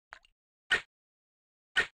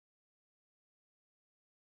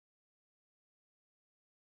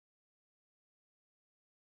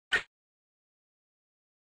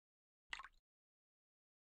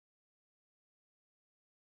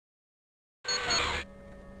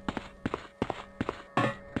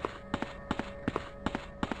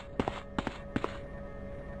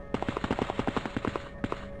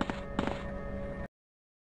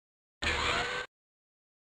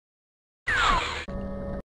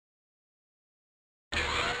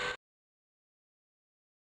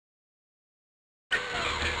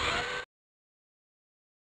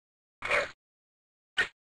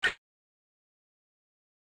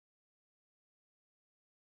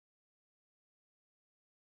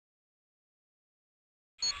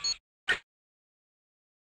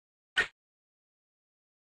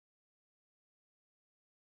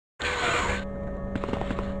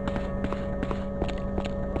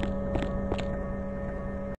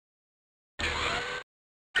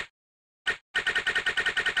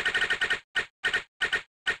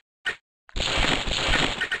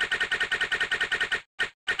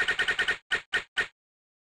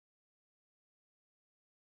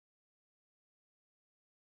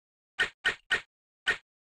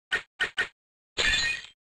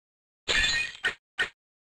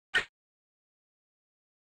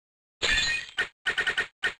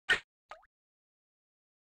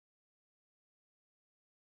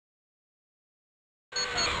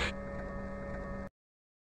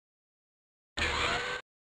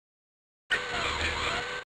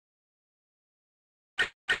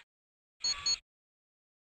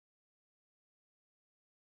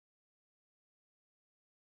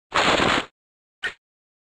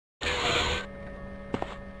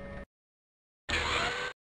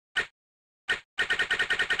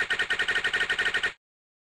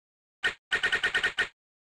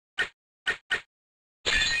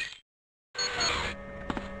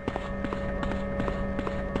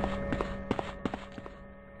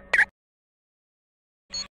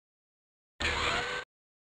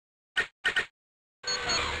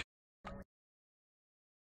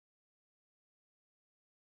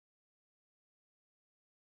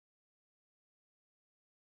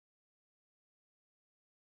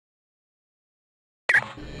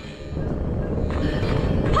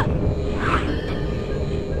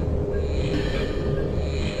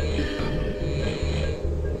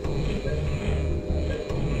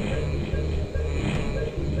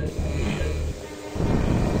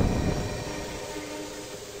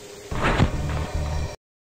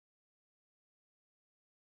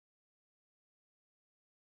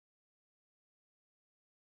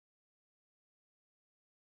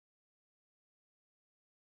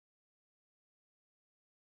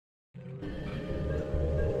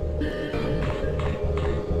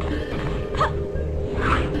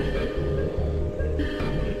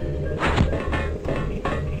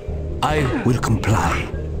 I will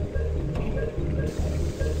comply.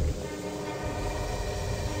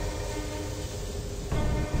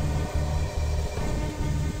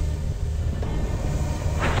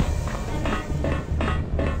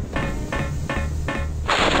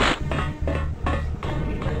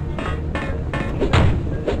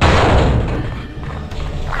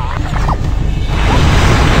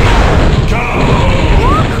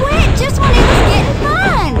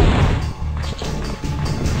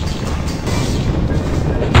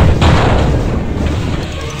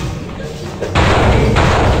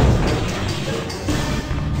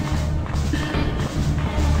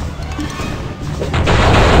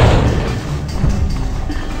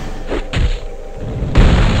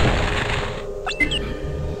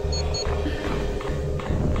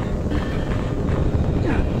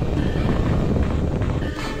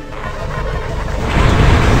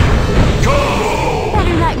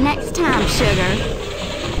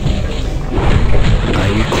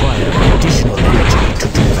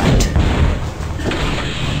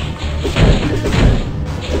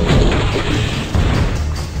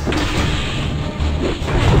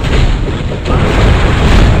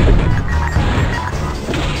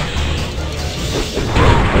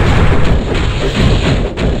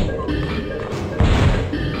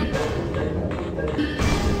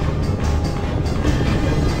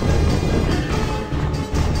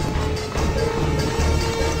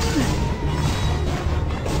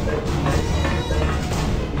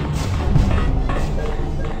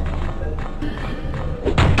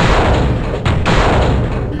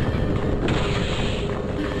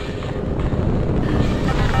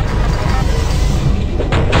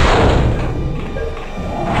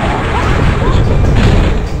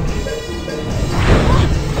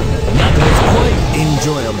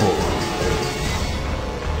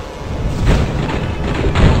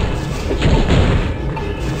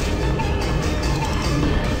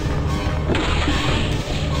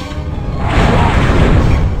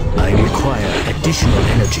 additional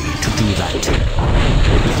energy to do that.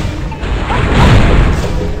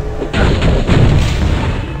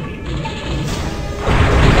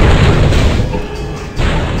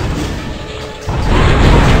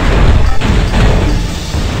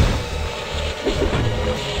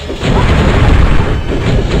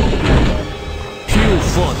 You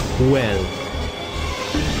fought well.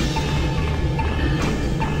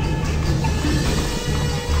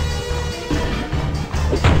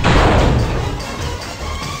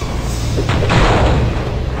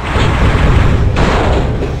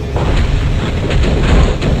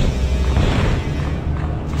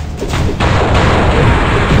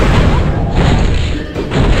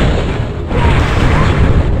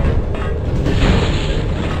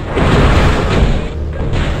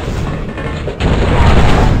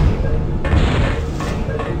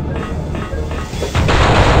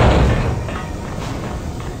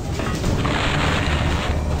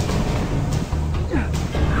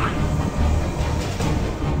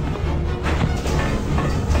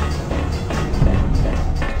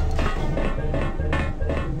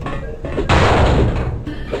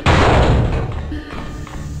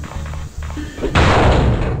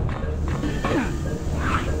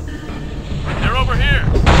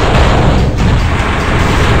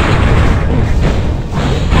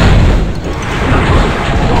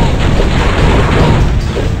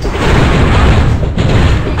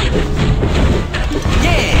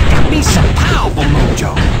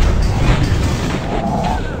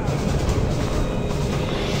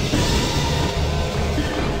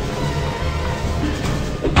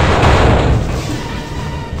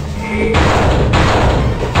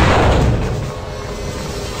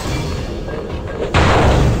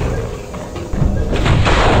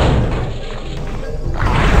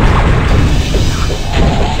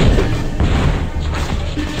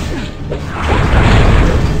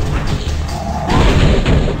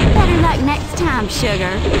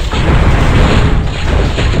 Sugar.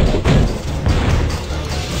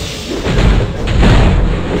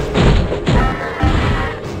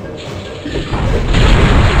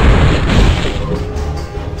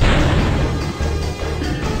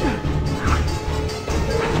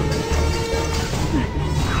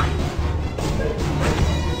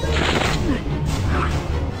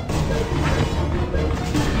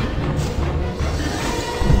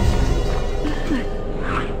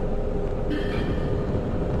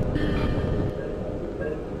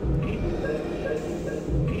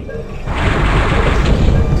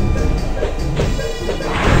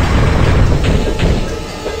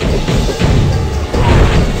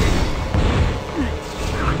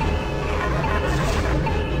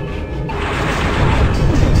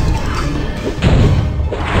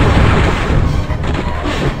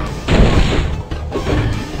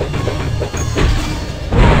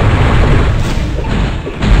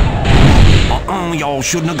 Y'all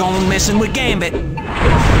shouldn't have gone messing with Gambit.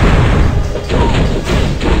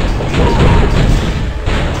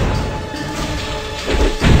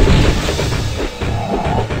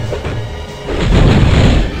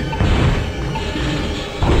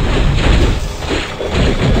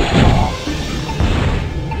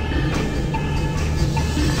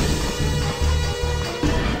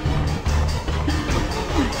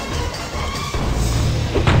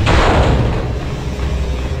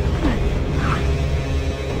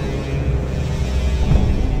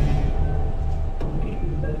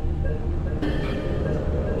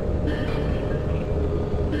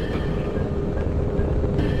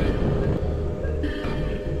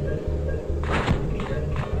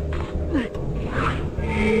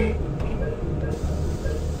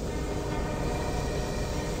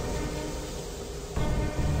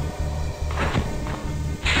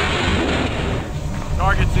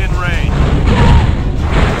 Target's in range.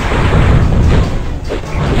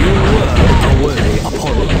 You were a worthy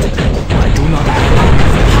opponent. I do not have the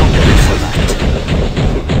power for that.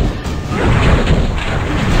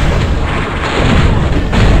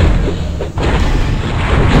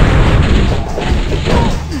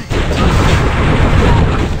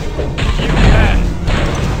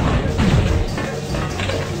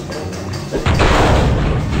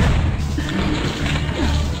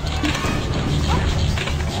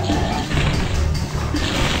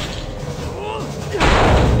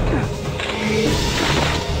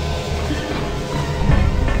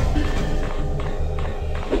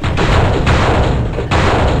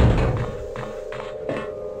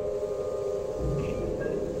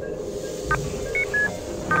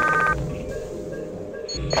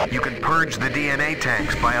 You can purge the DNA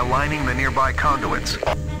tanks by aligning the nearby conduits.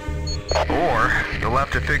 Or, you'll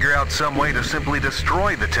have to figure out some way to simply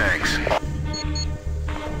destroy the tanks.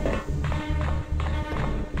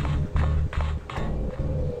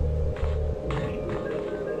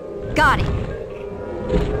 Got it.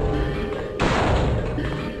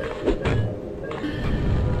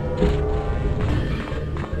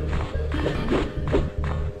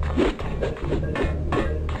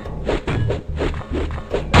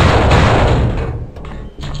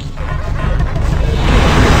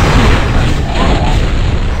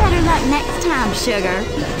 Better luck next time, sugar.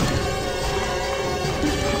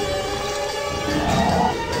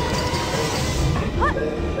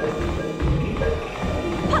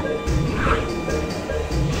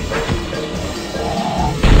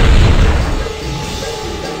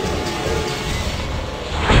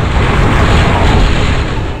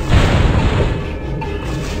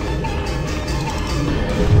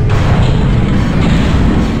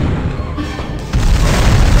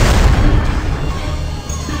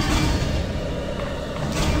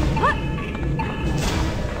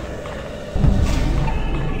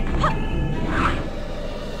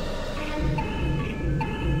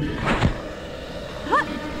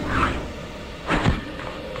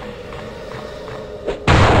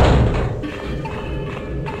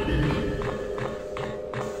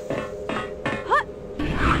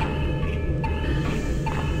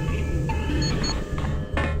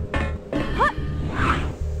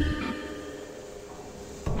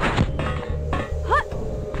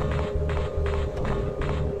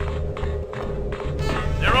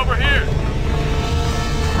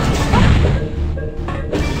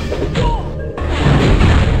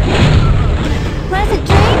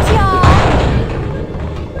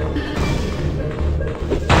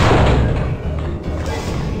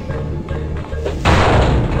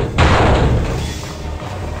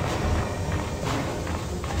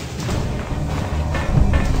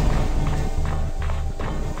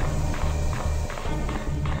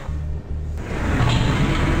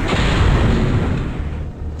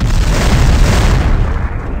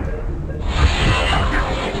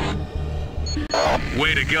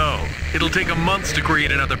 Way to go. It'll take a month to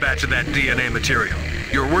create another batch of that DNA material.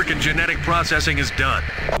 Your work in genetic processing is done.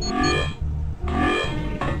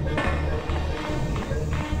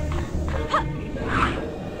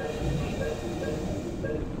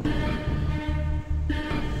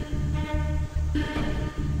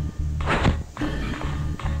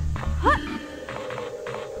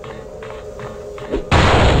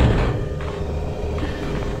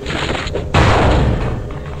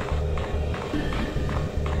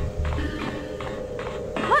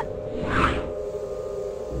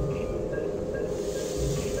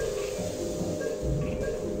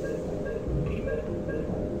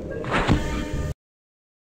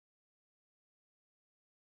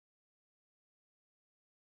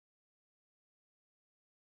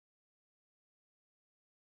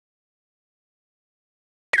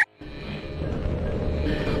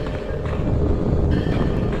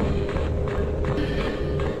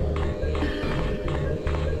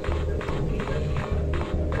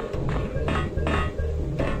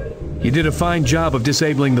 You did a fine job of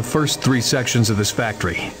disabling the first 3 sections of this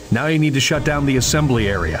factory. Now you need to shut down the assembly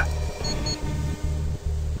area.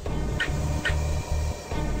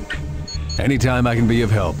 Anytime I can be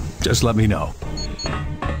of help, just let me know.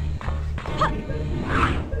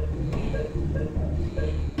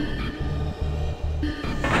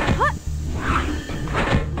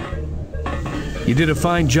 You did a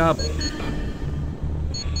fine job.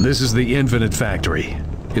 This is the Infinite Factory.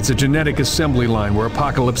 It's a genetic assembly line where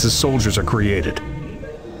Apocalypse's soldiers are created.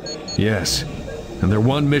 Yes, and their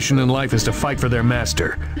one mission in life is to fight for their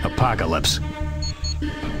master, Apocalypse.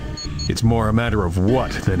 It's more a matter of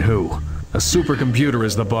what than who. A supercomputer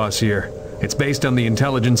is the boss here. It's based on the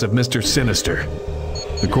intelligence of Mr. Sinister.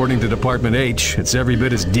 According to Department H, it's every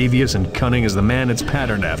bit as devious and cunning as the man it's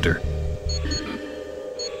patterned after.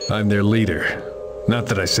 I'm their leader. Not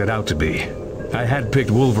that I set out to be. I had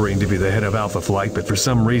picked Wolverine to be the head of Alpha Flight, but for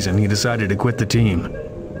some reason he decided to quit the team.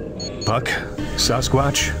 Puck,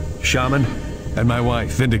 Sasquatch, Shaman, and my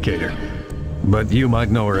wife, Vindicator. But you might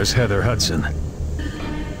know her as Heather Hudson.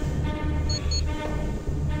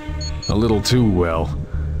 A little too well.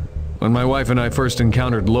 When my wife and I first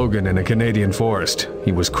encountered Logan in a Canadian forest,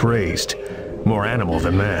 he was crazed. More animal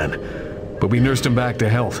than man. But we nursed him back to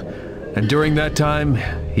health. And during that time,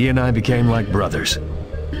 he and I became like brothers.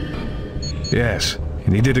 Yes,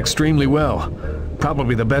 and he did extremely well.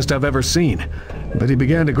 Probably the best I've ever seen. But he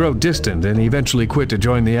began to grow distant and eventually quit to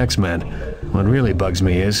join the X-Men. What really bugs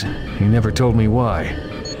me is, he never told me why.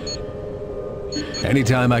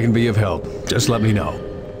 Anytime I can be of help, just let me know.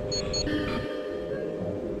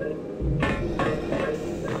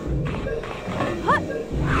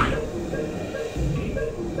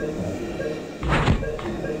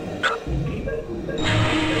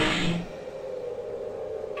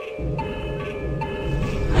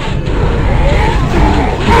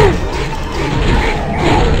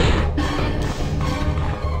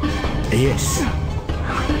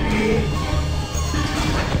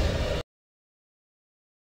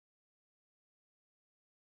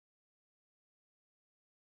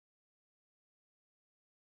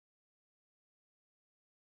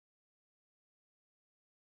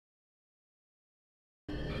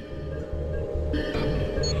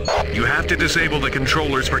 You have to disable the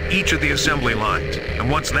controllers for each of the assembly lines. And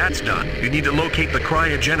once that's done, you need to locate the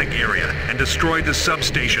cryogenic area and destroy the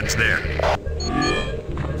substations there.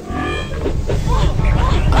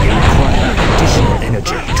 I require additional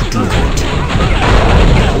energy to do that.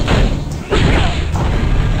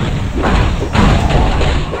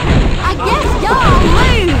 I guess y'all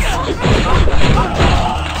lose!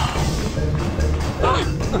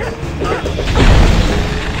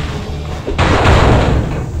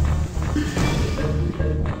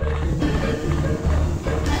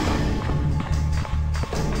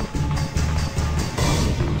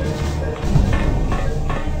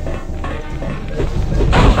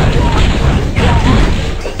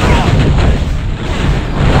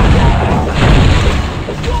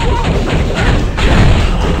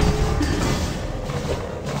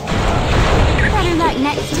 Better luck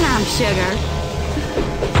next time, sugar.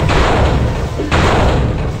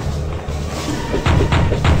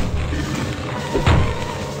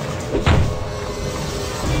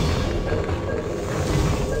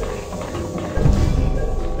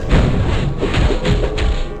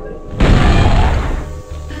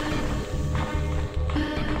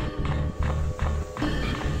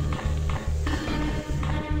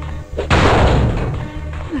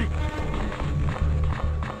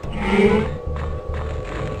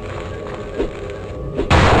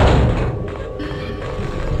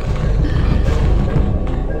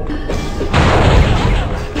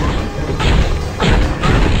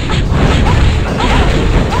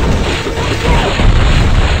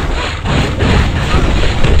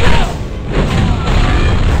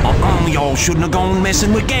 Y'all shouldn't have gone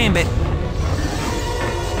messing with Gambit.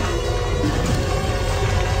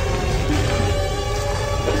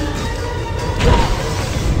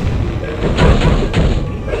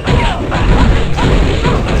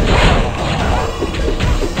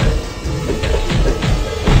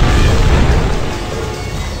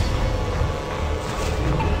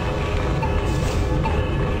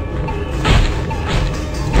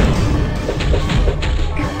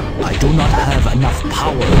 I do not have enough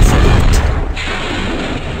power for that.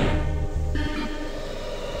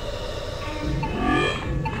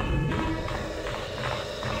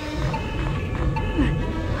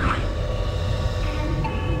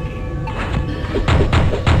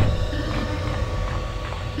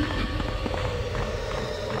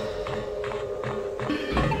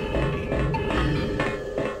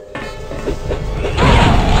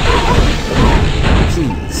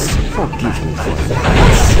 Please, forgive me for that.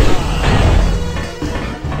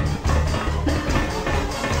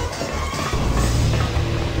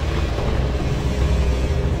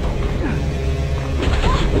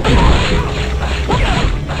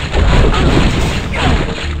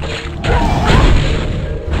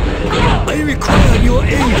 I require your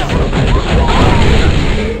aid.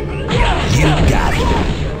 You got it.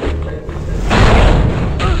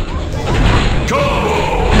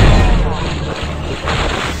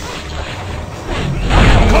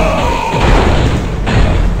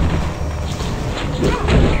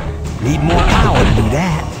 Need more power to do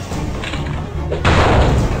that.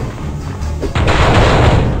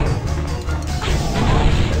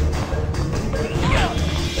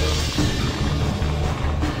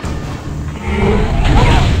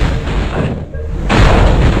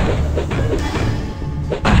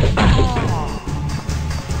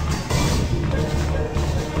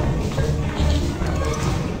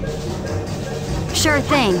 Sure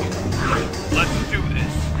thing. Let's do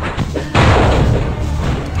this.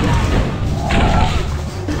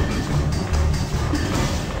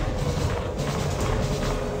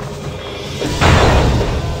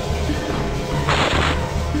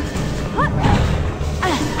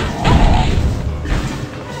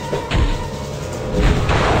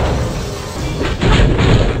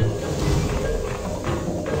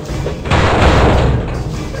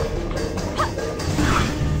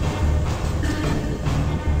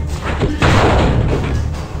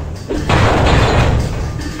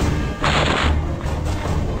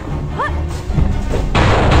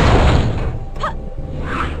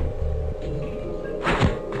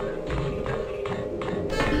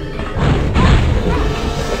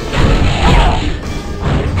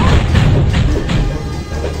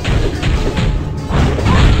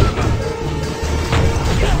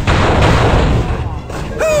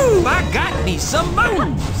 Some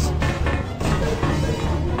moves!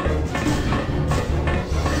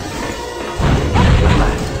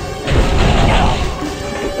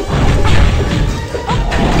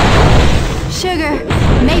 Sugar,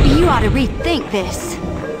 maybe you ought to rethink this.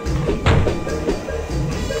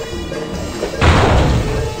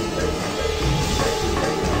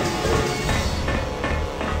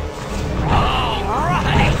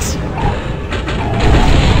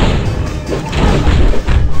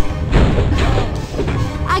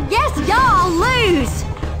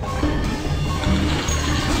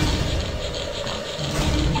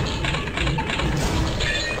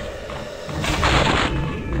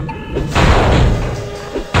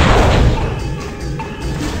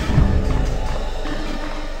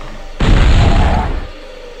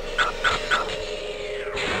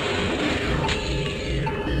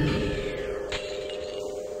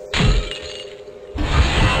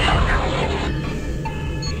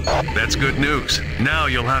 That's good news. Now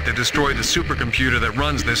you'll have to destroy the supercomputer that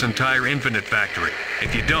runs this entire Infinite factory.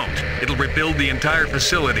 If you don't, it'll rebuild the entire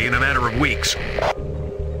facility in a matter of weeks.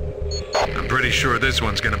 I'm pretty sure this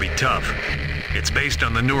one's gonna be tough. It's based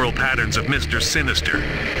on the neural patterns of Mr. Sinister,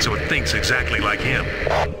 so it thinks exactly like him.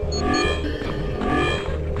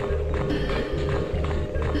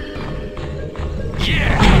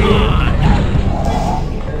 Yeah, come on!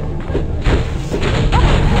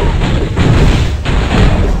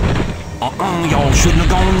 Y'all shouldn't have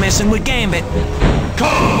gone messing with Gambit.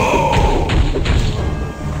 Combo!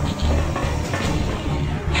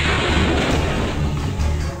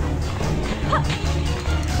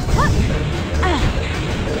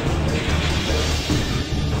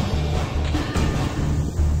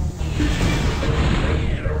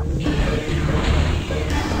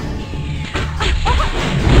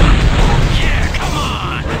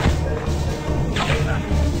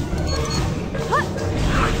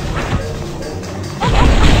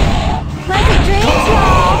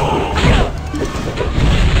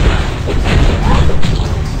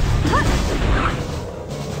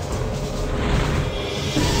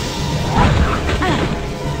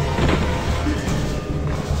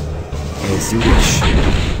 As you wish.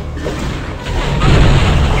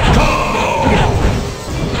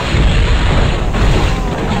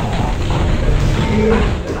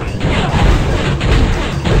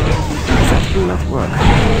 That will not work.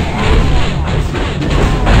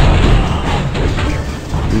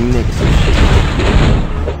 Negative.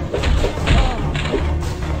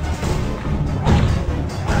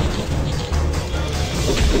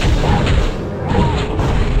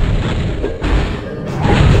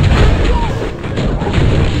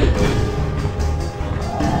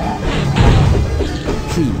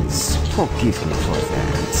 Please, forgive me for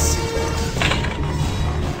that.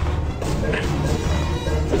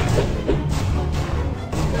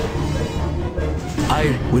 I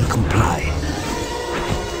will comply.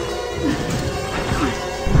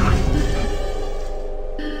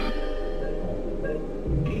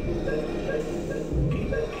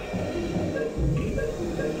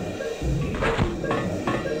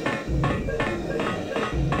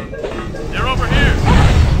 They're over here.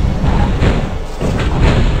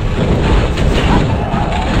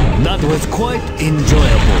 That was quite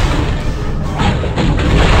enjoyable.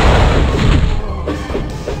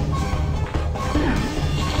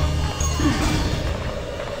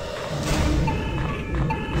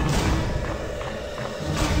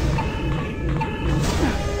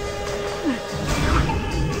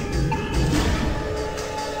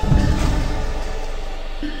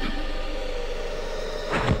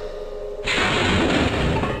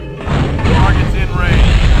 Target's in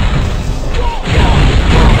range.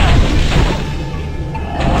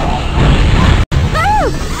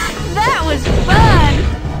 Woo! That was fun!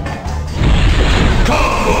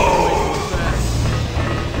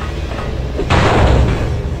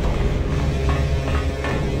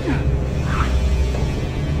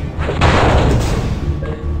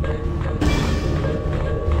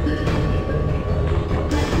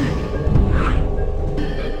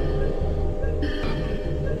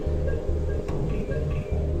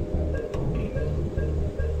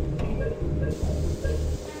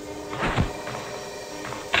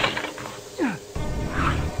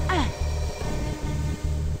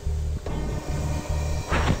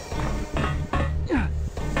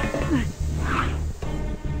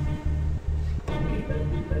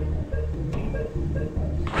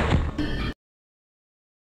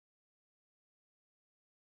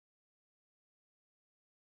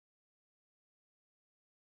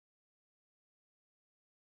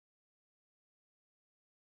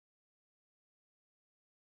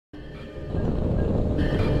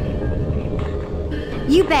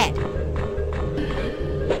 You bet.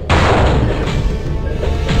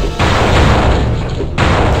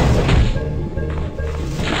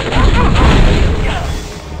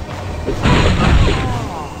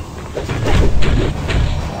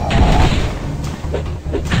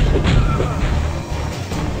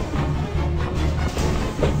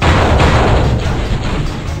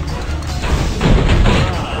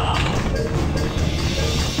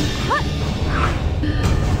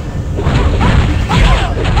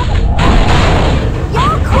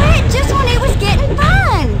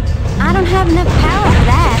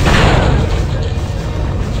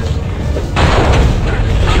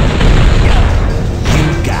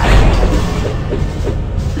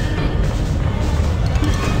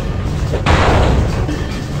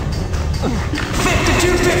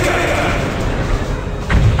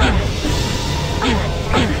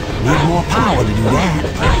 Need more power to do that.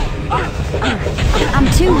 I'm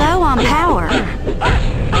too low on power.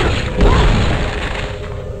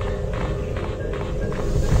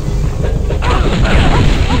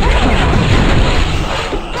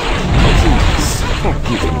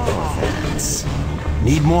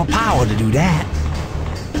 Need more power to do that.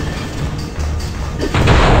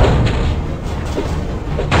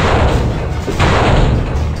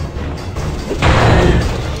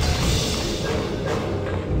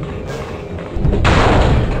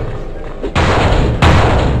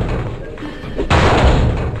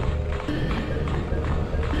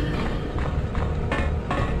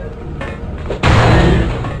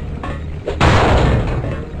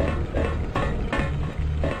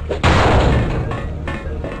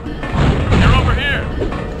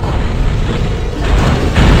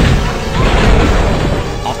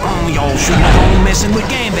 Messing with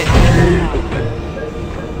Gambit.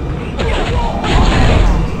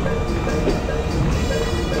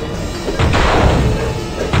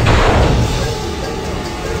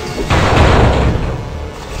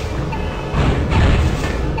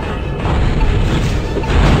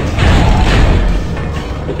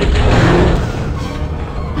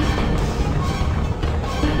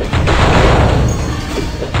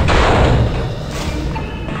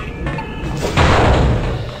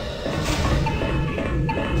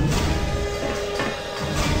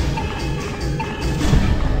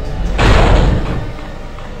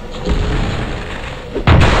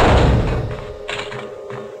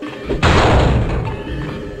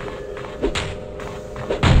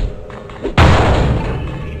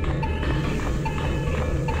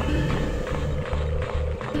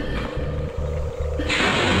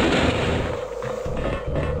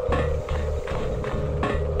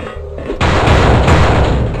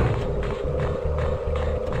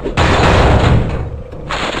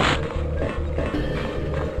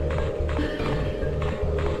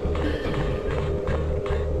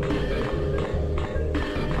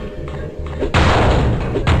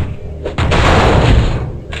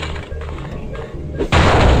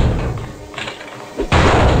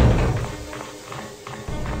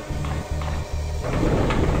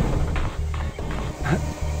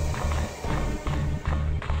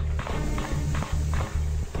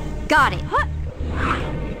 Got it.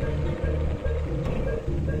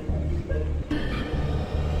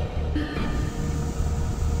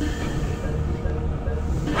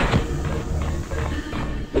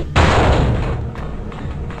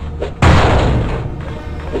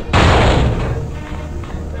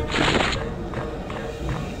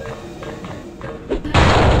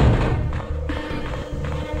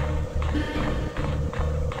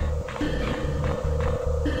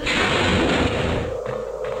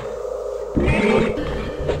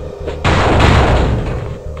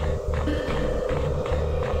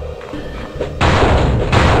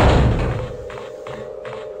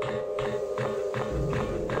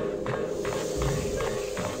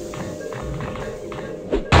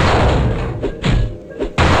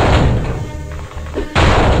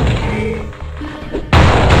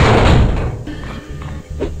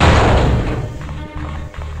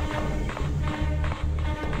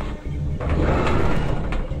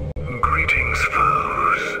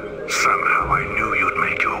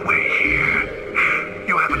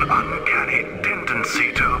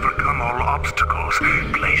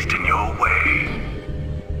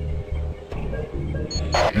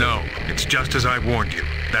 Just as I warned you,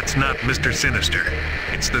 that's not Mr. Sinister.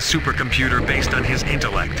 It's the supercomputer based on his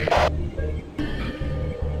intellect. Is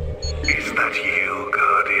that you,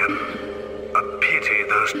 Guardian? A pity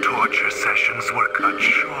those torture sessions were cut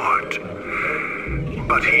short.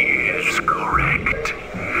 But he is correct.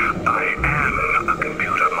 I am a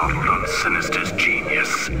computer modeled on Sinister's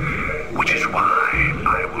genius, which is why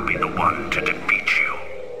I will be the one to defeat you.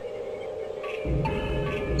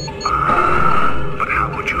 But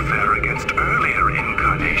how would you fare against earlier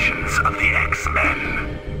incarnations of the X-Men?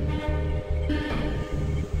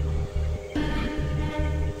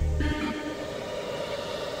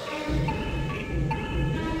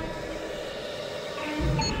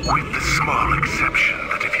 With the small exception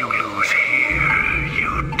that if you lose here,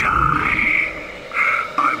 you die.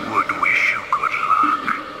 I would wish you good luck,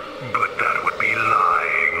 but that would be lying.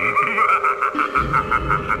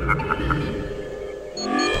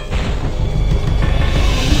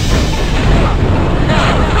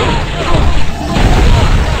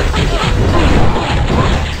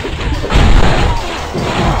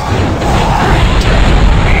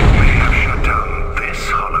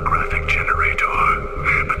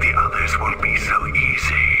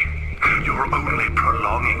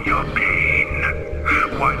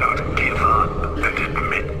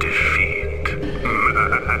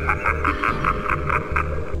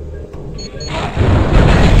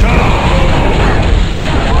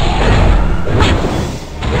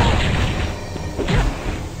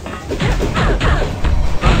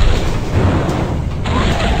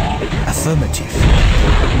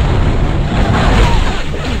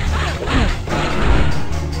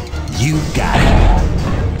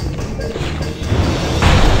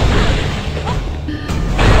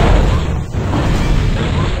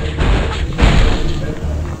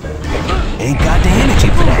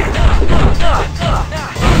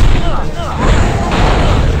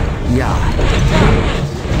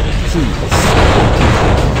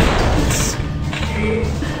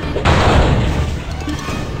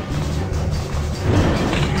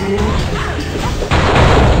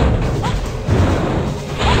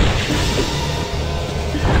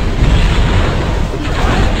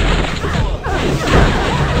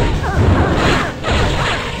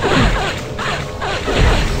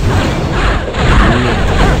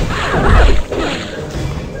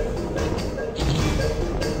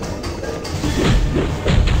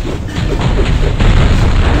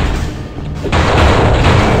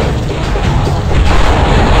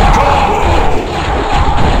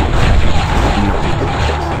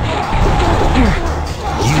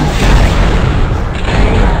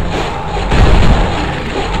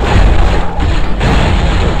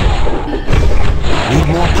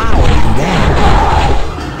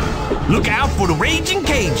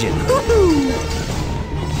 engine. Woohoo!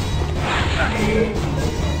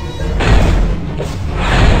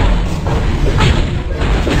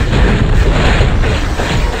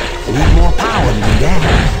 Need more power to do that.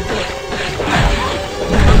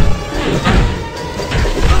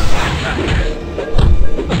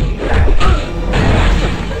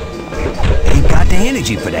 Ain't got the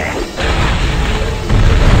energy for that.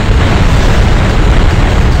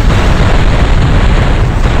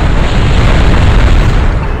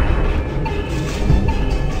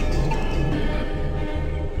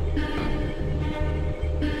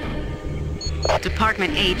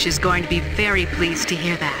 Department H is going to be very pleased to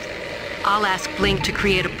hear that. I'll ask Blink to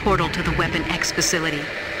create a portal to the Weapon X facility.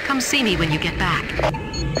 Come see me when you get back.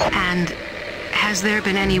 And has there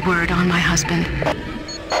been any word on my husband?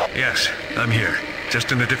 Yes, I'm here.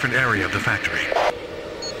 Just in a different area of the factory.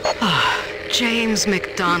 Ah, James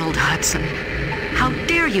McDonald Hudson. How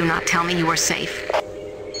dare you not tell me you were safe?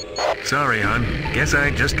 Sorry, hon. Guess I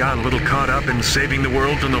just got a little caught up in saving the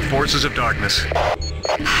world from the forces of darkness.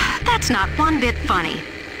 That's not one bit funny,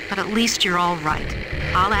 but at least you're all right.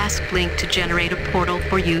 I'll ask Blink to generate a portal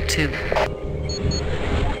for you too.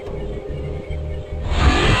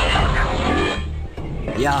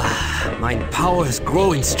 Ja, mein powers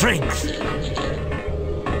grow in strength.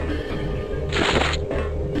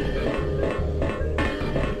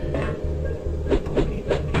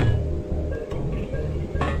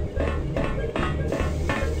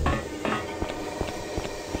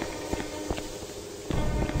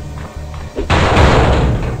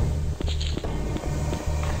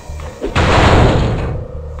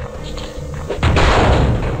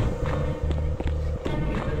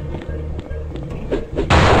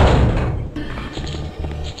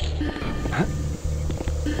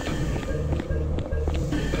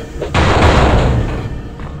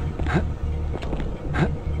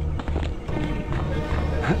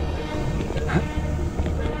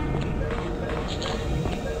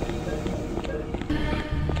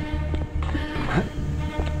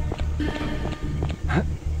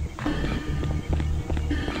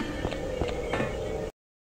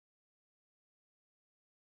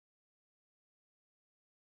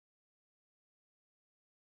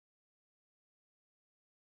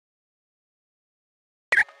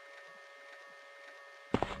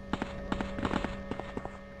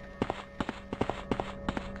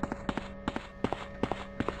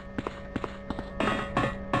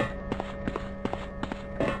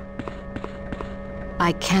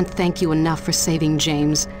 I can't thank you enough for saving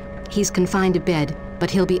James. He's confined to bed, but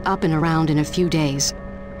he'll be up and around in a few days.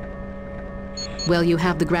 Well, you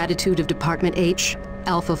have the gratitude of Department H,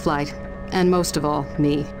 Alpha Flight, and most of all,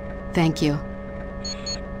 me. Thank you.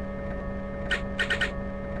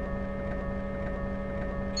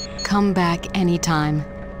 Come back anytime.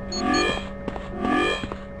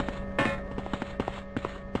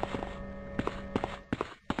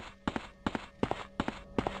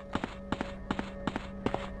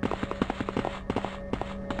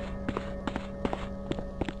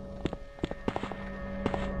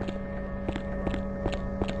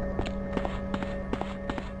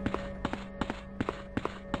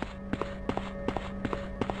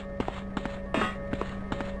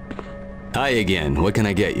 Hi again. What can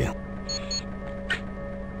I get you?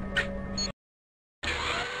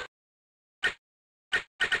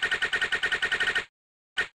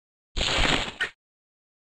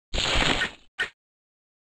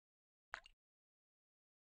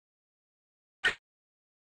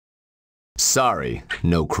 Sorry,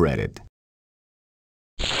 no credit.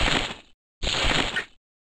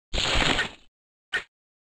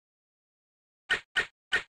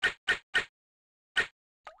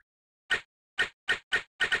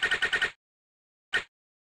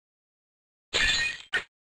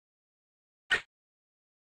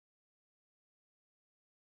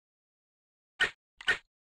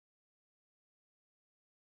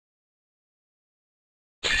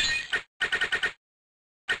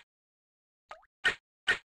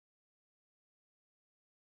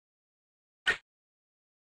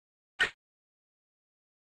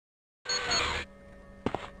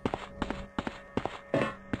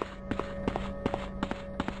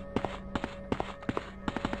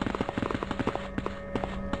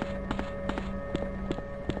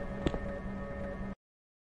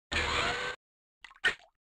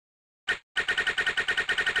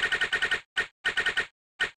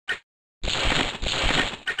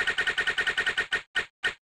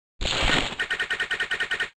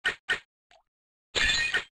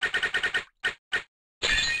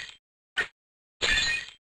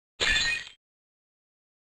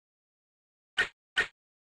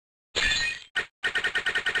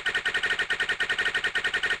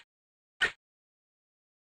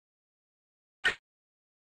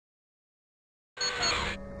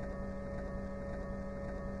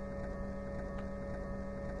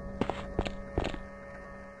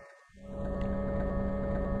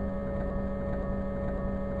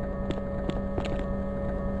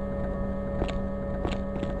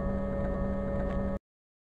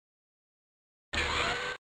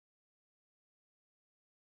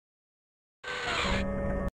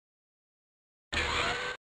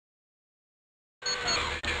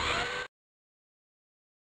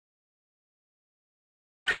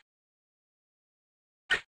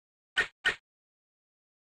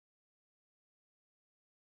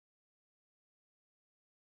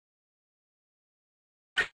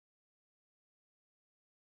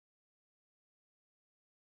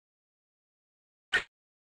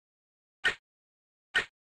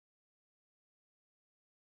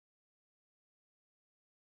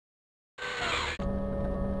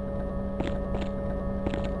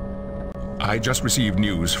 I just received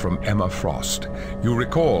news from Emma Frost. You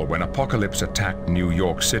recall when Apocalypse attacked New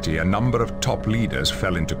York City, a number of top leaders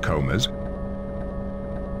fell into comas.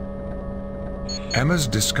 Emma's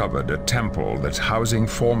discovered a temple that's housing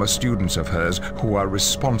former students of hers who are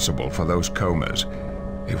responsible for those comas.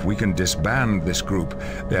 If we can disband this group,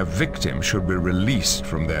 their victims should be released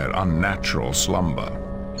from their unnatural slumber.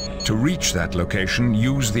 To reach that location,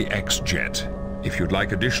 use the X-Jet. If you'd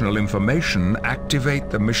like additional information, activate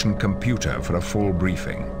the mission computer for a full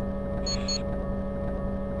briefing.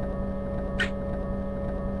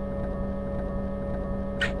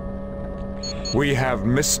 We have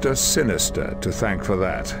Mr. Sinister to thank for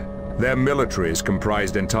that. Their military is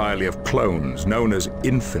comprised entirely of clones known as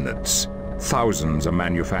Infinites. Thousands are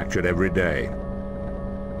manufactured every day.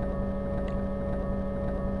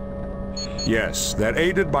 Yes, they're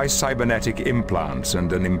aided by cybernetic implants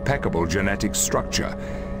and an impeccable genetic structure.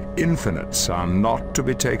 Infinites are not to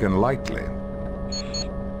be taken lightly.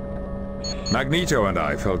 Magneto and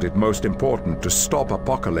I felt it most important to stop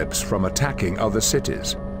Apocalypse from attacking other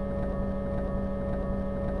cities.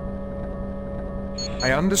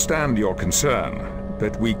 I understand your concern,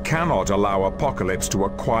 but we cannot allow Apocalypse to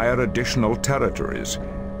acquire additional territories.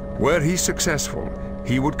 Were he successful,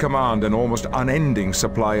 he would command an almost unending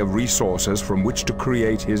supply of resources from which to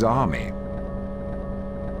create his army.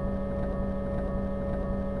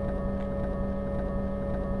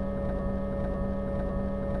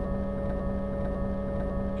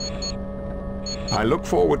 I look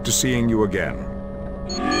forward to seeing you again.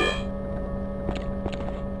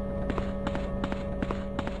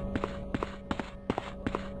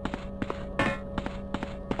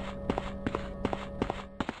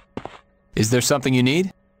 Is there something you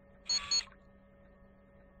need?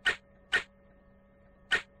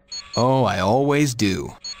 Oh, I always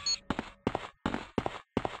do.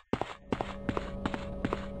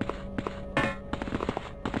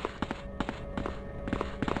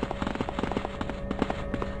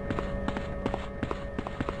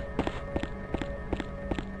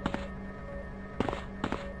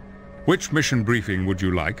 Which mission briefing would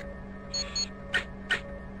you like?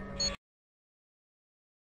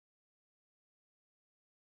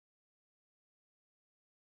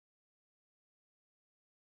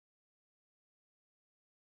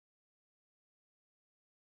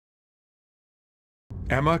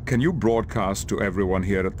 Emma, can you broadcast to everyone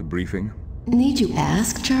here at the briefing? Need you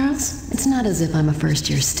ask, Charles? It's not as if I'm a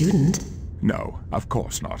first-year student. No, of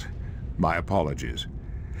course not. My apologies.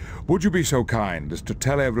 Would you be so kind as to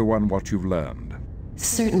tell everyone what you've learned?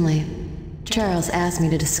 Certainly. Charles asked me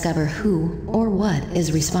to discover who or what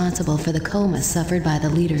is responsible for the coma suffered by the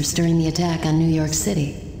leaders during the attack on New York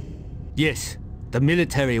City. Yes, the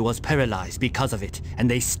military was paralyzed because of it,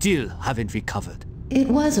 and they still haven't recovered. It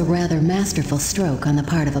was a rather masterful stroke on the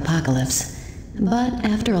part of Apocalypse. But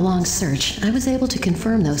after a long search, I was able to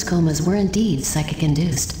confirm those comas were indeed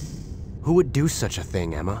psychic-induced. Who would do such a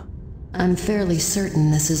thing, Emma? I'm fairly certain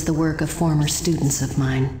this is the work of former students of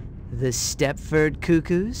mine. The Stepford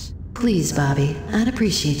Cuckoos? Please, Bobby, I'd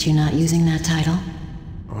appreciate you not using that title.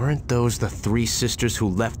 Aren't those the three sisters who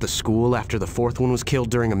left the school after the fourth one was killed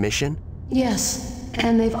during a mission? Yes,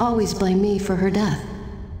 and they've always blamed me for her death.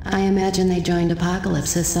 I imagine they joined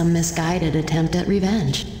Apocalypse as some misguided attempt at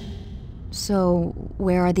revenge. So,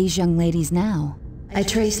 where are these young ladies now? I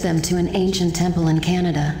traced them to an ancient temple in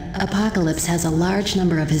Canada. Apocalypse has a large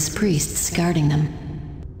number of his priests guarding them.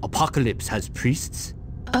 Apocalypse has priests?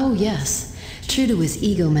 Oh yes. True to his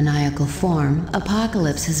egomaniacal form,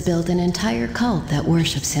 Apocalypse has built an entire cult that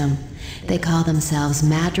worships him. They call themselves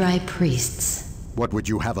Madri priests. What would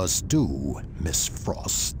you have us do, Miss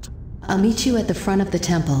Frost? I'll meet you at the front of the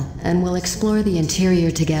temple, and we'll explore the interior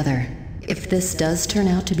together. If this does turn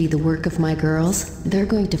out to be the work of my girls, they're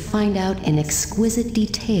going to find out in exquisite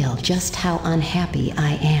detail just how unhappy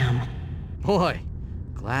I am. Boy,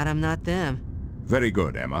 glad I'm not them. Very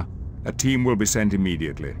good, Emma. A team will be sent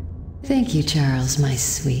immediately. Thank you, Charles, my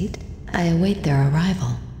sweet. I await their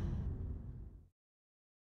arrival.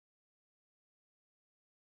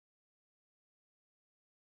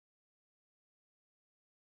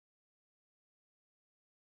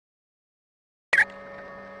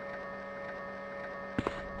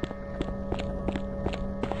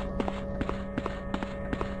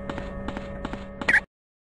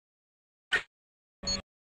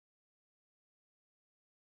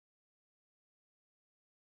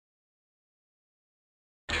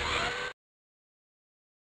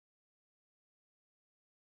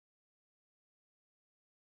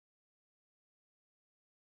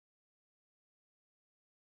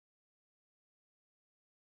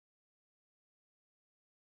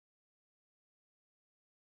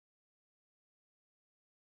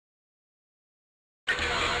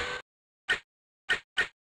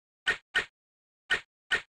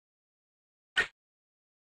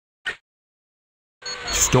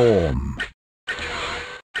 Storm.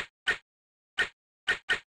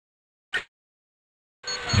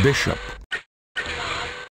 Bishop.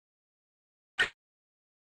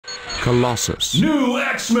 Colossus. New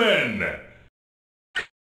X-Men!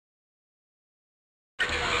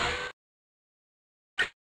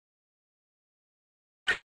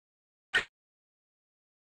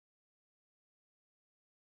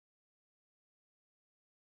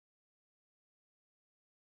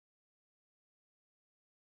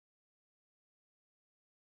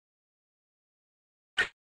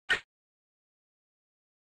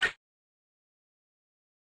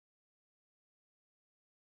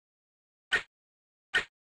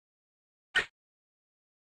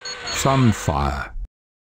 Sunfire.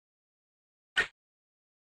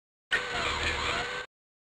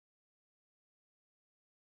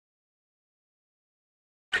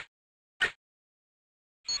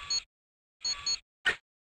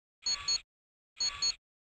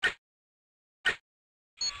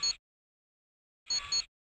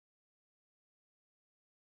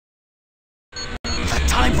 The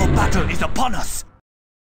time for battle is upon us!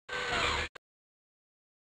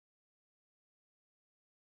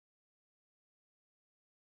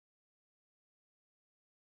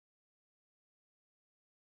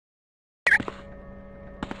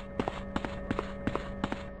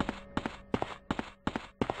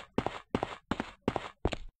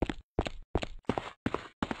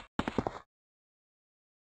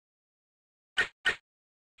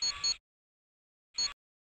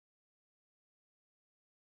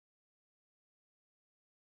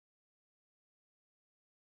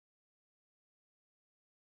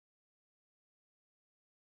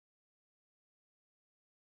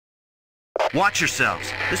 Watch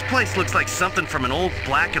yourselves. This place looks like something from an old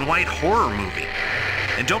black and white horror movie.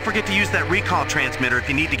 And don't forget to use that recall transmitter if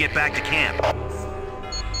you need to get back to camp.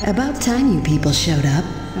 About time you people showed up.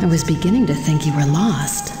 I was beginning to think you were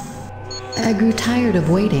lost. I grew tired of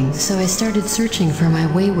waiting, so I started searching for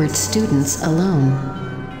my wayward students alone.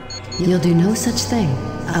 You'll do no such thing.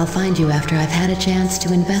 I'll find you after I've had a chance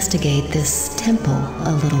to investigate this temple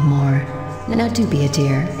a little more. Now do be a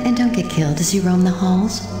dear, and don't get killed as you roam the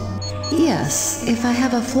halls. Yes, if I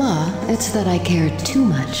have a flaw, it's that I care too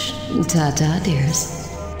much. Ta-ta, dears.